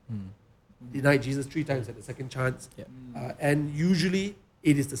 Peter denied Jesus 3 times at the second chance. And usually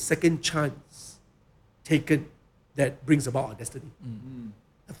it is the second chance taken that brings about our destiny.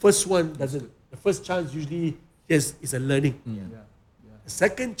 The first one doesn't. The first chance usually is a learning. The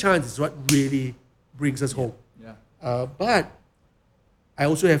second chance is what really brings us home. But I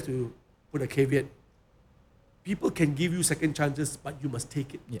also have to put a caveat. People can give you second chances, but you must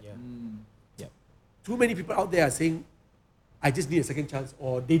take it. Too many people out there are saying, I just need a second chance,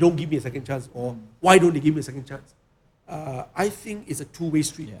 or they don't give me a second chance, or why don't they give me a second chance? I think it's a two-way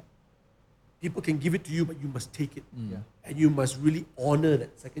street. People can give it to you, but you must take it. And you must really honor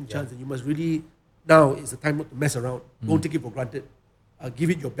that second chance. And you must really, now is the time not to mess around. Don't take it for granted. Give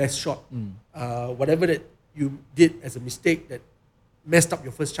it your best shot. Whatever that you did as a mistake that messed up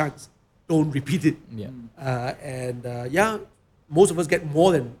your first chance, don't repeat it. Most of us get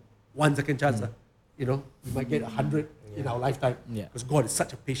more than 1 second chance. We might get 100 in our lifetime, because God is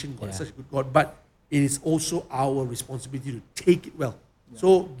such a patient God, such a good God. But it is also our responsibility to take it well.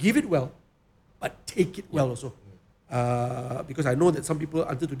 So give it well, but take it well also. Because I know that some people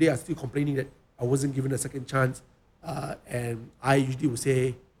until today are still complaining that I wasn't given a second chance. And I usually will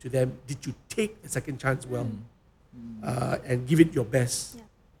say to them, did you take the second chance well? And give it your best.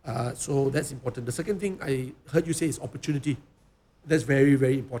 So that's important. The second thing I heard you say is opportunity. That's very,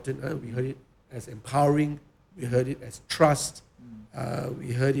 very important. We heard it as empowering. We heard it as trust.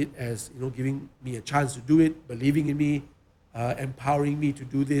 We heard it as giving me a chance to do it, believing in me, empowering me to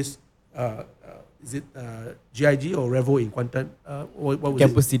do this. Is it GIG or Revo in Kuantan? What was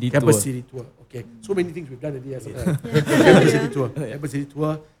Campus it? City Campus Tour. City Tour. Okay, so many things we've done already. Campus City Tour. Campus City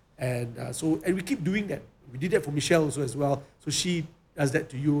Tour, and and we keep doing that. We did that for Michelle also as well. So she does that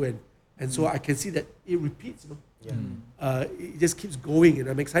to you, and so I can see that it repeats. It just keeps going, and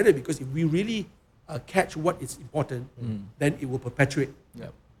I'm excited because if we really catch what is important, then it will perpetuate.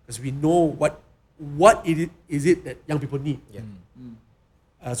 Because we know what is it that young people need.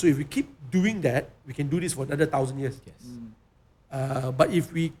 So if we keep doing that, we can do this for another 1,000 years. But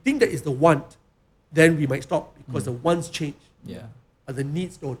if we think that is the want, then we might stop because the wants change. But the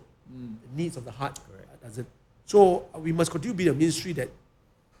needs don't. The needs of the heart doesn't. So we must continue to be a ministry that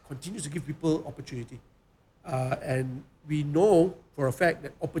continues to give people opportunity. And we know for a fact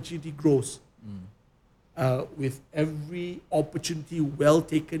that opportunity grows. With every opportunity well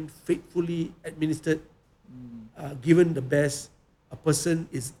taken, faithfully administered, given the best, a person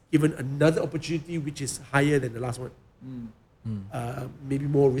is given another opportunity which is higher than the last one. Maybe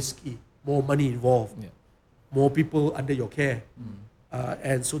more risky, more money involved, more people under your care.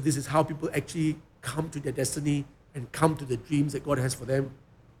 And so this is how people actually come to their destiny and come to the dreams that God has for them,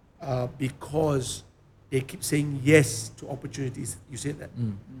 because they keep saying yes to opportunities. You said that.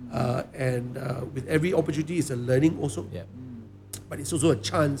 And with every opportunity, it's a learning also. But it's also a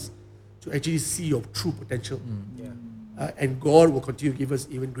chance to actually see your true potential. And God will continue to give us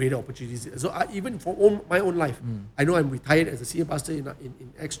even greater opportunities. So even for my own life, I know I'm retired as a senior pastor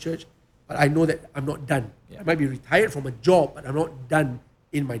in Acts Church, but I know that I'm not done. I might be retired from a job, but I'm not done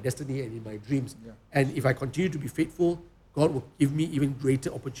in my destiny and in my dreams. And if I continue to be faithful, God will give me even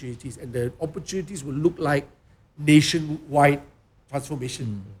greater opportunities. And the opportunities will look like nationwide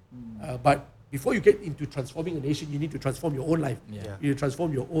transformation. But before you get into transforming a nation, you need to transform your own life. You need to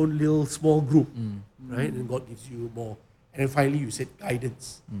transform your own little small group, right? And God gives you more. And then finally, you said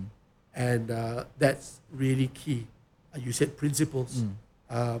guidance. And that's really key. You said principles,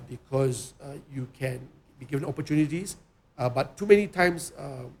 because you can be given opportunities, but too many times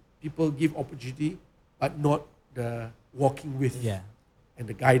people give opportunity, but not the walking with. and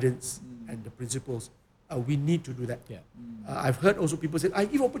the guidance and the principles. We need to do that. Yeah. I've heard also people say, I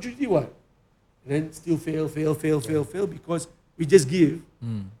give opportunity what? And then still fail because we just give,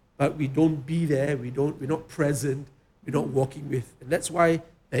 but we don't be there, we're not present, we're not walking with. And that's why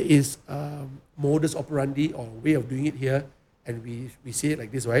there is modus operandi or way of doing it here, and we say it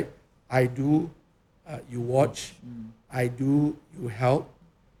like this, right? I do, you watch, I do, you help,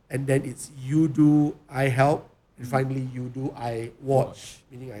 and then it's you do, I help, and finally you do, I watch.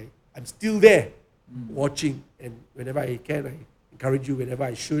 Meaning I'm still there, watching, and whenever I can, I encourage you, whenever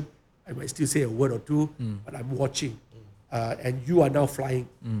I should, I might still say a word or two, but I'm watching, and you are now flying.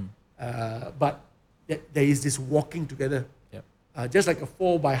 But there is this walking together. Just like a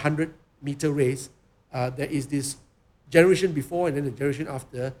 4x100 meter race, there is this generation before and then the generation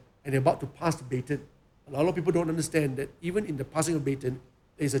after, and they're about to pass the baton. A lot of people don't understand that even in the passing of baton,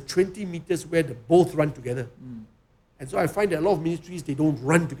 there's a 20 meters where they both run together. And so I find that a lot of ministries, they don't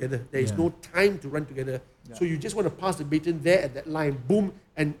run together. There is no time to run together. So you just want to pass the baton there at that line, boom,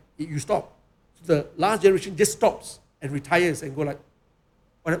 and you stop. So the last generation just stops and retires and go like,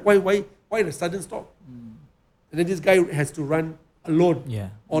 why in a sudden stop? And then this guy has to run alone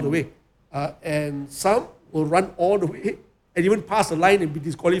all the way. And some will run all the way and even pass the line and be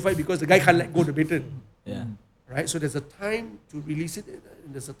disqualified because the guy can't let go of the baton. Right? So there's a time to release it,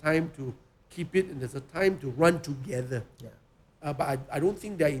 and there's a time to keep it, and there's a time to run together. But I don't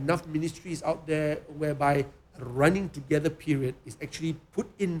think there are enough ministries out there whereby a running together period is actually put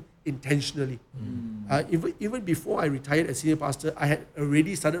in intentionally. Even before I retired as senior pastor, I had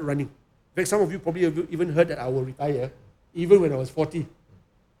already started running. In fact, some of you probably have even heard that I will retire, even when I was 40.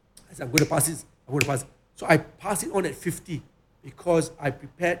 I said, I'm going to pass it. So I passed it on at 50 because I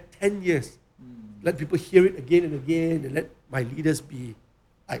prepared 10 years. Let people hear it again and again, and let my leaders be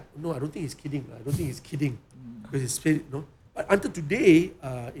no, I don't think he's kidding. Because he's said, But until today,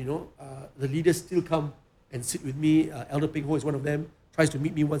 the leaders still come and sit with me. Elder Peng Ho is one of them. Tries to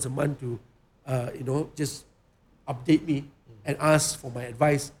meet me once a month to, just update me and ask for my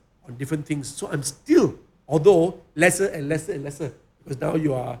advice on different things. So I'm still, although lesser and lesser and lesser, because now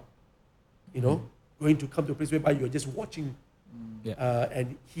you are, going to come to a place whereby you're just watching,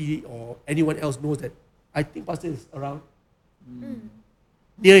 and he or anyone else knows that I think Pastor is around,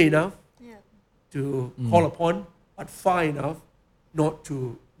 near enough to call upon, but far enough not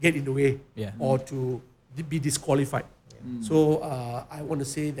to get in the way or to be disqualified. So I want to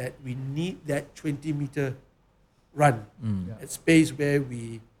say that we need that 20-meter run, at space where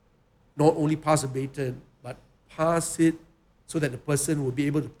we not only pass the baton, but pass it so that the person will be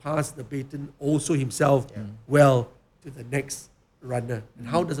able to pass the baton also himself well to the next runner. And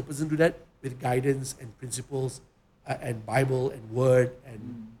how does a person do that? With guidance and principles and Bible and word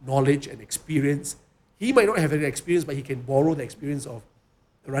and knowledge and experience. He might not have any experience, but he can borrow the experience of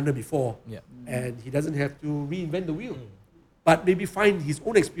the runner before. And he doesn't have to reinvent the wheel, but maybe find his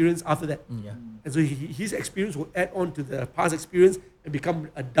own experience after that. And so his experience will add on to the past experience and become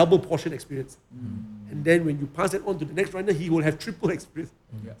a double portion experience. And then when you pass that on to the next runner, he will have triple experience.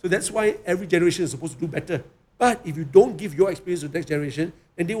 So that's why every generation is supposed to do better. But if you don't give your experience to the next generation,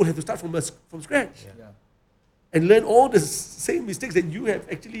 then they will have to start from scratch. And learn all the same mistakes that you have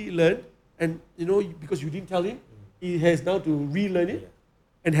actually learned. And because you didn't tell him, he has now to relearn it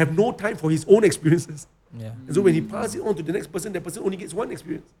and have no time for his own experiences. And so when he passes it on to the next person, that person only gets one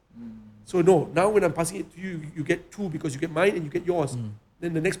experience. So now when I'm passing it to you, you get 2 because you get mine and you get yours.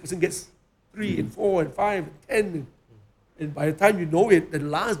 Then the next person gets 3 and 4 and 5 and 10. And by the time you know it, the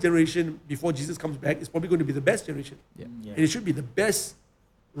last generation before Jesus comes back is probably going to be the best generation. And it should be the best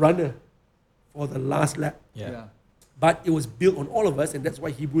runner for the last lap. But it was built on all of us, and that's why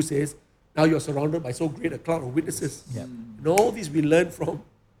Hebrews says, now you're surrounded by so great a cloud of witnesses. And all these we learn from,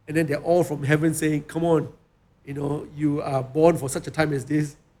 and then they're all from heaven saying, come on, you are born for such a time as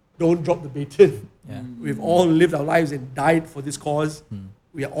this. Don't drop the baton. We've all lived our lives and died for this cause.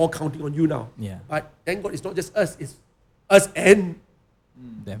 We are all counting on you now. But thank God it's not just us, it's us and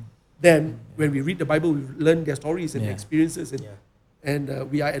them. When we read the Bible, we've learned their stories and their experiences,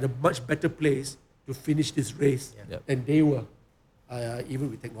 and we are at a much better place to finish this race than they were,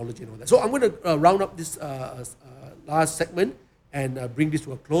 even with technology and all that. So I'm going to round up this last segment and bring this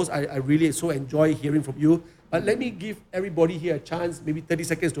to a close. I really so enjoy hearing from you. But let me give everybody here a chance, maybe 30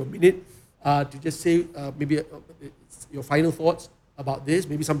 seconds to a minute, to just say maybe your final thoughts about this.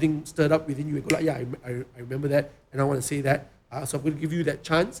 Maybe something stirred up within you. You go like, I remember that, and I want to say that. So I'm going to give you that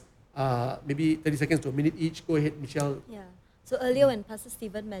chance. Maybe 30 seconds to a minute each. Go ahead, Michelle. So earlier when Pastor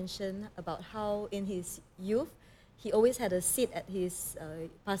Stephen mentioned about how in his youth, he always had a seat at his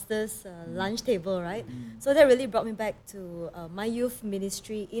pastor's lunch table, right? So that really brought me back to my youth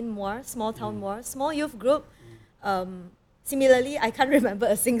ministry in Muar, small town Muar, small youth group. Similarly, I can't remember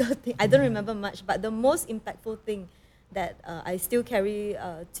a single thing. I don't remember much, but the most impactful thing that I still carry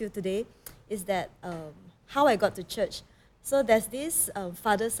till today is that how I got to church. So there's this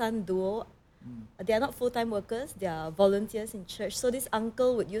father-son duo. They are not full-time workers, they are volunteers in church. So this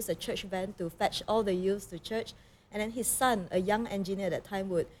uncle would use a church van to fetch all the youths to church. And then his son, a young engineer at that time,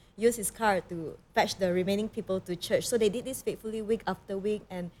 would use his car to fetch the remaining people to church. So they did this faithfully week after week.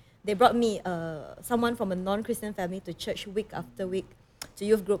 And they brought me, someone from a non-Christian family, to church week after week, to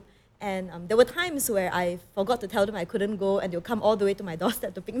youth group. And there were times where I forgot to tell them I couldn't go, and they'll come all the way to my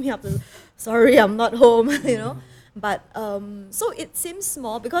doorstep to pick me up. Sorry, I'm not home, you know. But so it seems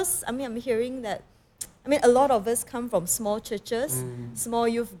small because I'm hearing that. A lot of us come from small churches, small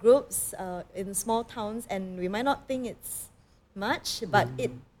youth groups in small towns, and we might not think it's much, but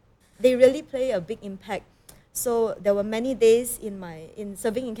they really play a big impact. So there were many days in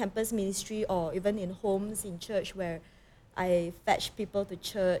serving in campus ministry or even in homes in church where I fetched people to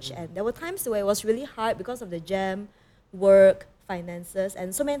church, and there were times where it was really hard because of the jam, work, finances,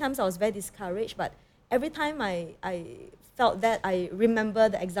 and so many times I was very discouraged. But every time I felt that, I remember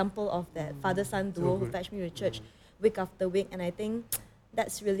the example of that father-son duo who fetched me to church week after week, and I think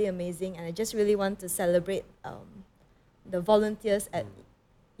that's really amazing. And I just really want to celebrate the volunteers at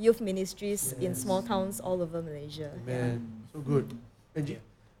youth ministries in small towns all over Malaysia. Man, so good. Benji?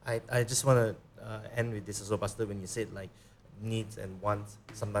 I just want to end with this as well, Pastor, when you said like needs and wants.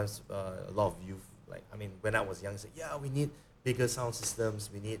 Sometimes a lot of youth, when I was young, said, yeah, we need bigger sound systems,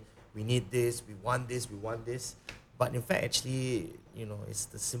 we need this, we want this. But in fact, actually, it's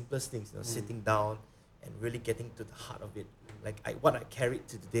the simplest things, sitting down and really getting to the heart of it. What I carried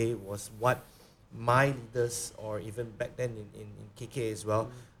to today was what my leaders, or even back then in KK as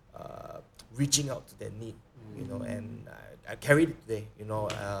well, reaching out to their need, and I carried it today,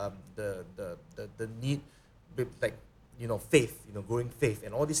 the need, faith, growing faith,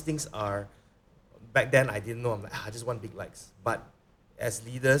 and all these things are, back then I didn't know, I'm like, I just want big likes. But as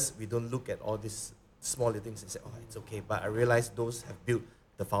leaders, we don't look at all these small little things and say, oh, it's okay. But I realized those have built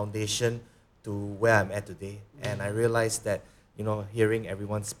the foundation to where I'm at today. And I realized that, hearing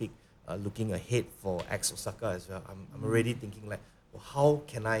everyone speak, looking ahead for Acts Osaka as well, I'm already thinking well, how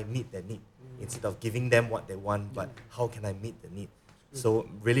can I meet their need? Instead of giving them what they want, but how can I meet the need? So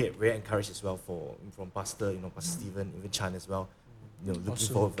really, very encouraged as well from Pastor, Pastor Stephen, even Chan as well, looking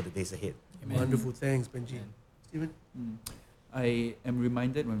forward for the days ahead. Amen. Wonderful, thanks, Benji. Stephen? I am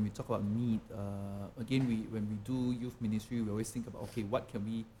reminded when we talk about need, again, when we do youth ministry, we always think about, okay, what can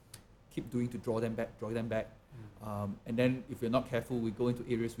we keep doing to draw them back. And then if we're not careful, we go into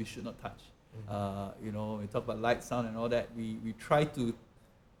areas we should not touch. We talk about light, sound, and all that. We try to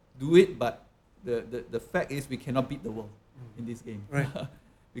do it, but the fact is we cannot beat the world in this game. Right.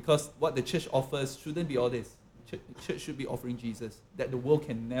 Because what the church offers shouldn't be all this. Church should be offering Jesus that the world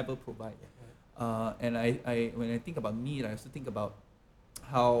can never provide. And I when I think about need, I also think about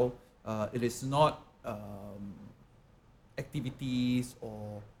how it is not activities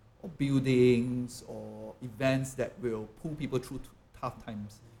or buildings or events that will pull people through tough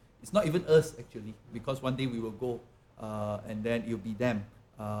times. It's not even us, actually, because one day we will go and then it'll be them,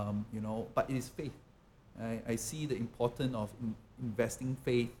 but it is faith. I see the importance of investing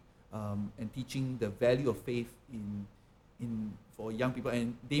faith and teaching the value of faith in for young people,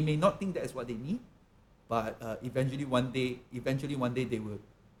 and they may not think that is what they need, but eventually one day they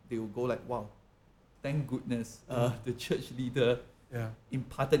will go like, wow, thank goodness the church leader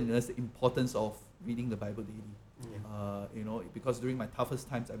imparted in us the importance of reading the Bible daily. Because during my toughest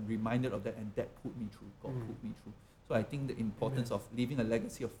times I'm reminded of that, and that put me through. God put me through. So I think the importance of leaving a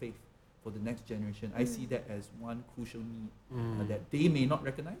legacy of faith for the next generation, I see that as one crucial need that they may not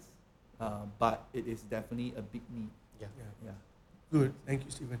recognize, but it is definitely a big need. Yeah. Good. Thank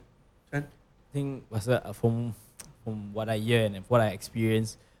you, Stephen. Chan? I think, from what I hear and what I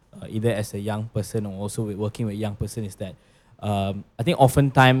experience, either as a young person or also working with a young person, is that I think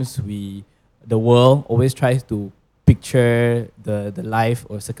oftentimes the world always tries to picture the life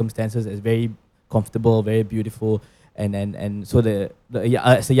or circumstances as very comfortable, very beautiful, and so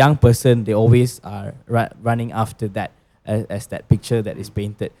as a young person, they always are running after that as that picture that is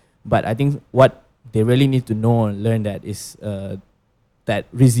painted. But I think what they really need to know and learn that is that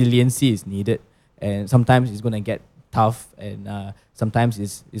resiliency is needed, and sometimes it's going to get tough, and sometimes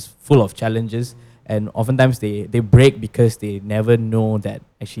it's full of challenges, and oftentimes they break because they never know that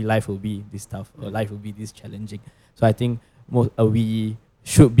actually life will be this tough or life will be this challenging. So I think we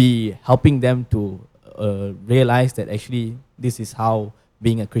should be helping them to realize that actually this is how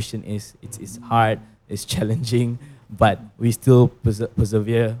being a Christian is. It's hard, it's challenging, but we still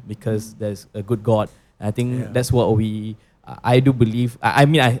persevere because there's a good God. And I think that's what I do believe.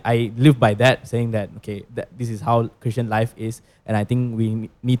 I live by that, saying that, okay, that this is how Christian life is. And I think we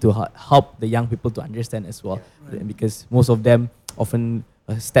need to help the young people to understand as well. Yeah, right. Because most of them often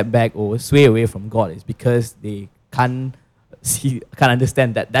step back or sway away from God. It's because they can't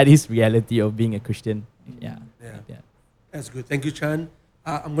understand that is reality of being a Christian. Yeah. That's good. Thank you, Chan.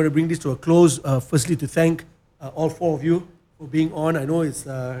 I'm going to bring this to a close. Firstly, to thank all four of you for being on. I know it's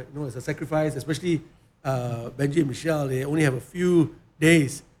it's a sacrifice, especially Benji and Michelle. They only have a few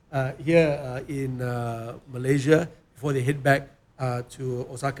days here in Malaysia before they head back to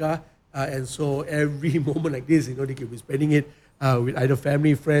Osaka. And so every moment like this, they could be spending it with either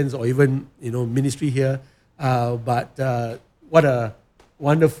family, friends, or even ministry here. But what a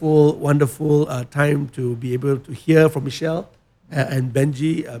wonderful time to be able to hear from Michelle and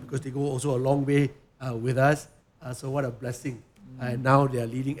Benji, because they go also a long way with us. So what a blessing. And now they are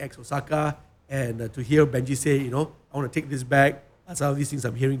leading X Osaka. And to hear Benji say, I want to take this back. Some of these things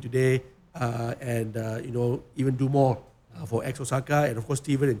I'm hearing today, and even do more for X Osaka. And of course,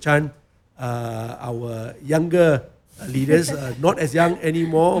 Stephen and Chan, our younger leaders, not as young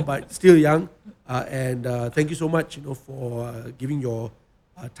anymore, but still young. And thank you so much, for giving your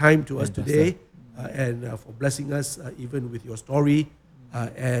time to us today, and for blessing us even with your story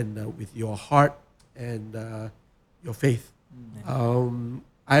and with your heart and your faith.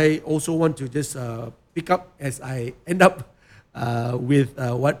 I also want to just pick up as I end up with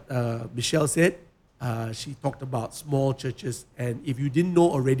what Michelle said. She talked about small churches, and if you didn't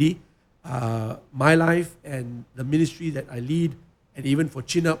know already, my life and the ministry that I lead, and even for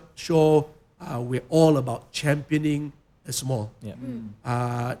Chin Up Show, we're all about championing the small.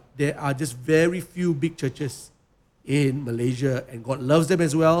 There are just very few big churches in Malaysia, and God loves them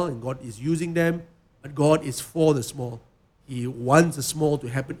as well, and God is using them, but God is for the small. He wants the small to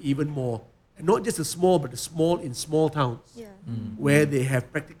happen even more. And not just the small, but the small in small towns where they have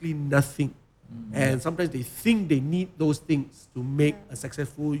practically nothing. And sometimes they think they need those things to make a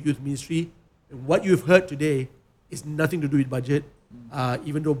successful youth ministry. And what you've heard today is nothing to do with budget,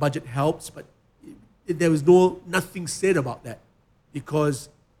 even though budget helps, but there was nothing said about that. Because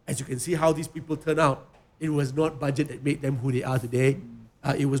as you can see how these people turn out, it was not budget that made them who they are today.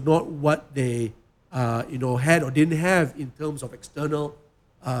 It was not what they had or didn't have in terms of external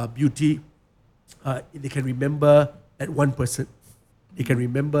beauty. They can remember that one person. They can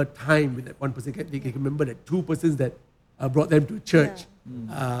remember time with that one person. They can remember that two persons that brought them to church,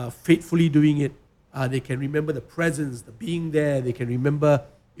 faithfully doing it. They can remember the presence, the being there. They can remember,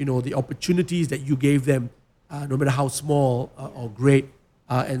 the opportunities that you gave them, no matter how small or great.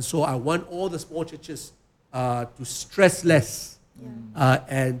 And so I want all the small churches to stress less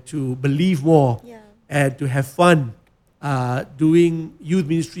and to believe more and to have fun doing youth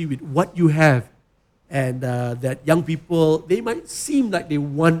ministry with what you have. And that young people, they might seem like they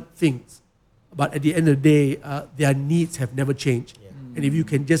want things, but at the end of the day, their needs have never changed. And if you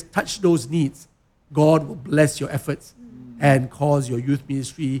can just touch those needs, God will bless your efforts and cause your youth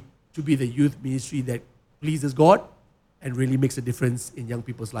ministry to be the youth ministry that pleases God and really makes a difference in young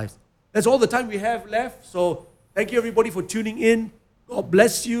people's lives. That's all the time we have left. So thank you everybody for tuning in. God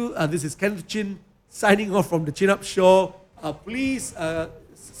bless you. This is Kenneth Chin signing off from the Chin Up Show. Please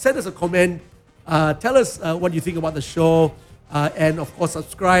send us a comment. Tell us what you think about the show. And of course,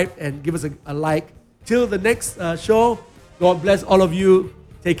 subscribe and give us a like. Till the next show, God bless all of you.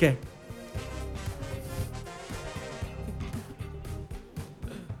 Take care.